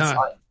 Take your time.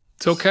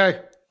 It's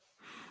okay.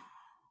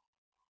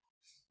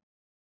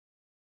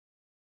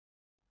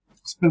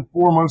 Spent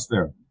 4 months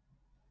there.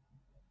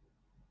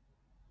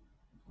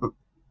 That's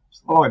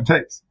all it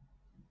takes.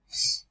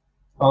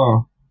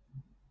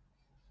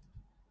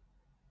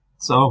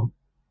 So,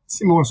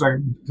 see me 1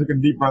 second. Take a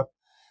deep breath.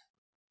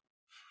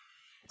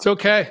 It's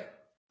okay.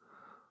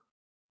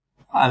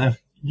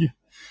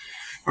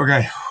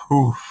 Okay.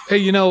 Ooh.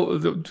 Hey,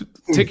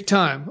 take your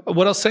time.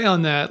 What I'll say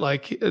on that,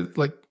 let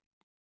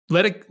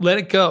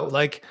it go.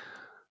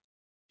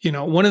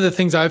 One of the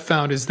things I've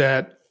found is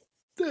that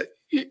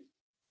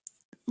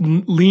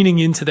leaning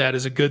into that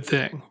is a good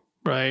thing,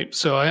 right?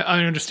 So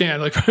I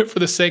understand, for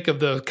the sake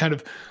of the kind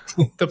of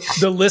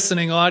the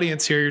listening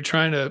audience here, you're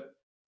trying to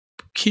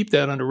keep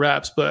that under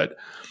wraps. But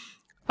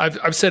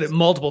I've said it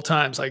multiple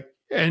times,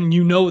 and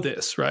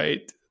this,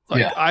 right?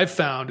 I've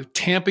found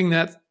tamping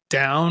that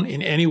down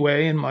in any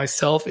way in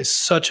myself is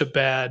such a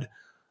bad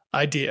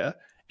idea.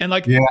 And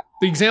the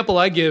example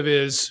I give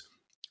is,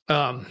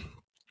 I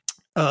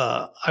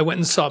went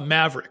and saw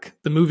Maverick,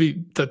 the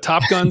movie, the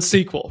Top Gun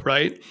sequel,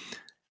 right?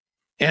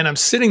 And I'm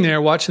sitting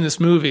there watching this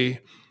movie,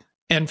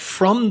 and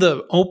from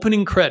the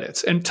opening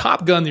credits, and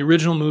Top Gun, the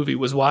original movie,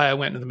 was why I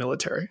went into the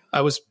military. I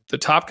was the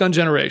Top Gun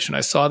generation.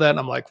 I saw that, and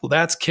I'm like, well,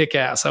 that's kick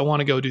ass. I want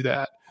to go do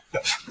that.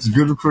 It's a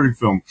good recruiting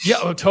film.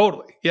 Yeah,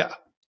 totally. Yeah.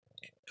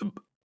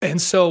 And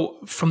so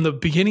from the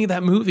beginning of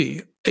that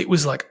movie, it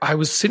was I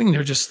was sitting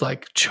there just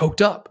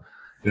choked up.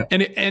 Yeah.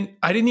 And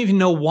I didn't even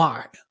know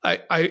why.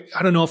 I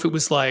don't know if it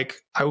was I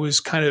was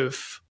kind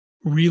of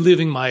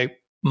reliving my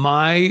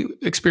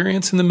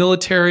experience in the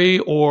military,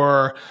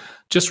 or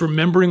just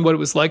remembering what it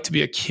was like to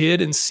be a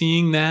kid and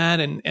seeing that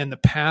and the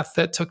path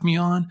that took me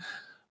on.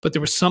 But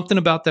there was something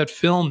about that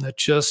film that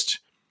just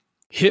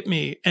hit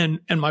me. And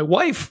my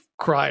wife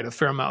cried a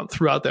fair amount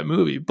throughout that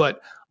movie.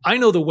 But I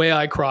know the way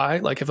I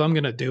cry, if I'm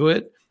going to do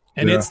it,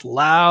 and it's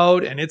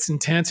loud and it's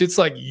intense. It's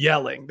like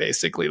yelling,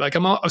 basically. Like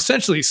I'm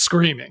essentially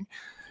screaming.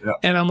 Yeah.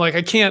 And I'm like,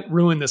 I can't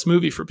ruin this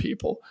movie for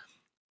people.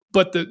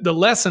 But the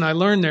lesson I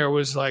learned there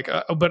was like,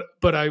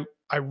 but I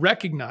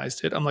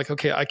recognized it. I'm like,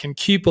 okay, I can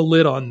keep a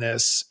lid on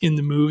this in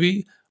the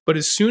movie. But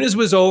as soon as it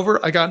was over,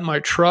 I got in my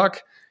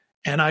truck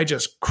and I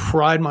just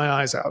cried my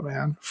eyes out,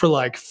 man, for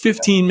like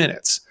 15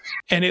 minutes.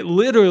 And it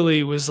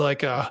literally was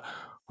like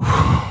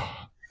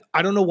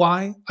I don't know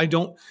why. I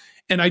don't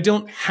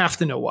have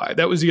to know why.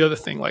 That was the other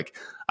thing. Like,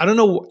 I don't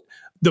know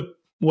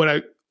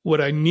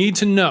what I need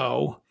to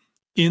know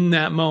in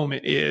that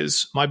moment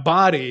is my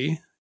body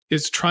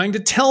is trying to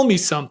tell me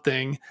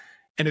something,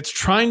 and it's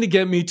trying to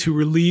get me to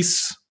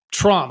release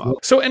trauma.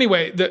 So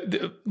anyway,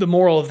 the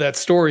moral of that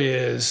story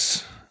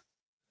is,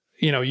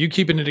 you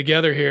keeping it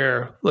together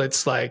here.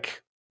 It's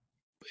like,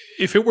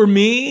 if it were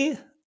me,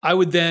 I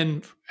would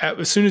then,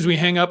 as soon as we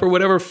hang up or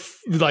whatever,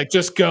 like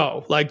just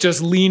go, like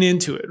just lean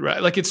into it,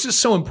 right? Like it's just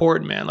so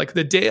important, man. Like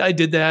the day I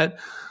did that,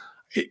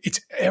 it's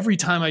every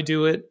time I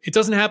do it, it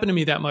doesn't happen to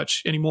me that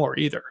much anymore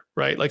either,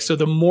 right? Like, so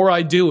the more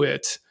I do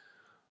it,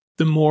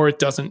 the more it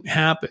doesn't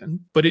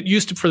happen. But it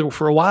used to,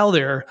 for a while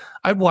there,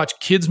 I'd watch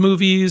kids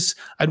movies,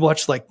 I'd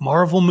watch like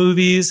Marvel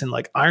movies, and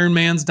like Iron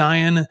Man's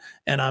dying,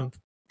 and I'm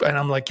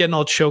like getting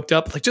all choked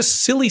up, like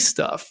just silly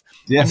stuff.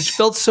 Yes. And it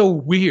felt so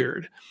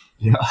weird.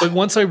 Yeah. But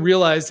once I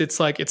realized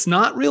it's like, it's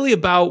not really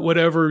about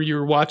whatever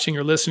you're watching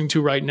or listening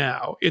to right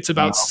now. It's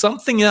about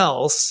something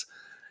else.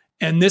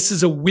 And this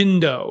is a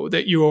window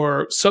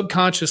that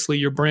subconsciously,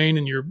 your brain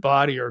and your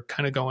body are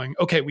kind of going,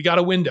 okay, we got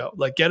a window,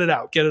 like get it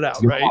out,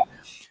 right?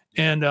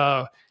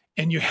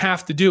 And you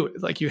have to do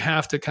it. Like you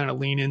have to kind of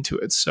lean into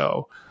it.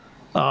 So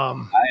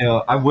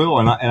I will,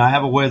 and I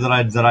have a way that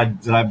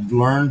I've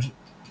learned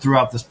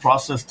throughout this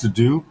process to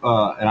do,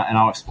 and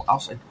I'll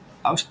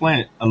explain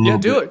it a little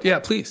bit. Yeah, do it. Yeah,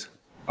 please.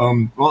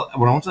 Well,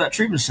 when I went to that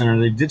treatment center,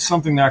 they did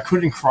something that I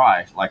couldn't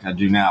cry like I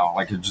do now.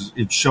 Like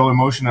it show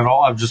emotion at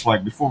all. I was just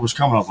like, before it was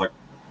coming, I was like,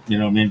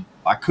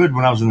 I could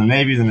when I was in the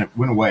Navy, then it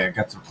went away. I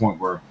got to the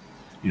point where,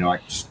 I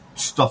just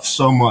stuffed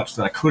so much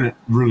that I couldn't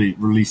really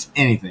release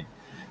anything.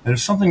 And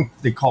there's something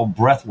they call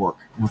breath work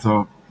with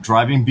a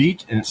driving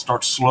beat, and it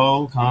starts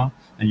slow,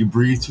 and you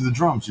breathe through the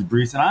drums. You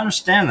breathe, and I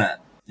understand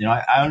that.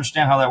 I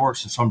understand how that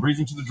works. And so I'm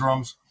breathing through the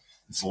drums.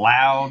 It's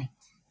loud,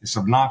 it's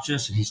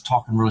obnoxious, and he's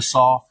talking really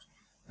soft.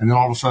 And then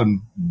all of a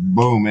sudden,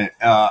 boom,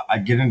 I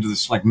get into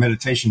this like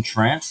meditation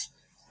trance,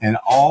 and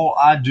all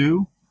I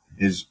do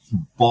is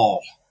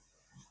bawl.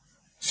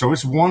 So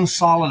it's one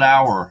solid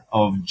hour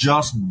of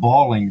just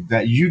bawling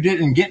that you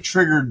didn't get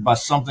triggered by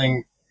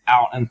something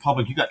out in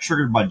public. You got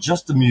triggered by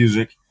just the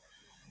music,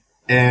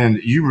 and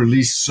you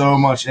released so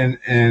much.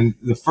 And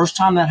the first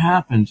time that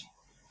happened,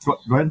 go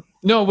ahead.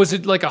 No, was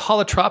it like a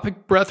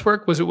holotropic breath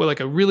work? Was it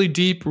like a really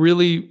deep,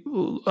 really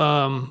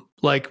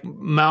like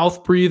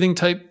mouth breathing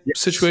type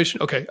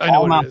situation? Okay, I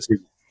know what it is.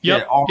 Breathing.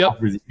 Yep,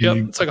 yep.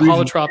 It's like a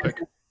holotropic.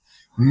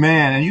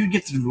 Man, and you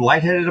get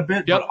lightheaded a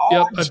bit. Yep,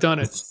 I've done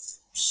it.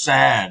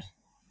 Sad.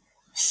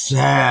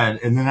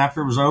 And then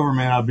after it was over,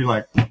 man, I'd be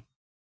like, but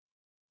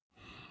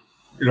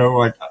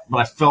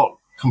I felt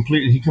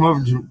completely. He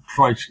comes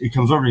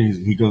over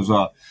and he goes,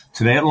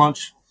 today at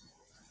lunch,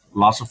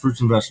 lots of fruits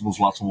and vegetables,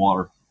 lots of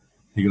water.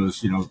 He goes,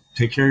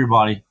 take care of your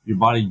body. Your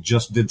body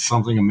just did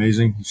something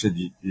amazing. He said,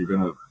 you're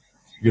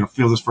gonna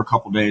feel this for a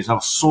couple of days. I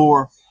was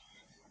sore,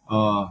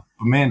 but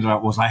man,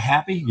 was I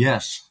happy?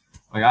 Yes.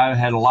 Like I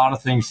had a lot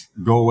of things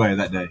go away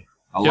that day.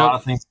 A lot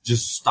of things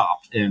just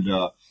stopped, and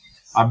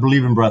I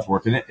believe in breath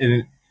work, and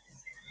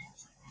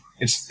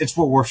it's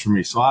what works for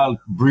me. So I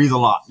breathe a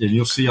lot, and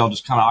you'll see I'll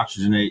just kind of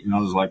oxygenate. And I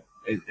was like,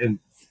 and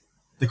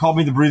they called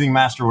me the breathing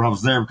master when I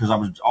was there because I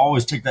would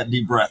always take that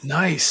deep breath.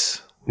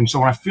 Nice. And so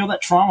when I feel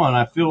that trauma and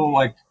I feel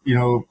like,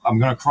 I'm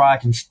going to cry, I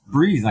can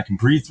breathe. I can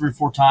breathe 3 or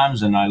 4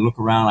 times, and I look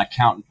around, I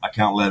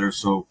count letters.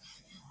 So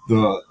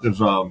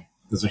there's a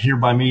Here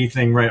By Me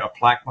thing, right? A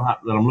plaque behind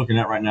that I'm looking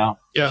at right now.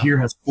 Yeah. Here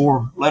has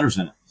 4 letters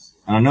in it.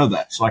 And I know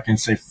that. So I can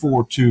say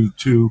 4, 2,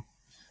 2,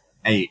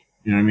 8,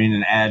 you know what I mean?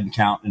 And add and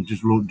count and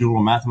just do a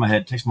little math in my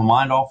head. It takes my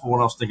mind off of what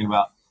I was thinking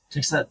about. It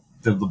takes the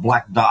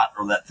black dot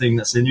or that thing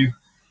that's in you,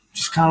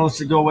 just kind of lets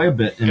it go away a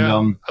bit.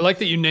 And I like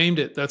that you named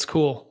it. That's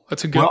cool.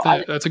 That's a good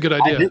thing. That's a good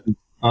idea.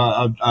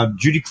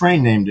 Judy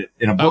Crane named it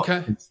in a book.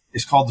 Okay.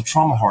 It's called The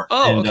Trauma Heart.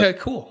 Oh, okay,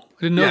 cool.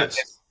 I didn't know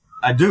this.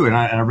 I do, and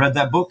I read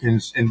that book,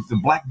 and the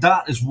black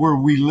dot is where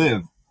we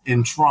live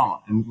in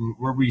trauma, and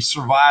where we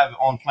survive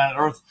on planet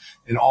Earth,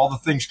 and all the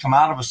things come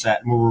out of us and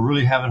where we're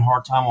really having a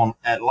hard time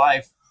at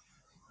life.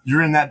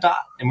 You're in that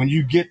dot, and when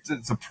you get to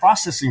the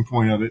processing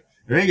point of it,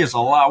 it gets a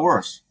lot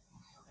worse.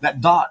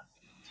 That dot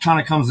kind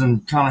of comes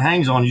and kind of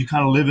hangs on you. You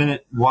kind of live in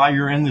it while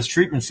you're in this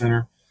treatment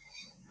center,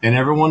 and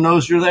everyone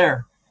knows you're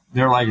there.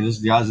 They're like, this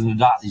is the guy's in the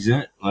dot. He's in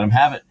it. Let him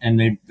have it.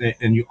 And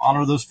and you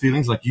honor those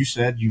feelings. Like you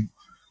said, you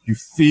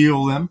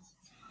feel them.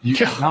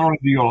 Not only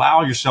do you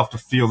allow yourself to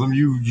feel them,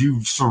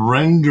 you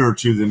surrender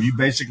to them. You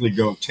basically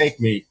go, take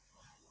me.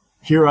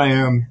 Here I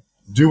am.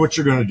 Do what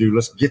you're going to do.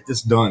 Let's get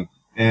this done.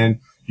 And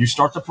you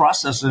start the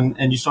process,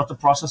 and you start the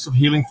process of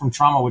healing from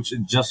trauma, which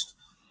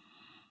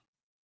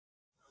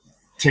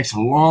takes a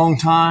long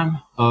time.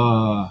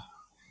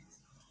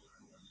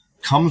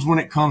 Comes when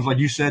it comes, like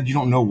you said. You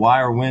don't know why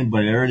or when,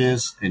 but there it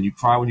is, and you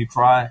cry when you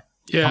cry.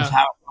 It comes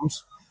how it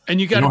comes. And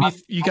you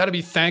got to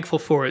be thankful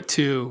for it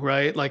too,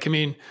 right? Like, I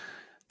mean,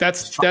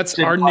 that's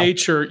our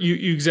nature.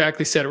 You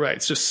exactly said it right.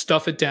 It's just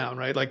stuff it down,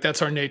 right? Like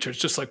that's our nature. It's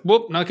just like,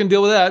 whoop, not gonna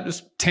deal with that.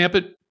 Just tamp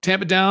it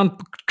down.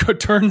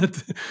 Turn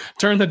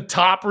the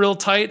top real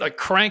tight, like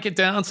crank it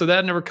down so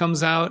that never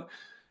comes out.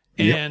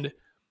 And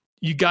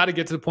you got to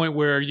get to the point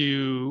where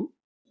you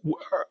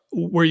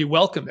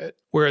welcome it,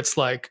 where it's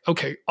like,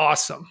 okay,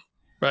 awesome,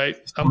 right?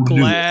 I'm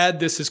glad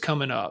this is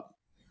coming up,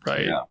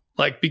 right? Yeah.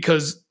 Like,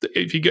 because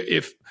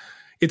if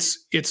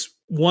it's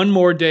one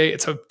more day,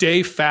 it's a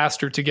day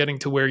faster to getting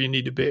to where you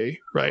need to be,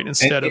 right?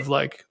 Instead of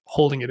like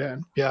holding it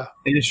in. Yeah.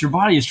 And it's your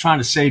body is trying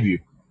to save you.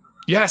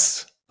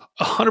 Yes.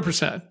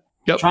 100%.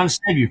 Yep. Trying to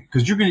save you.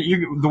 Because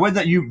the way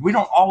that we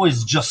don't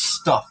always just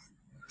stuff.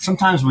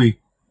 Sometimes we,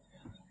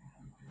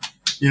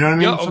 you know what I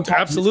mean? Yeah,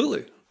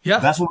 absolutely. Yeah.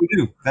 That's what we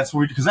do.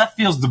 Because that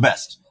feels the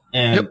best.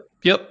 And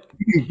yep.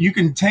 You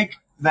can take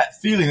that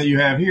feeling that you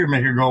have here,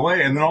 make it go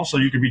away. And then also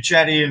you can be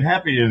chatty and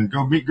happy and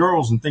go meet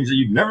girls and things that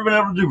you've never been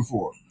able to do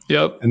before.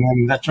 Yep. And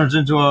then that turns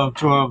into a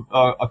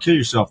kill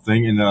yourself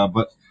thing. And,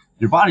 but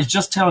your body's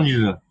just telling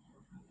you to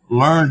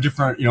learn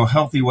different,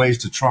 healthy ways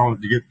to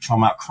get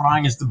trauma out.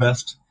 Crying is the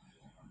best.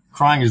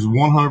 Crying is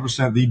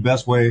 100% the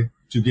best way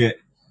to get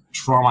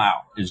trauma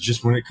out. It's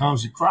just when it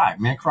comes, you cry,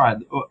 man, cry.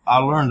 I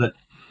learned that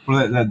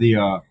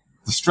the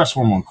stress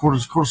hormone,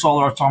 cortisol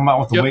that I was talking about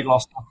with the weight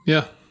loss stuff.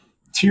 Yeah.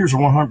 Tears are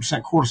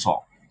 100%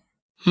 cortisol.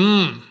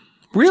 Really?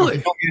 So if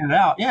you don't get it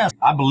out, yes,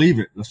 I believe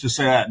it. Let's just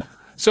say that.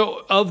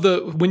 So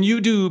when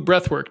you do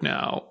breath work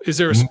now, is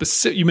there a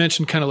specific, you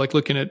mentioned kind of like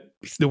looking at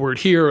the word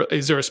here,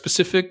 is there a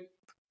specific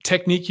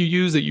technique you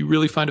use that you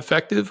really find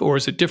effective, or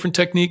is it different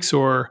techniques,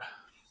 or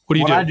what do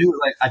you do? What I do,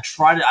 like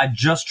I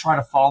just try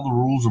to follow the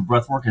rules of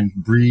breath work and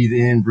breathe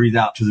in, breathe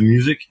out to the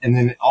music. And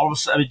then all of a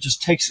sudden it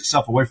just takes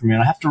itself away from me.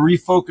 And I have to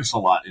refocus a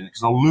lot in it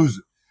because I'll lose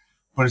it.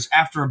 But it's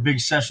after a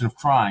big session of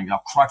crying.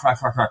 I'll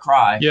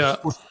cry. Yeah.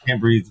 Of course, you can't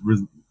breathe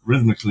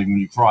rhythmically when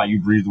you cry. You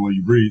breathe the way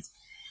you breathe.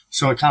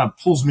 So it kind of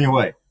pulls me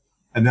away.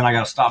 And then I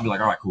got to stop and be like,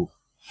 all right, cool.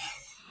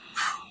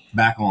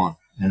 Back on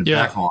and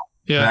back on.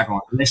 Yeah. Back on.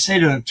 And they say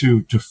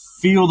to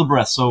feel the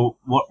breath. So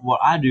what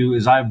I do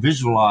is I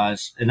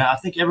visualize, and I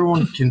think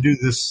everyone can do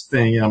this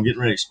thing, and I'm getting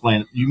ready to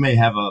explain it. You may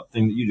have a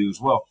thing that you do as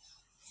well.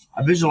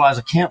 I visualize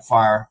a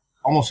campfire,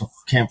 almost a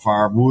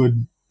campfire,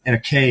 wood in a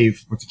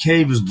cave, but the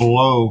cave is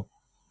below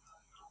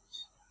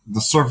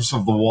the surface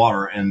of the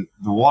water, and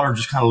the water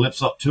just kind of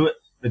lips up to it.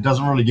 It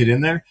doesn't really get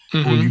in there.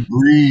 Mm-hmm. When you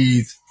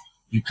breathe,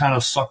 you kind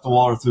of suck the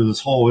water through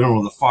this hole,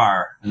 the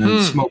fire, and then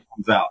the smoke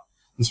comes out.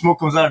 The smoke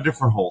comes out of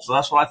different holes. So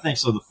that's what I think.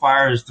 So the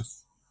fire is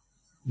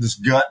this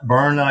gut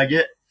burn that I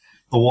get.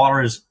 The water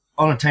is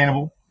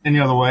unattainable any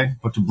other way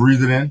but to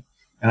breathe it in.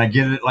 And I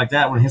get it like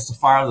that when it hits the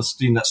fire, the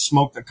steam, that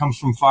smoke that comes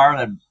from fire,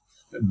 that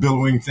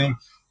billowing thing.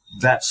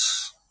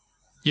 That's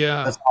how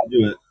I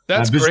do it.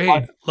 That's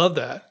great. Love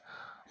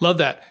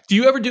that. Do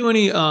you ever do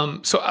any,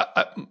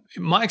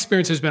 my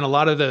experience has been a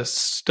lot of the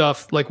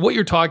stuff, like what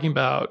you're talking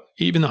about,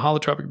 even the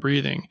holotropic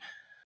breathing,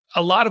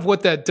 a lot of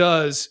what that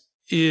does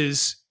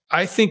is,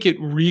 I think it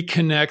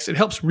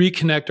helps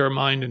reconnect our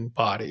mind and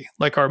body.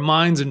 Like our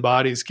minds and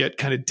bodies get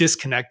kind of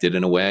disconnected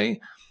in a way.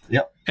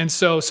 Yep. And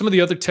so some of the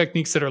other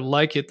techniques that are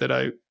like it that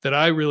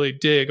I really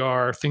dig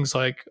are things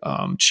like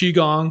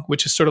Qigong,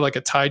 which is sort of like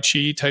a Tai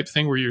Chi type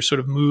thing where you're sort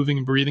of moving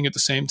and breathing at the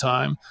same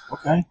time.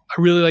 Okay.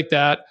 I really like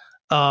that.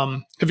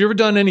 Have you ever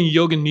done any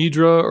Yoga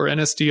Nidra or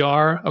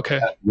NSDR? Okay.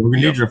 Yoga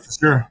Nidra for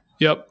sure.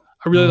 Yep.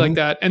 I really like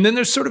that. And then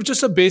there's sort of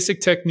just a basic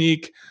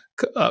technique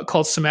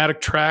called somatic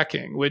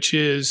tracking, which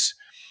is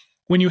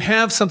when you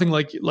have something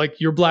like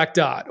your black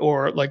dot,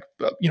 or like,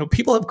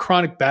 people have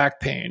chronic back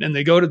pain and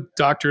they go to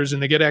doctors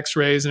and they get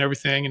x-rays and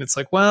everything. And it's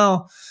like,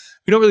 well,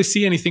 we don't really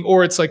see anything.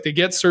 Or it's like they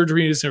get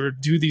surgeries or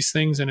do these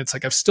things and it's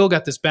like, I've still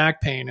got this back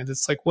pain. And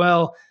it's like,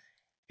 well,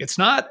 it's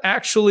not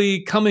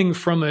actually coming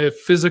from a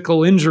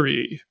physical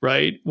injury,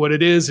 right? What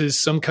it is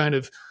some kind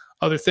of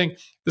other thing.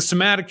 The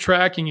somatic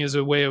tracking is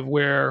a way of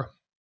where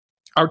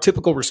our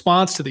typical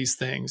response to these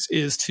things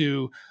is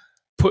to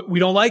we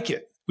don't like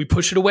it. We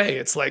push it away.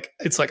 It's like,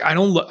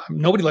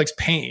 nobody likes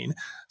pain.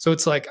 So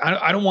it's like,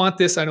 I don't want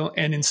this.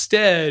 And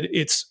instead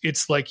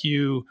it's like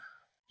you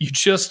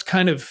just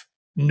kind of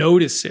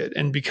notice it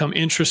and become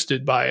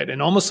interested by it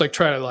and almost like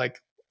try to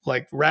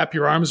like wrap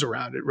your arms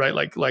around it, right?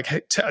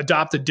 Like to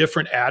adopt a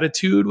different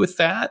attitude with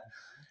that.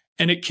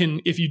 And it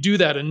can, if you do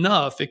that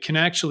enough, it can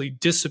actually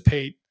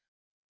dissipate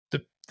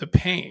the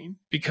pain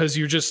because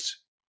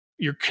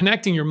you're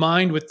connecting your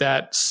mind with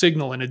that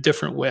signal in a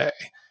different way.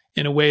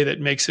 In a way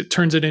that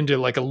turns it into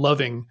like a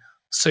loving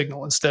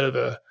signal instead of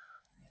a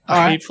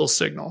hateful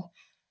signal.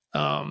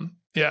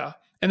 Yeah.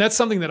 And that's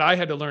something that I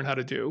had to learn how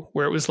to do,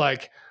 where it was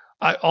like,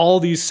 all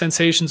these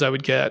sensations I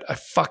would get, I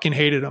fucking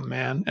hated them,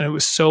 man. And it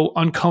was so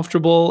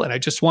uncomfortable and I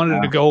just wanted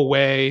it to go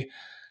away.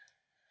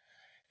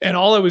 And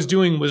all I was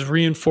doing was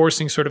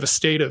reinforcing sort of a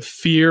state of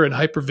fear and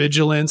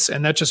hypervigilance.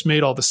 And that just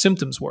made all the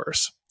symptoms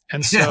worse.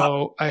 And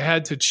so I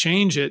had to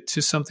change it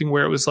to something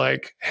where it was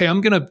like, hey,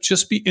 I'm going to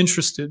just be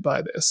interested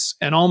by this,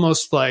 and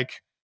almost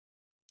like,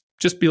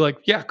 just be like,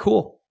 yeah,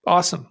 cool.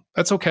 Awesome.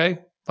 That's okay.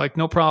 Like,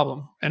 no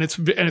problem. And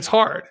it's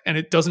hard, and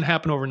it doesn't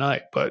happen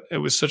overnight, but it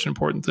was such an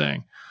important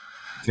thing.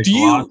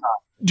 Do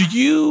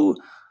you,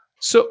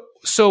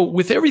 so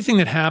with everything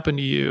that happened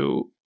to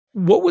you,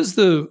 what was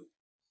the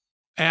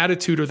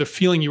attitude or the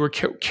feeling you were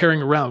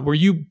carrying around? Were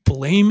you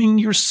blaming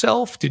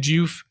yourself? Did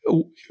you,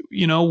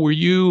 were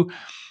you,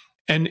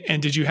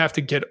 and did you have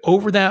to get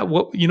over that?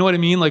 What, you know what I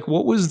mean? Like,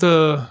 what was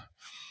the...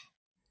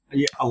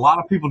 Yeah, a lot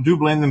of people do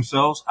blame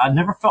themselves. I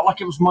never felt like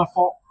it was my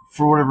fault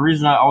for whatever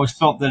reason. I always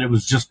felt that it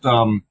was just, you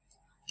know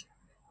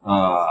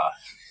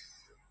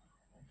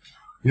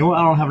what?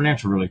 I don't have an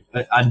answer really.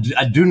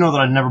 I do know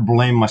that I never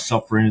blamed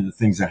myself for any of the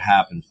things that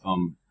happened,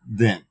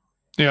 then.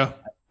 Yeah.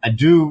 I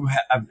do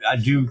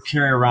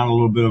carry around a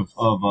little bit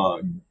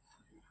of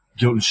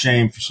guilt and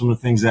shame for some of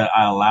the things that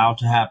I allowed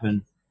to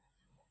happen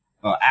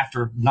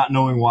after not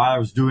knowing why I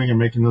was doing and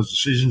making those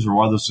decisions, or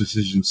why those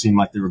decisions seemed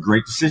like they were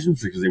great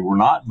decisions, because they were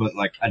not. But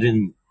like, I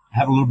didn't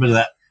have a little bit of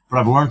that. But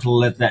I've learned to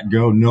let that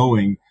go,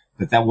 knowing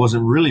that that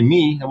wasn't really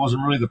me. That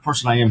wasn't really the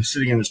person I am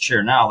sitting in this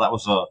chair now. That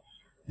was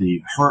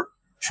the hurt,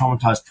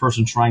 traumatized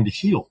person trying to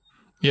heal.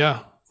 Yeah,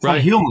 trying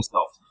to heal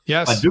myself.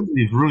 Yes. By doing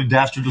these really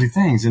dastardly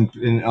things. And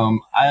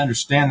I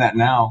understand that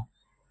now.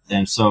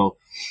 And so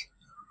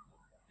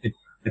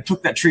it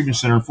took that treatment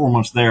center and 4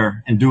 months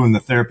there and doing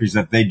the therapies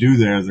that they do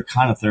there, the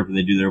kind of therapy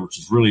they do there, which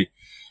is really,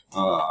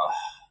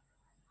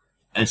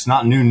 it's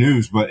not new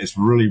news, but it's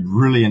really,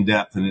 really in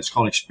depth. And it's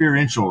called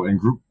experiential and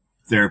group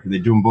therapy. They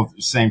do them both at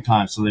the same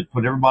time. So they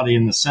put everybody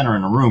in the center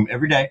in a room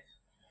every day,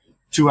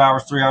 2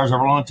 hours, 3 hours,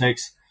 however long it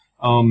takes.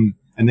 And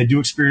they do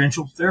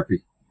experiential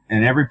therapy.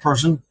 And every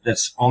person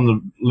that's on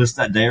the list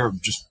that day, or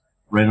just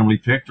randomly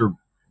picked, or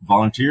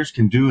volunteers,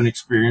 can do an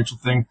experiential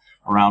thing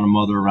around a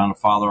mother, around a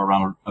father,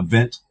 around an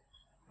event,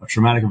 a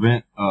traumatic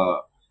event.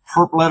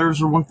 Herp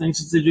letters are one thing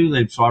that they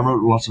do. So I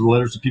wrote lots of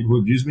letters to people who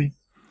abused me.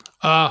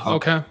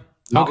 Okay.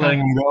 Not letting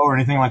them go or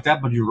anything like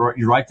that, but you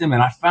write them.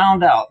 And I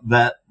found out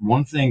that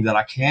one thing that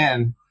I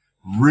can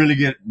really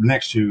get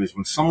next to is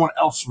when someone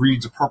else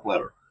reads a herp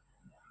letter,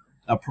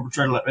 a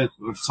perpetrator letter,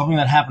 something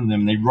that happened to them,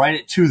 and they write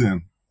it to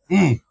them.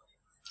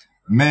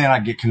 Man, I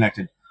get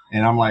connected.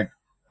 And I'm like,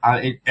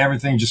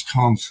 everything just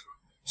comes.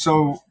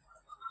 So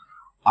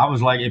I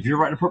was like, if you're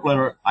writing a perp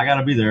letter, I got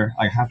to be there.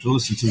 I have to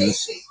listen to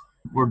this.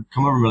 We'd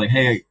come over and be like,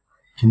 hey,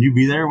 can you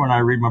be there when I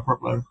read my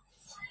perp letter?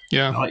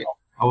 Yeah. Like,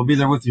 I will be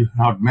there with you.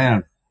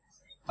 Man,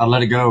 I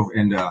let it go.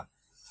 And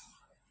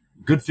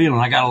good feeling.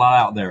 I got a lot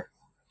out there.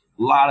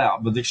 A lot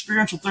out. But the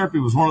experiential therapy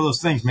was one of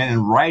those things, man.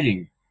 And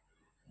writing,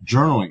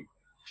 journaling,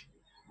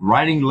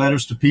 writing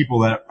letters to people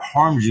that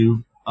harmed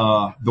you,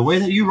 the way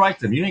that you write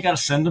them. You ain't got to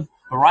send them,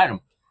 but write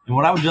them. And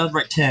what I would do, I'd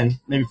write 10,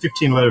 maybe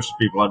 15 letters to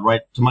people. I'd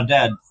write to my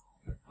dad,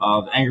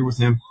 angry with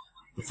him.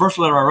 The first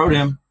letter I wrote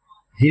him,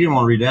 he didn't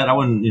want to read that. I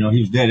wouldn't, he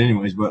was dead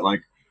anyways, but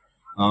like,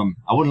 I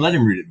wouldn't let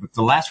him read it. But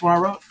the last one I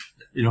wrote,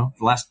 the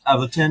last out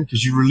of the 10,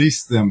 because you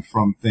release them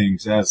from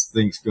things as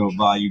things go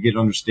by. You get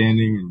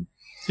understanding and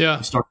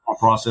you start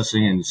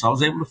processing. And so I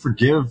was able to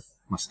forgive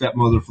my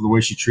stepmother for the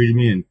way she treated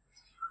me. And,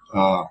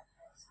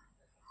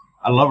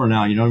 I love her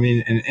now, you know what I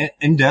mean? And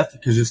in death,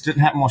 because this didn't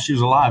happen while she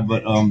was alive,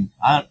 but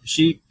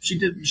she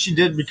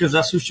did because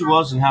that's who she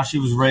was and how she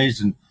was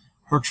raised, and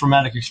her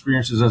traumatic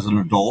experiences as an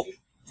adult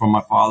from my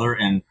father,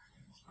 and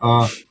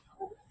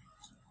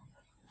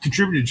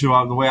contributed to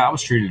the way I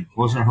was treated. It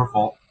wasn't her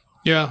fault.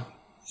 Yeah.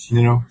 So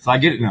I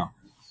get it now.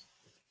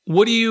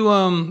 What do you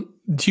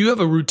have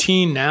a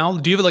routine now?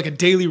 Do you have like a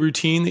daily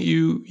routine that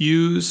you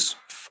use,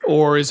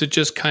 or is it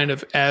just kind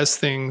of as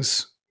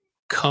things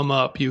come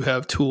up, you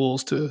have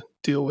tools to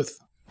deal with?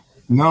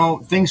 No,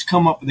 things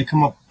come up. They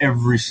come up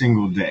every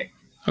single day.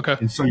 Okay.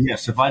 And so,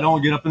 yes, if I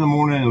don't get up in the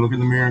morning and look in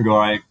the mirror and go, all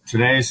right,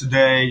 today is the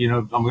day,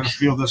 I'm going to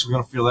feel this, I'm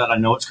going to feel that. I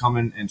know it's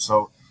coming. And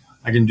so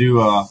I can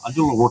do, I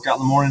do a little workout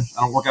in the morning.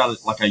 I don't work out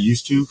like I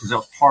used to, because that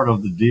was part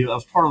of the deal. That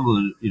was part of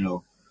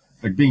the,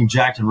 like being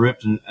jacked and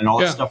ripped and all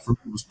that stuff for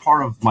me was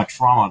part of my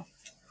trauma.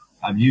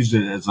 I've used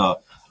it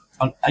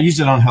I used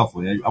it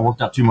unhealthily. I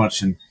worked out too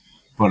much,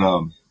 but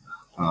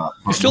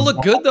you still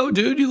look good though,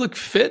 dude. You look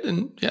fit,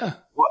 and yeah.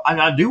 Well,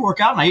 I do work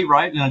out and I eat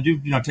right, and I do,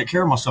 take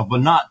care of myself,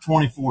 but not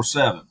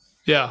 24/7.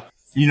 Yeah.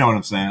 You know what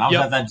I'm saying? I was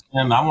at that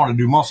gym. I want to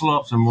do muscle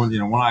ups, and when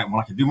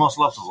I could do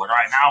muscle ups, I was like, all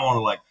right, now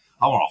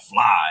I want to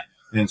fly,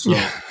 and so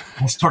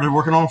I started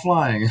working on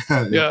flying.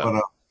 But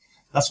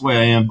that's the way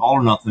I am, all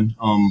or nothing.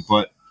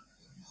 But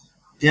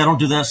I don't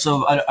do that.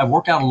 So I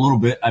work out a little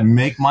bit. I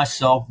make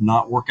myself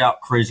not work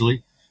out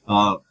crazily.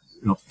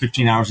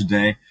 15 hours a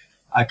day.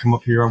 I come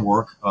up here, I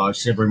work. I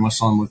say I bring my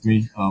son with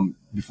me.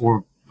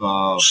 Before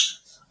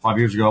 5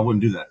 years ago, I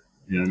wouldn't do that.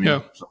 You know what I mean?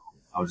 Yeah. So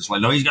I was just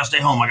like, no, he's got to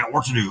stay home. I got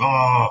work to do.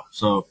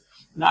 So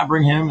now I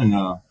bring him,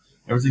 and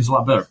everything's a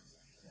lot better.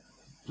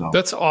 So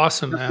That's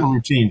awesome, that's man. my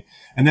routine.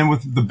 And then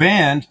with the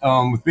band,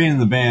 with being in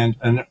the band,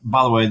 and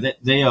by the way,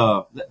 they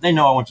know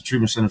I went to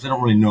treatment centers. They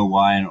don't really know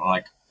why, and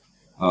like,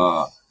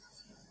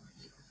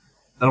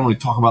 I don't really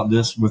talk about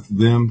this with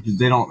them because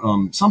they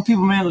don't. Some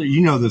people, man, you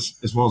know this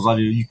as well as I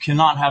do. You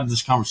cannot have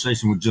this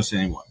conversation with just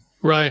anyone.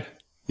 Right.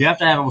 You have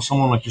to have it with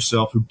someone like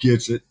yourself who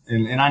gets it.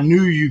 And I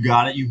knew you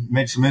got it. You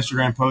made some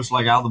Instagram posts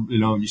like,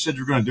 you said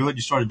you were going to do it.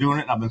 You started doing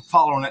it. And I've been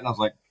following it. And I was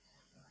like,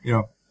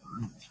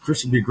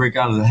 Chris would be a great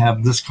guy to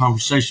have this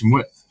conversation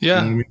with. Yeah. You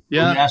know what I mean?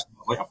 Yeah. When you asked me,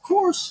 like, of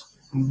course.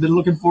 I've been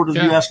looking forward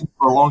to you asking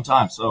for a long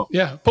time. So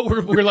yeah, but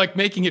we're like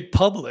making it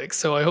public.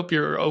 So I hope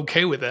you're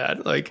okay with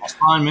that. Like, that's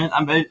fine, man.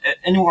 I mean,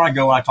 anywhere I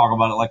go, I talk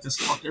about it like this.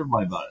 Talk to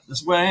everybody about it. This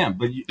is the way I am.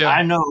 But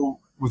I know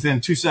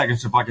within 2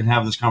 seconds if I can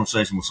have this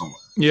conversation with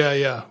someone.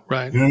 Yeah,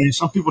 right. You know what I mean?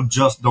 Some people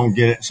just don't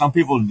get it. Some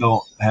people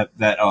don't have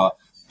that.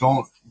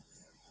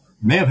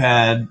 May have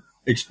had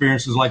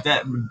experiences like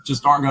that, but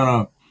just aren't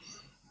gonna.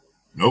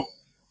 Nope.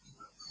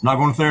 I'm not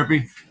going to therapy.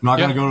 I'm not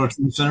going to go to a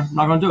treatment center. I'm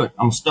not going to do it.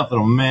 I'm stuck.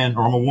 I'm a man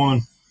or I'm a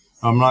woman.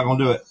 I'm not going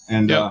to do it.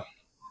 And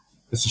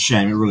it's a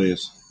shame. It really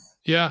is.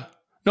 Yeah.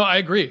 No, I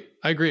agree.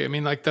 I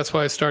mean, like, that's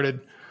why I started.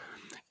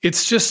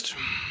 It's just,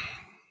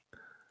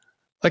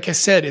 like I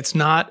said, it's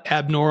not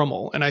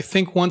abnormal. And I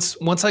think once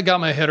I got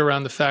my head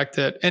around the fact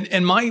that,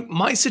 and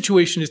my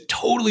situation is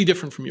totally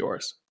different from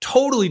yours,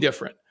 totally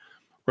different.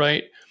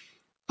 Right.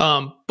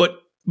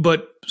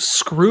 But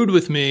screwed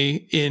with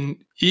me in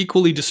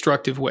equally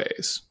destructive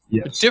ways,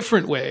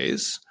 different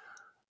ways,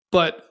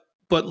 but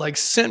like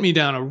sent me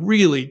down a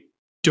really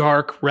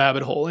dark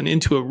rabbit hole and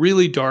into a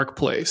really dark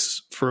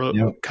place for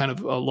kind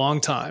of a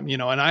long time,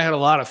 and I had a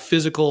lot of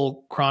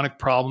physical chronic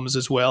problems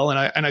as well.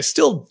 And I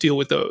still deal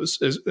with those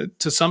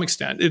to some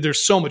extent. They're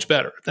so much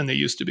better than they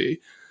used to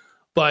be,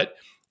 but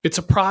it's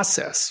a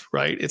process,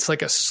 right? It's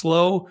like a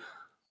slow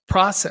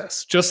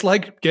process, just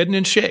like getting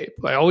in shape.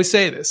 I always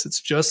say this,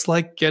 it's just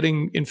like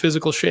getting in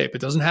physical shape.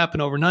 It doesn't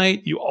happen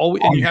overnight. You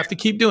have to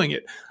keep doing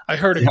it. I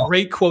heard a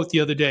great quote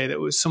the other day that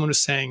was someone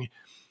was saying,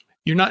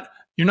 you're not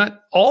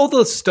all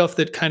the stuff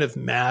that kind of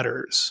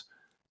matters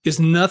is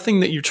nothing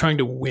that you're trying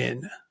to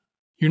win.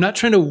 You're not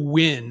trying to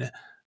win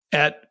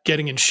at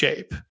getting in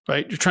shape,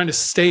 right? You're trying to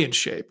stay in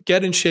shape,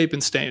 get in shape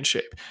and stay in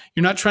shape.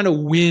 You're not trying to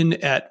win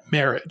at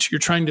marriage. You're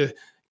trying to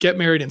get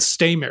married and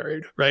stay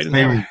married, right?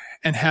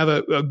 And have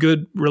a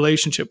good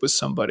relationship with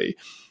somebody.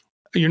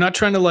 You're not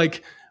trying to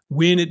like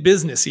win at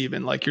business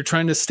even, like you're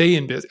trying to stay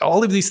in business.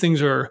 All of these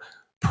things are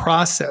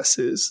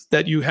processes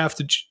that you have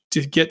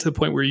to get to the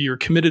point where you're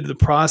committed to the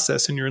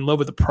process and you're in love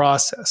with the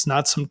process,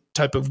 not some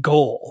type of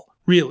goal,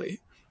 really.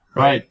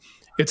 Right.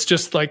 It's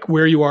just like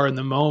where you are in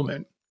the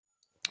moment.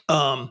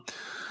 And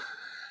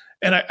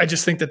I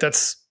just think that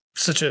that's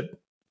such a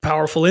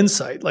powerful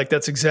insight. Like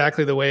that's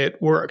exactly the way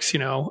it works,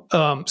 So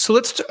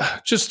let's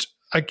just,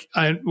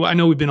 I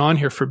know we've been on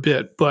here for a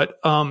bit, but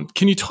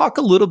can you talk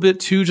a little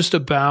bit too, just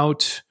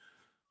about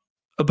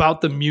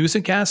the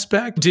music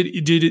aspect?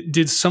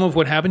 Did some of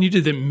what happened to you,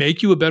 did it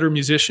make you a better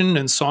musician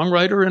and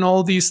songwriter and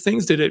all of these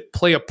things? Did it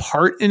play a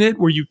part in it?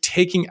 Were you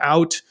taking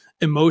out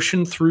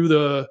emotion through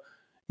the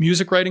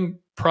music writing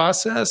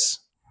process?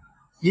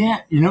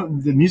 Yeah,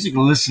 the music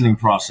listening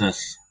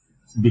process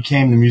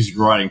became the music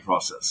writing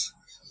process.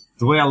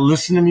 The way I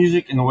listen to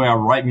music and the way I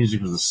write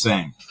music are the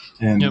same.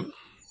 And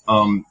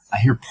I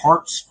hear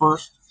parts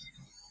first,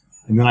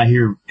 and then I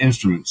hear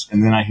instruments,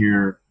 and then I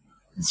hear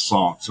the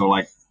song. So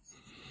like,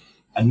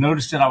 I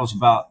noticed that I was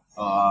about,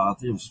 I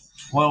think it was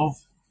 12.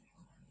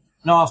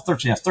 No, I was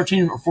 13. I was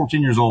 13 or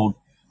 14 years old.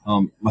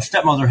 My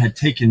stepmother had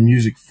taken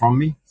music from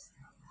me,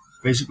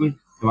 basically.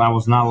 And I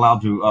was not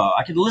allowed to,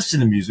 I could listen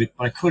to music,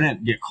 but I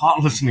couldn't get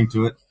caught listening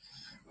to it.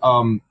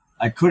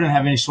 I couldn't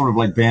have any sort of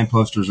like band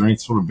posters or any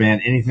sort of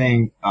band,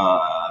 anything,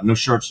 no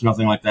shirts,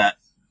 nothing like that.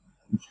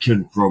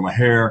 Couldn't grow my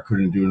hair,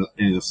 couldn't do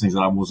any of those things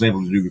that I was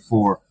able to do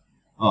before.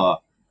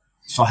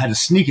 So I had to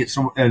sneak it.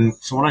 So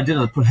what I did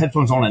is I put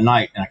headphones on at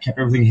night and I kept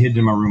everything hidden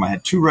in my room. I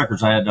had 2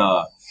 records. I had,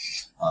 I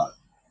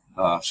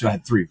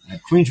had 3. I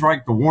had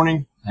Queensryche, The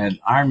Warning, I had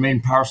Iron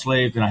Maiden, Power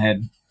Slave, and I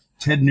had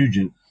Ted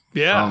Nugent.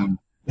 Yeah.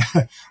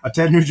 A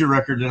Ted Nugent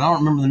record, and I don't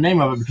remember the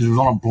name of it because it was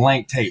on a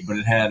blank tape, but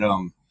it had,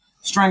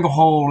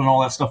 Stranglehold and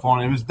all that stuff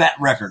on it. It was that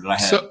record that I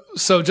had.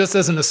 So just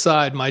as an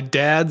aside, my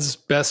dad's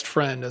best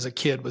friend as a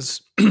kid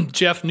was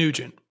Jeff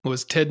Nugent,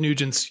 was Ted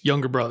Nugent's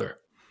younger brother.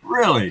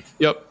 Really?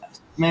 Yep.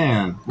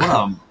 Man, what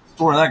a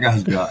story that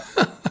guy's got.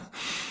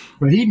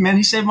 But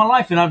he saved my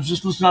life, and I was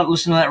just listening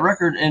to that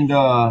record, and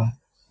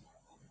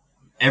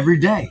every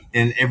day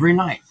and every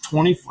night,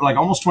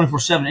 almost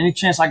 24/7. Any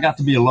chance I got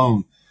to be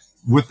alone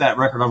with that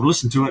record, I would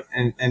listen to it,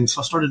 and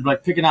so I started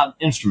like picking out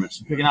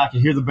instruments, I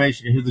could hear the bass,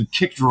 I could hear the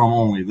kick drum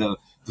only, the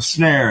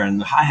snare and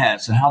the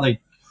hi-hats, and I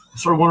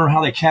started wondering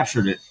how they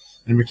captured it,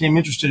 and became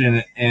interested in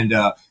it, and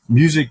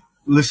music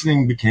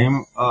listening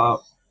became, I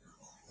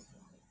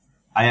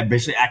had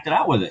basically acted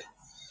out with it.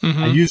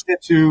 Mm-hmm. I used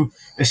it to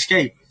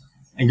escape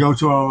and go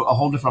to a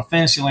whole different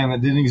fantasy land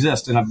that didn't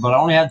exist, but I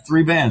only had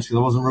 3 bands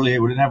because we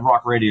didn't have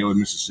rock radio in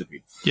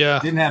Mississippi. Yeah.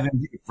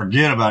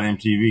 Forget about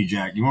MTV,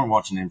 Jack. You weren't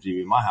watching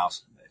MTV in my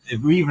house.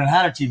 if we even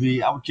had a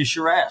TV, I would kiss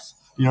your ass.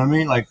 You know what I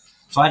mean? Like,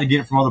 so I had to get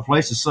it from other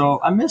places. So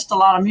I missed a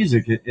lot of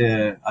music.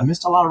 I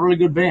missed a lot of really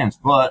good bands,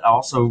 but I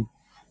also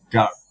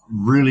got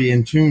really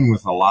in tune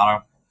with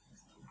not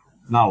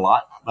a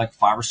lot, like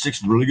 5 or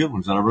 6 really good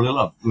ones that I really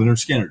love. Leonard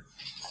Skinner,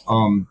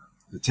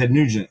 Ted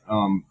Nugent,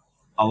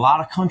 a lot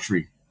of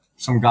country,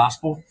 some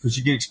gospel, because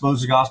you get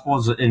exposed to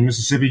gospel in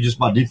Mississippi just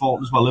by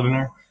default, just by living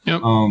there.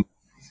 Yep.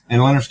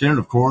 And Leonard Skinner,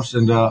 of course.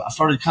 And I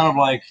started kind of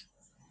like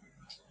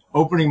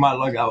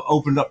I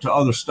opened up to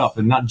other stuff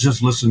and not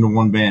just listen to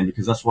one band,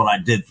 because that's what I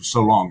did for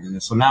so long.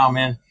 And so now,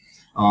 man,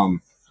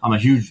 I'm a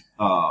huge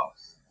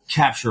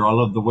capture. I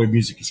love the way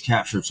music is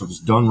captured. So if it's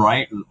done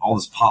right, all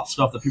this pop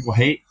stuff that people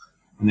hate,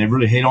 and they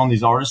really hate on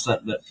these artists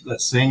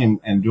that sing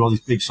and do all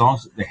these big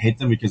songs, they hate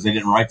them because they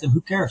didn't write them.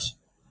 Who cares?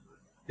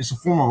 It's a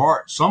form of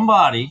art. Some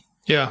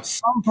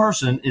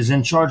person is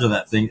in charge of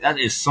that thing. That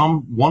is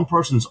one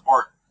person's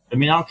art. I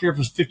mean, I don't care if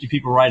there's 50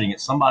 people writing it.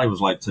 Somebody was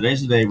like,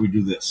 today's the day we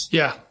do this.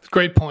 Yeah.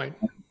 Great point.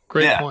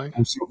 Great point.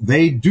 And so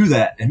they do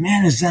that. And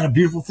man, is that a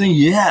beautiful thing?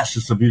 Yes,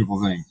 it's a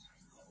beautiful thing.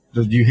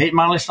 Do you hate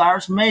Miley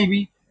Cyrus?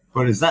 Maybe.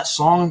 But is that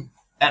song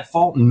at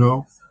fault?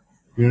 No.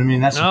 You know what I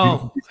mean? That's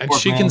no. And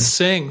she can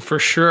sing for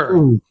sure.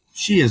 Ooh,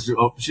 she's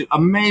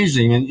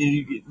amazing. And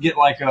you get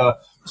like,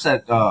 what's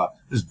that?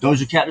 This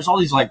Doja Cat. There's all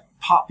these like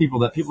pop people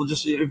that people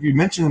just, if you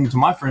mention them to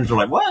my friends, they're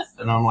like, what?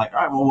 And I'm like, all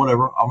right, well,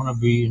 whatever. I'm going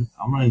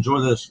to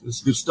enjoy this.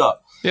 It's good stuff.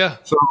 Yeah.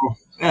 So,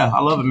 yeah, I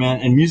love it, man.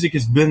 And music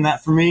has been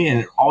that for me, and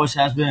it always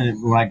has been.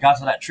 And when I got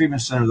to that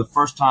treatment center the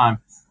first time,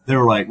 they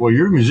were like, well,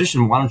 you're a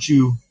musician. Why don't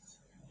you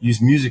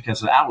use music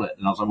as an outlet?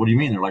 And I was like, what do you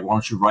mean? They're like, why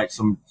don't you write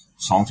some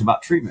songs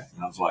about treatment?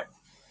 And I was like,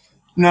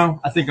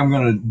 no, I think I'm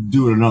going to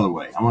do it another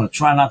way. I'm going to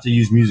try not to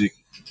use music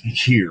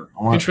here.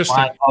 I want to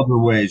find other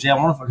ways. Yeah,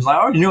 because I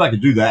already knew I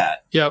could do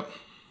that. Yep.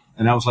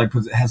 And I was like,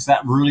 has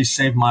that really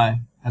saved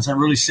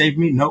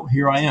me? No,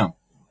 here I am.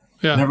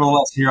 Yeah.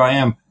 Nevertheless, here I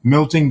am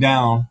melting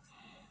down.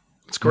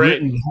 It's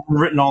great.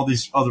 Written all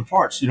these other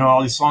parts,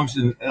 all these songs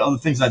and other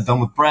things I'd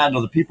done with Brad and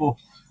other people.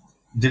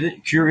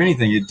 Didn't cure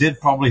anything. It did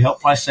probably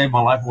save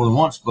my life more than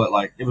once, but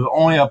like it was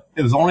only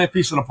a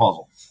piece of the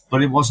puzzle.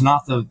 But it was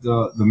not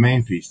the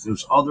main piece.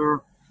 There's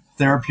other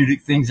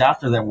therapeutic things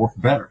out there that work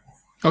better.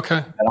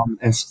 Okay.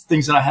 And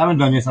things that I haven't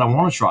done yet that I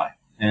want to try.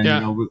 And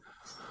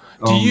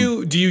do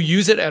you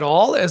use it at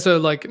all as a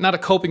not a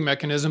coping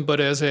mechanism, but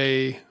as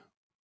a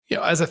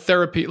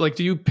therapy? Like,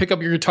 do you pick up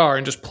your guitar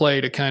and just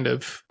play to kind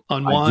of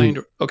unwind?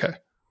 Okay.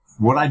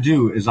 What I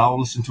do is I'll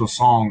listen to a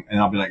song and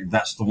I'll be like,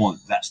 that's the one.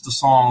 That's the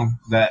song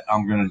that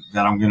I'm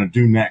gonna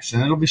do next.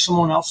 And it'll be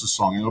someone else's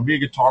song. It'll be a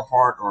guitar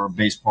part or a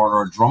bass part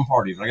or a drum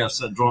part even. I got a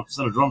set of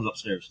drums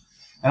upstairs.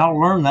 And I'll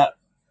learn that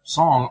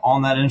song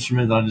on that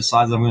instrument that I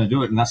decide that I'm gonna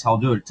do it, and that's how I'll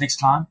do it. It takes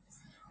time.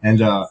 And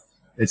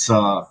it's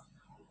a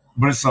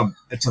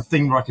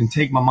thing where I can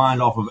take my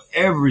mind off of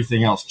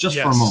everything else just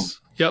for a moment.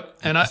 Yep.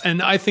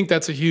 And I think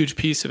that's a huge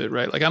piece of it,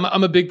 right? Like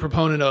I'm a big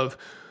proponent of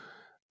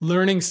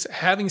learning,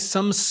 having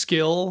some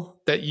skill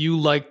that you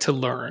like to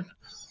learn,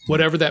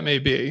 whatever that may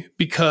be,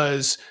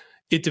 because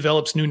it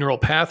develops new neural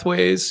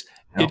pathways.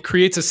 Yep. It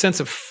creates a sense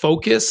of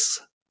focus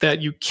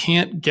that you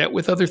can't get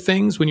with other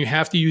things. When you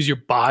have to use your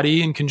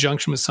body in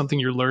conjunction with something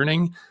you're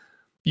learning,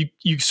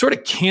 you sort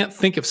of can't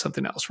think of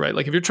something else, right?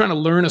 Like if you're trying to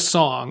learn a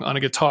song on a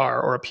guitar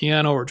or a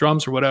piano or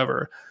drums or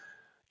whatever,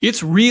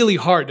 it's really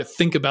hard to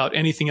think about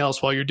anything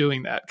else while you're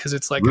doing that, because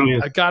it's like,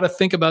 I got to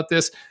think about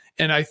this.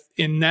 And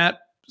in that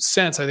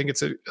sense, I think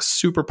it's a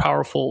super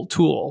powerful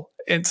tool.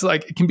 It's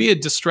like, it can be a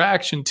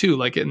distraction too,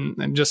 like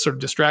and just sort of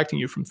distracting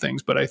you from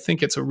things. But I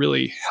think it's a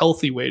really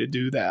healthy way to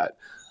do that.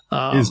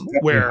 Let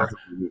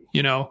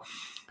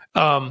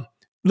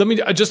me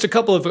just a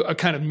couple of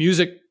kind of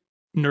music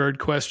nerd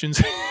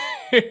questions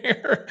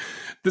here.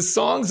 The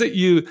songs that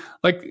you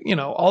like,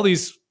 all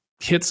these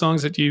hit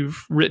songs that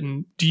you've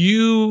written,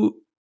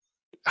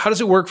 how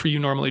does it work for you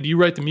normally? Do you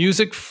write the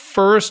music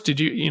first? Did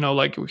you,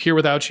 like Here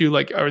Without You,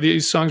 like, are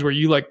these songs where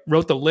you like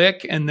wrote the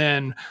lick and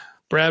then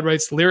Brad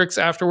writes the lyrics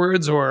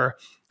afterwards, or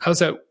how's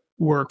that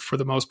work for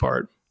the most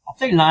part? I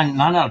think 9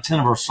 out of 10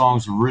 of our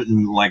songs are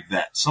written like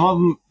that. Some of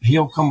them,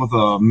 he'll come with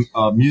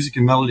a music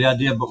and melody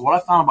idea, but what I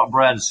found about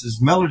Brad is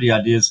his melody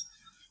ideas,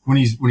 when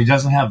he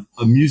doesn't have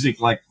a music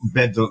like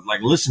bed to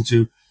like listen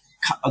to,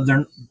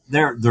 they're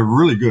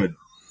really good.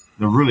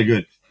 They're really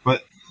good,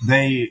 but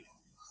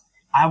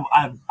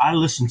I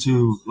listen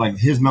to like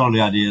his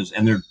melody ideas,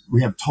 and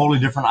we have totally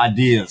different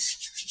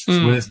ideas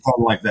when it's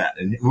done like that,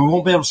 and we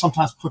won't be able to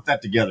sometimes put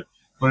that together.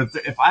 But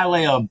if I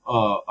lay a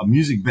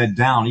music bed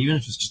down, even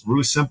if it's just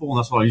really simple, and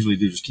that's what I usually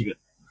do, just keep it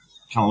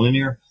kind of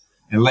linear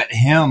and let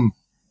him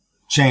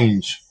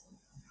change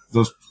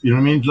those. You know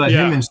what I mean? Let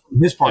him and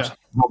his parts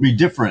will be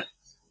different.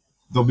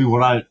 They'll be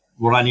what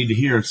I need to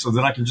hear, so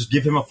that I can just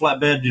give him a flat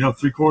bed,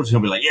 3 chords, and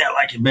he'll be like, yeah, I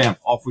like it, bam,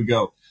 off we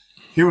go.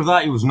 Here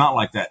Without You was not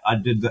like that. I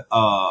did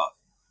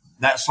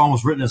that song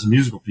was written as a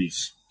musical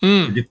piece.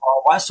 The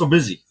guitar, why so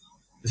busy?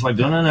 It's like,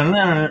 it's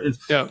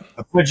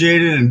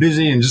arpeggiated and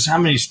busy, and just how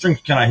many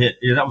strings can I hit?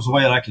 That was the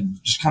way that I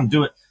could just kind of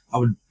do it. I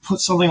would put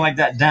something like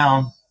that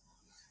down,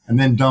 and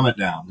then dumb it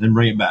down, then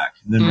bring it back,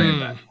 and then bring it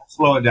back,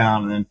 slow it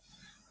down, and then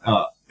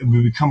it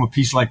would become a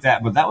piece like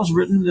that. But that was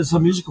written as a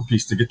musical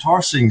piece. The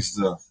guitar sings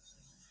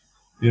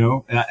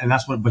and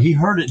that's what. But he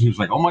heard it. He was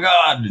like, "Oh my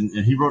God!"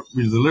 And he wrote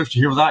the lyrics to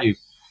 "Here Without You,"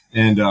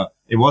 and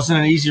it wasn't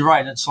an easy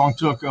write. That song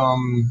took a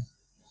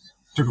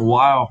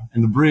while,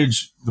 and the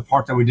bridge, the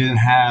part that we didn't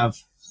have,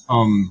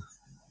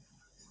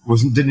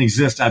 didn't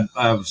exist. I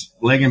was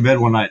laying in bed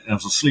one night and I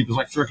was asleep. It was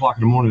like 3:00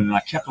 in the morning, and I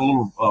kept a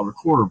little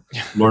recorder.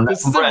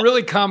 This is a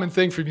really common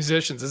thing for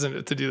musicians, isn't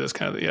it, to do this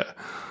kind of yeah.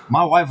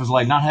 My wife was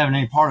like not having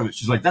any part of it.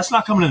 She's like, "That's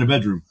not coming in the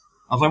bedroom."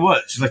 I was like,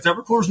 "What?" She's like, "That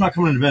recorder's not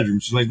coming in the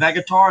bedroom." She's like, "That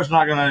guitar is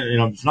not gonna,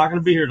 it's not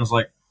gonna be here." And I was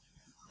like,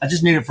 "I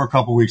just need it for a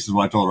couple of weeks," is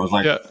what I told her. I was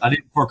like, I need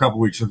it for a couple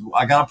of weeks.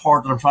 I got a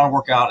part that I'm trying to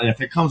work out, and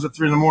if it comes at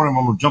 3 in the morning,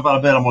 I'm gonna jump out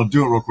of bed. I'm gonna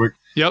do it real quick.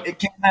 Yep. It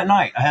came that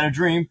night. I had a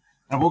dream,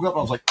 and I woke up. And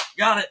I was like,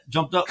 "Got it!"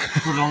 Jumped up,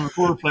 put it on the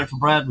recorder, played it for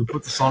Brad. We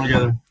put the song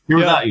together. Here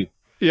Without You.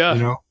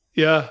 Yeah.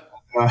 Yeah.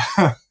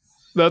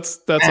 That's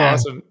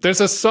awesome. There's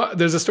a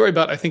story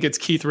about, I think it's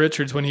Keith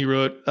Richards when he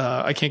wrote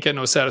I Can't Get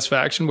No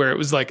Satisfaction, where it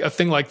was like a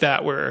thing like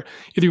that, where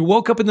either you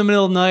woke up in the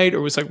middle of the night or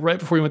it was like right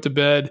before you went to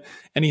bed,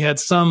 and he had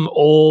some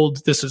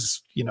old, this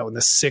is in the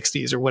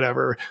 60s or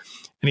whatever,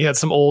 and he had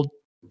some old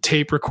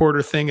tape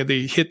recorder thing, and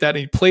they hit that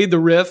and he played the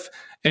riff,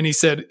 and he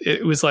said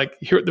it was like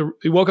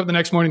he woke up the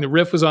next morning, the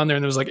riff was on there,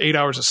 and there was like 8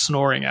 hours of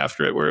snoring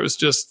after it, where it was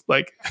just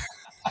like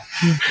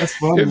that's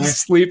funny, man.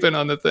 Sleeping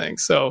on the thing.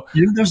 So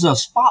there's a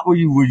spot where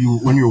you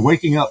when you're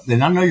waking up,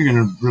 then I know you're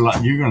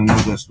gonna know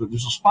this, but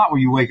there's a spot where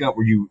you wake up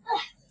when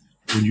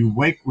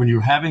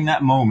you're having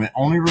that moment.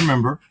 Only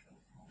remember,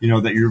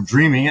 that you're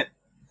dreaming it,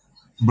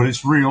 but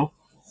it's real.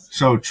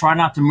 So try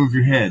not to move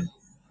your head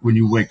when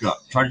you wake up.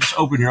 Try to just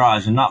open your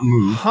eyes and not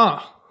move.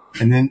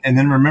 And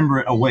then remember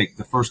it awake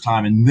the first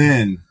time, and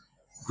then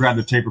grab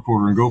the tape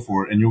recorder and go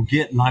for it, and you'll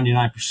get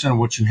 99% of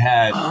what you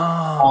had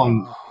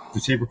on the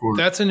tape recorder.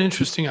 That's an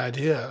interesting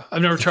idea.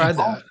 I've never tried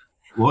that.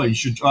 Well, you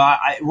should.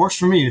 It works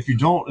for me. If you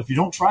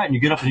don't try it and you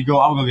get up and you go,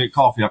 "I'm gonna go get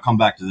coffee. I'll come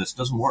back to this." It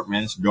doesn't work,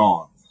 man. It's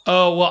gone.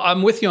 Oh well,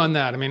 I'm with you on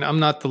that. I mean, I'm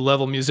not the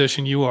level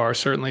musician you are,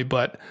 certainly,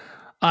 but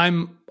I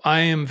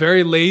am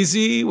very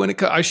lazy when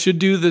I should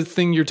do the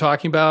thing you're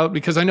talking about,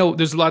 because I know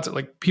there's lots of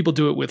like people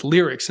do it with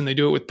lyrics and they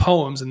do it with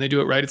poems and they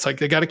do it right. It's like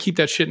they got to keep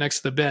that shit next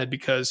to the bed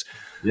because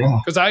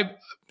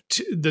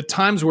the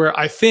times where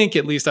I think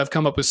at least I've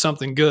come up with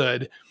something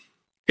good.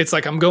 It's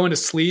like I'm going to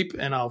sleep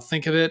and I'll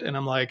think of it and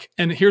I'm like,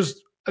 and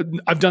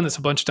I've done this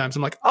a bunch of times.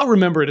 I'm like, I'll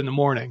remember it in the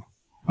morning.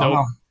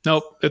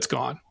 Nope, it's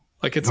gone.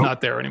 Like it's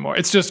not there anymore.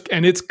 It's just,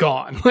 and it's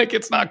gone. Like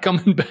it's not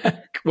coming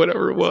back,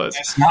 whatever it was.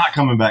 It's not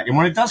coming back. And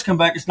when it does come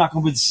back, it's not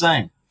going to be the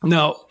same.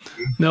 No.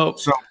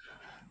 So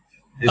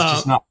it's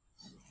just not.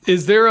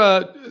 Is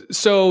there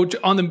so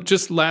on the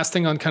just last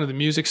thing on kind of the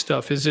music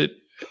stuff, is it,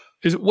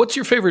 what's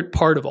your favorite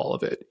part of all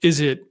of it? Is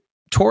it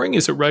touring?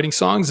 Is it writing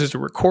songs? Is it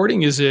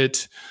recording? Is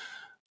it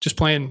just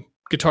playing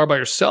guitar by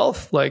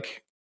yourself?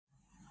 Like,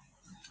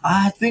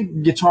 I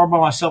think guitar by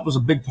myself was a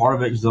big part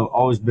of it because I've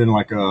always been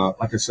like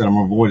I said, I'm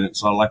avoidant,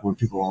 so I like when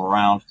people are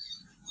around.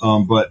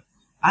 But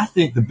I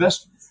think the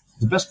best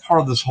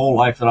part of this whole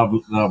life that I've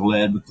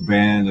led with the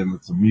band and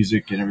with the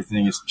music and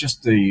everything is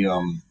just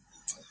the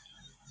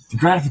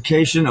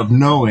gratification of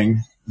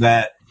knowing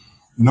that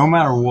no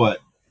matter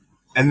what,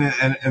 and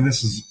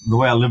this is the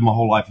way I live my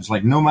whole life. It's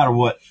like no matter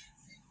what,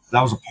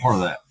 that was a part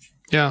of that.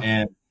 Yeah.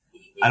 And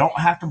I don't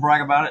have to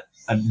brag about it.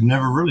 I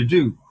never really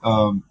do.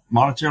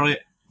 Monetarily,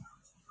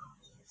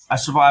 I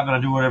survive and I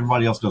do what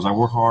everybody else does. I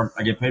work hard.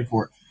 I get paid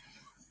for it.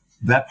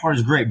 That part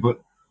is great. But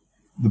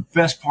the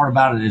best part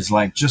about it is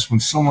like just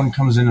when someone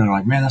comes in and they're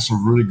like, man, that's a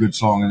really good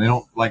song. And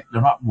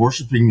they're not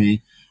worshiping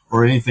me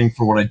or anything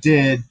for what I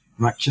did.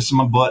 They're not kissing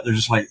my butt. They're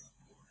just like,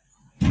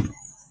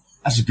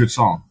 that's a good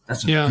song.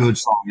 That's a good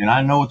song. And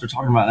I know what they're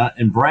talking about.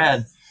 And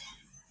Brad,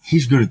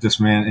 he's good at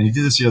this, man. And he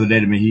did this the other day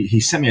to me. He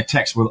sent me a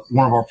text with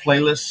one of our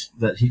playlists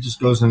that he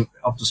just goes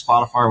up to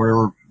Spotify or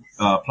whatever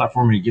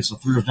platform, and he gets a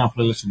 3 Doors Down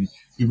playlist, and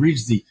he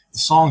reads the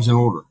songs in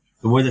order,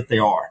 the way that they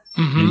are.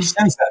 Mm-hmm. And he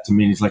sends that to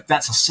me, and he's like,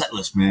 that's a set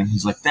list, man.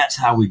 He's like, that's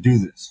how we do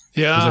this.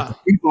 Yeah. He's like,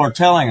 the people are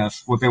telling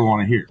us what they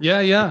want to hear.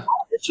 Yeah.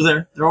 So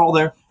they're all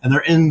there, and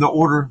they're in the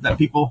order that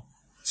people.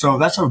 So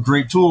that's a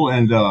great tool.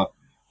 And I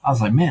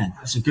was like, man,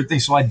 that's a good thing.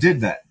 So I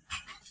did that.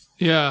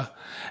 Yeah.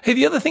 Hey,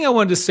 the other thing I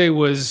wanted to say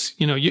was,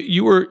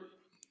 you were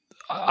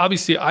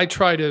obviously, I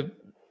try to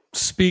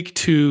speak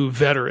to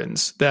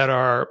veterans that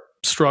are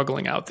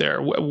struggling out there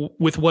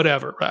with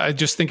whatever. I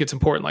just think it's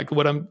important. Like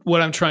what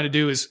I'm trying to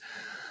do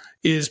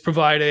is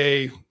provide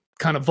a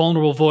kind of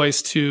vulnerable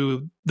voice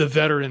to the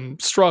veteran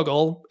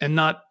struggle and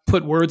not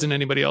put words in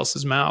anybody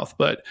else's mouth.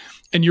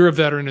 And you're a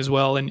veteran as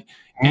well. And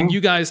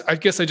you guys, I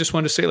guess I just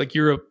wanted to say, like,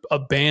 you're a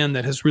band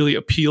that has really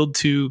appealed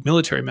to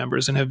military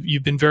members and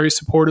you've been very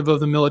supportive of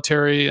the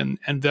military and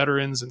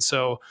veterans. And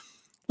so,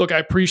 look, I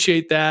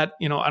appreciate that.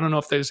 I don't know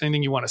if there's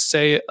anything you want to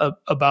say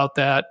about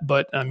that,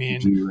 but I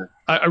mean,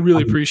 I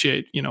really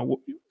appreciate, I would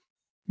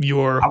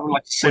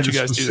like to say what you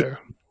guys do there.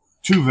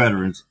 To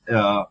veterans,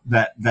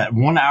 that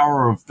 1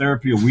 hour of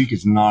therapy a week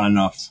is not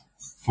enough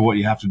for what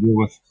you have to deal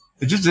with.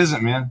 It just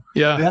isn't, man.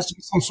 Yeah. There has to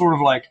be some sort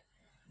of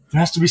there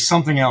has to be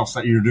something else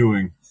that you're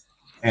doing.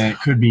 And it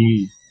could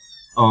be,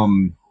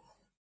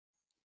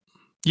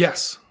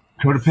 yes.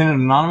 Codependent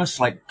Anonymous,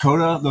 like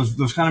CODA,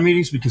 those kind of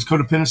meetings, because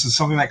codependence is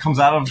something that comes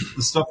out of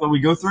the stuff that we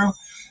go through.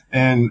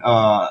 And,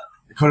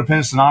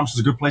 Codependence Anonymous is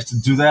a good place to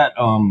do that.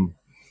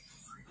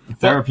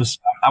 Therapists,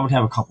 I would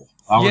have a couple.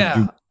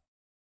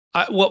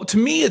 Well, to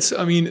me,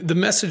 the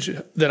message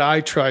that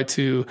I try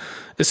to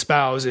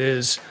espouse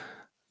is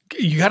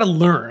you got to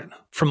learn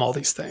from all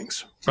these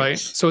things, right?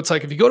 So it's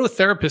like, if you go to a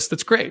therapist,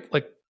 that's great.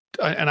 Like,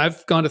 and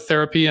I've gone to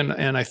therapy and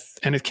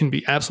it can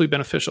be absolutely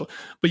beneficial,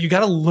 but you got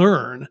to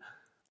learn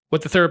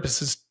what the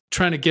therapist is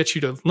trying to get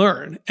you to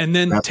learn, and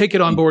then take it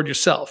on board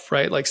yourself,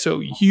 right? Like, so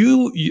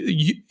you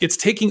it's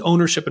taking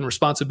ownership and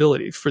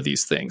responsibility for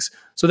these things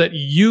so that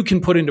you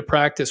can put into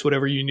practice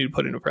whatever you need to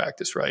put into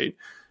practice, right?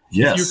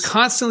 Yes. If you're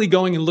constantly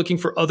going and looking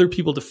for other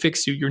people to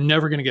fix you, you're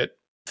never going to get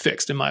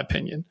fixed, in my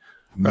opinion,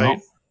 right?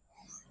 No,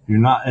 you're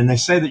not. And they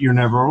say that you're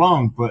never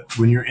alone, but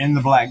when you're in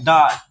the black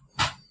dot,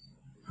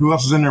 who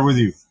else is in there with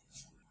you?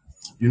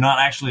 You're not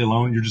actually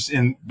alone. You're just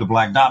in the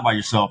black dot by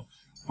yourself.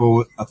 But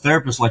with a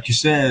therapist, like you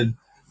said,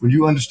 when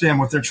you understand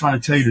what they're trying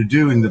to tell you to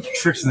do and the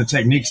tricks and the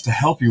techniques to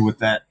help you with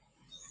that,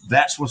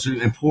 that's what's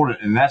important.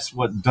 And that's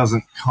what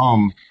doesn't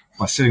come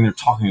by sitting there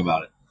talking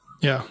about it.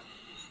 Yeah.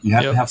 You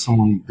have to have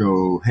someone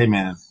go, hey,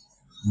 man,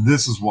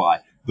 this is why.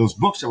 Those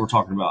books that we're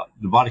talking about,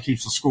 The Body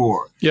Keeps the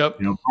Score, Yep.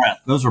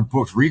 Breath, those are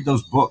books. Read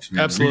those books,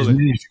 man. Absolutely. Read as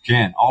many as you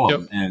can, all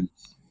of them. And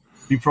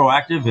be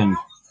proactive and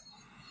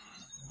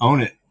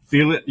own it.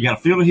 Feel it. You got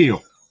to feel the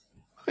heel.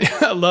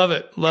 I love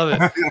it. Love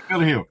it. Feel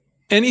the heel.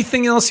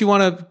 Anything else you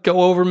want to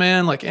go over,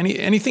 man? Like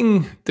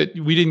anything that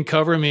we didn't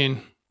cover? I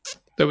mean,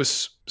 that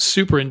was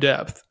super in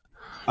depth.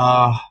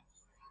 I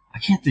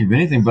can't think of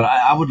anything, but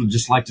I would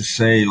just like to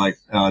say,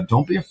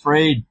 don't be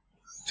afraid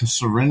to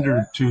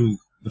surrender to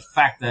the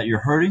fact that you're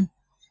hurting,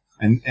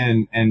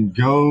 and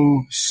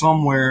go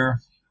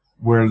somewhere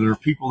where there are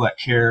people that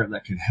care,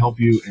 that can help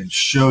you and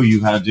show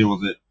you how to deal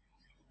with it.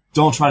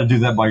 Don't try to do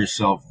that by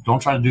yourself.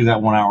 Don't try to do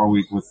that 1 hour a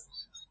week with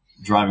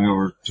driving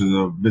over to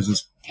the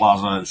business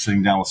plaza and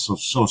sitting down with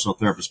social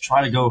therapists.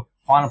 Try to go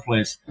find a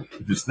place.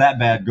 If it's that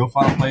bad, go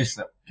find a place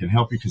that can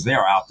help you, because they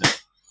are out there.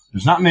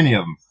 There's not many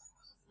of them,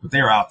 but they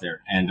are out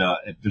there. And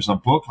if there's a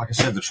book, like I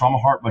said, The Trauma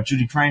Heart by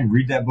Judy Crane.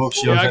 Read that book.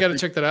 I got to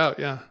check that out.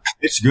 Yeah.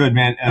 It's good,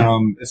 man.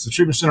 It's the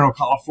treatment center in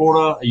Ocala,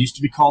 Florida. It used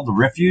to be called The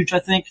Refuge, I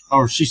think,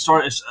 or she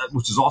started,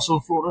 which is also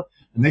in Florida.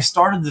 And they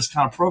started this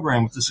kind of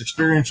program with this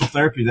experiential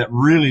therapy that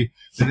really,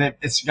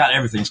 it's got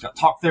everything. It's got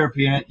talk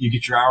therapy in it. You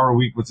get your hour a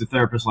week with the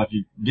therapist like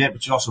you get,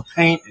 but you also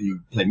paint and you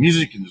play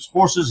music, and there's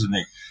horses, and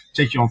they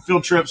take you on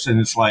field trips. And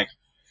it's like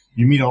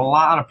you meet a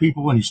lot of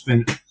people and you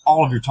spend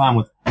all of your time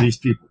with these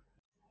people.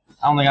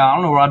 I don't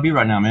know where I'd be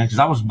right now, man, because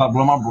I was about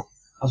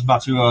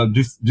to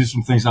do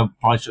some things I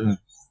probably shouldn't have.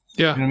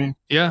 Yeah. You know what I mean?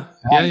 Yeah.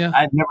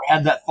 I'd never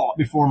had that thought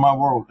before in my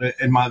world,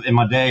 in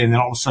my day. And then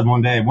all of a sudden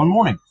one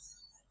morning,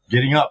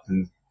 getting up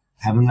and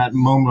having that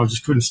moment, I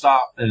just couldn't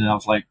stop. And I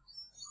was like,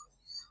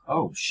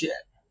 oh shit.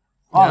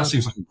 Oh, that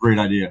seems like a great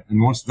idea.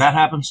 And once that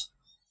happens,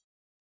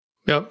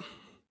 yep.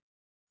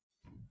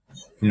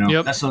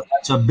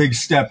 That's a big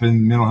step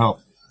in mental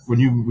health. When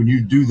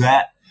you do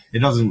that, you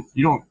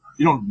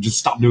don't just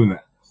stop doing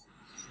that.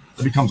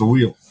 It becomes a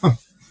wheel.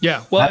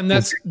 Yeah. Well, and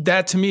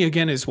that to me,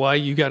 again, is why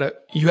you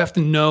have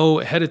to know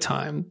ahead of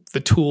time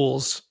the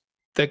tools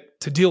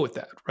to deal with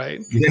that.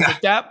 Right. Because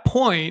at that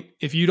point,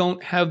 if you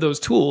don't have those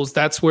tools,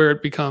 that's where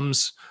it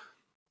becomes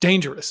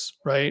dangerous.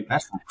 Right.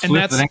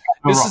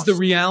 This is the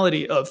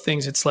reality of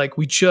things. It's like,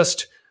 we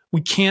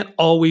can't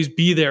always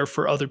be there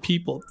for other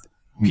people.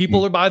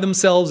 People are by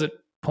themselves at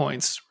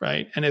points.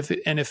 Right. And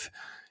if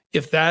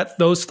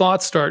those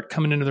thoughts start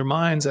coming into their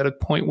minds at a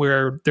point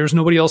where there's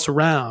nobody else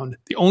around,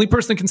 the only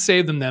person that can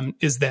save them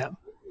is them,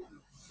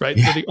 right?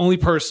 Yeah. They're the only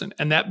person.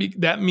 And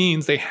that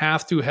means they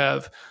have to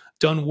have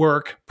done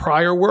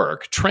prior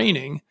work,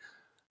 training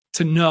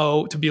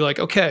to be like,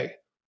 okay,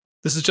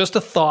 this is just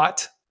a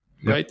thought,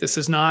 right? This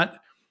is not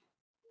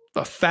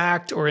a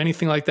fact or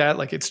anything like that.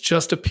 Like, it's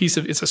just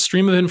it's a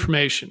stream of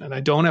information, and I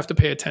don't have to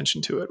pay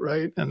attention to it.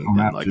 Right.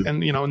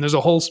 And there's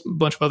a whole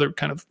bunch of other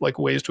kind of like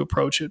ways to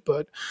approach it.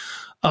 But,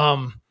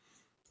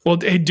 well,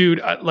 hey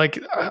dude,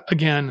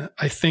 again,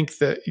 I think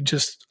that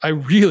I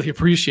really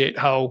appreciate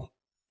how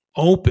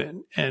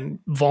open and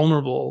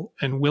vulnerable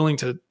and willing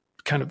to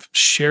kind of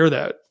share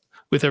that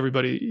with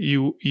everybody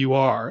you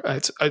are.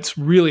 It's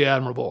really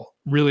admirable.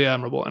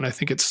 And I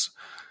think it's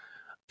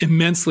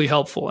immensely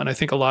helpful. And I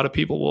think a lot of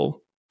people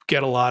will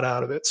get a lot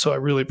out of it. So I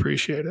really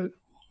appreciate it.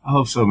 I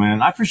hope so,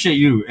 man. I appreciate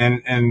you.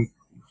 And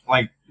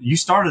like, you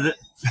started it.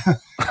 You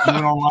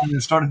went online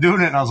and started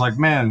doing it. And I was like,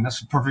 man,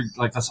 that's perfect.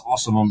 Like, that's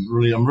awesome. I'm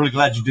really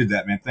glad you did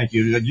that, man. Thank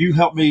you. You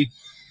helped me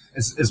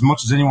as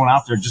much as anyone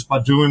out there just by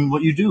doing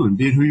what you do and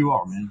being who you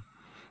are, man.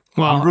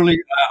 Well,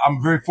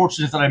 I'm very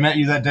fortunate that I met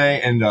you that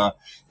day. And, was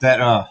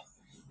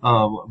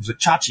it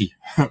Chachi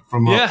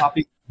from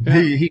Poppy?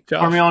 Yeah. He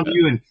turned me on to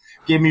you and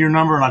gave me your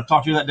number, and I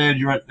talked to you that day.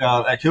 You were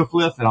at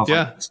Hillcliff, and I was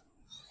like,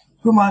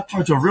 who am I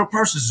talking to? A real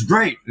person? This is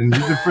great. And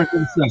you've been friends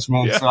ever since,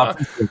 man. Yeah. So I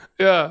appreciate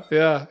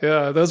it.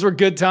 Yeah. Those were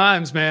good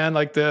times, man.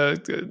 Like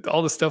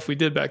all the stuff we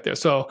did back there.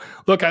 So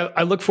look,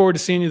 I look forward to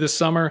seeing you this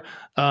summer,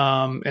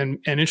 and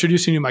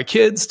introducing you to my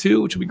kids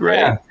too, which will be great.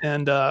 Yeah.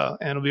 And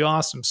it'll be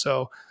awesome.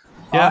 So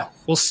yeah,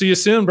 we'll see you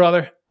soon,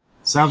 brother.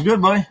 Sounds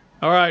good, buddy.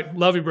 All right.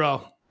 Love you,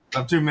 bro.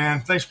 Love too,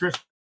 man. Thanks, Chris.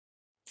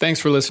 Thanks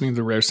for listening to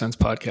the Rare Sense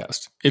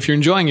podcast. If you're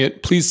enjoying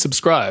it, please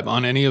subscribe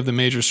on any of the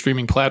major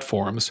streaming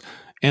platforms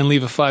and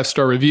leave a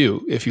 5-star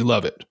review if you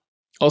love it.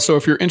 Also,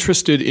 if you're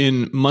interested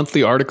in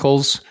monthly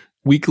articles,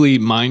 weekly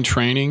mind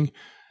training,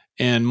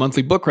 and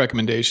monthly book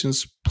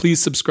recommendations,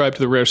 please subscribe to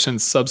the Rare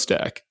Sense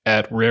Substack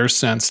at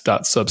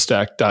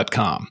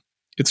raresense.substack.com.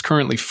 It's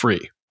currently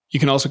free. You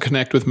can also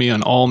connect with me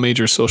on all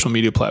major social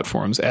media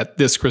platforms at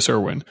This Chris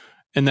Irwin,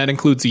 and that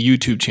includes a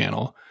YouTube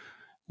channel,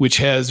 which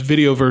has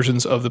video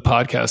versions of the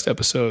podcast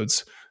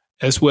episodes,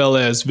 as well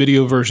as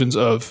video versions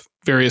of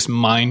various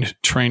mind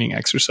training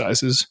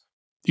exercises.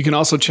 You can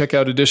also check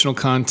out additional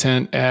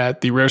content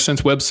at the Rare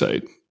Sense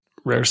website,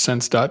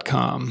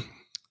 raresense.com.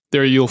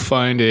 There you'll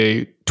find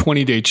a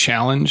 20-day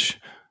challenge,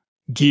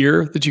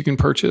 gear that you can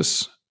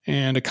purchase,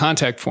 and a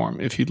contact form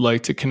if you'd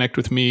like to connect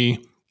with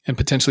me and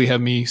potentially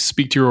have me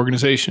speak to your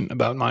organization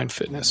about mind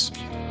fitness.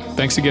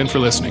 Thanks again for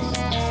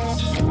listening.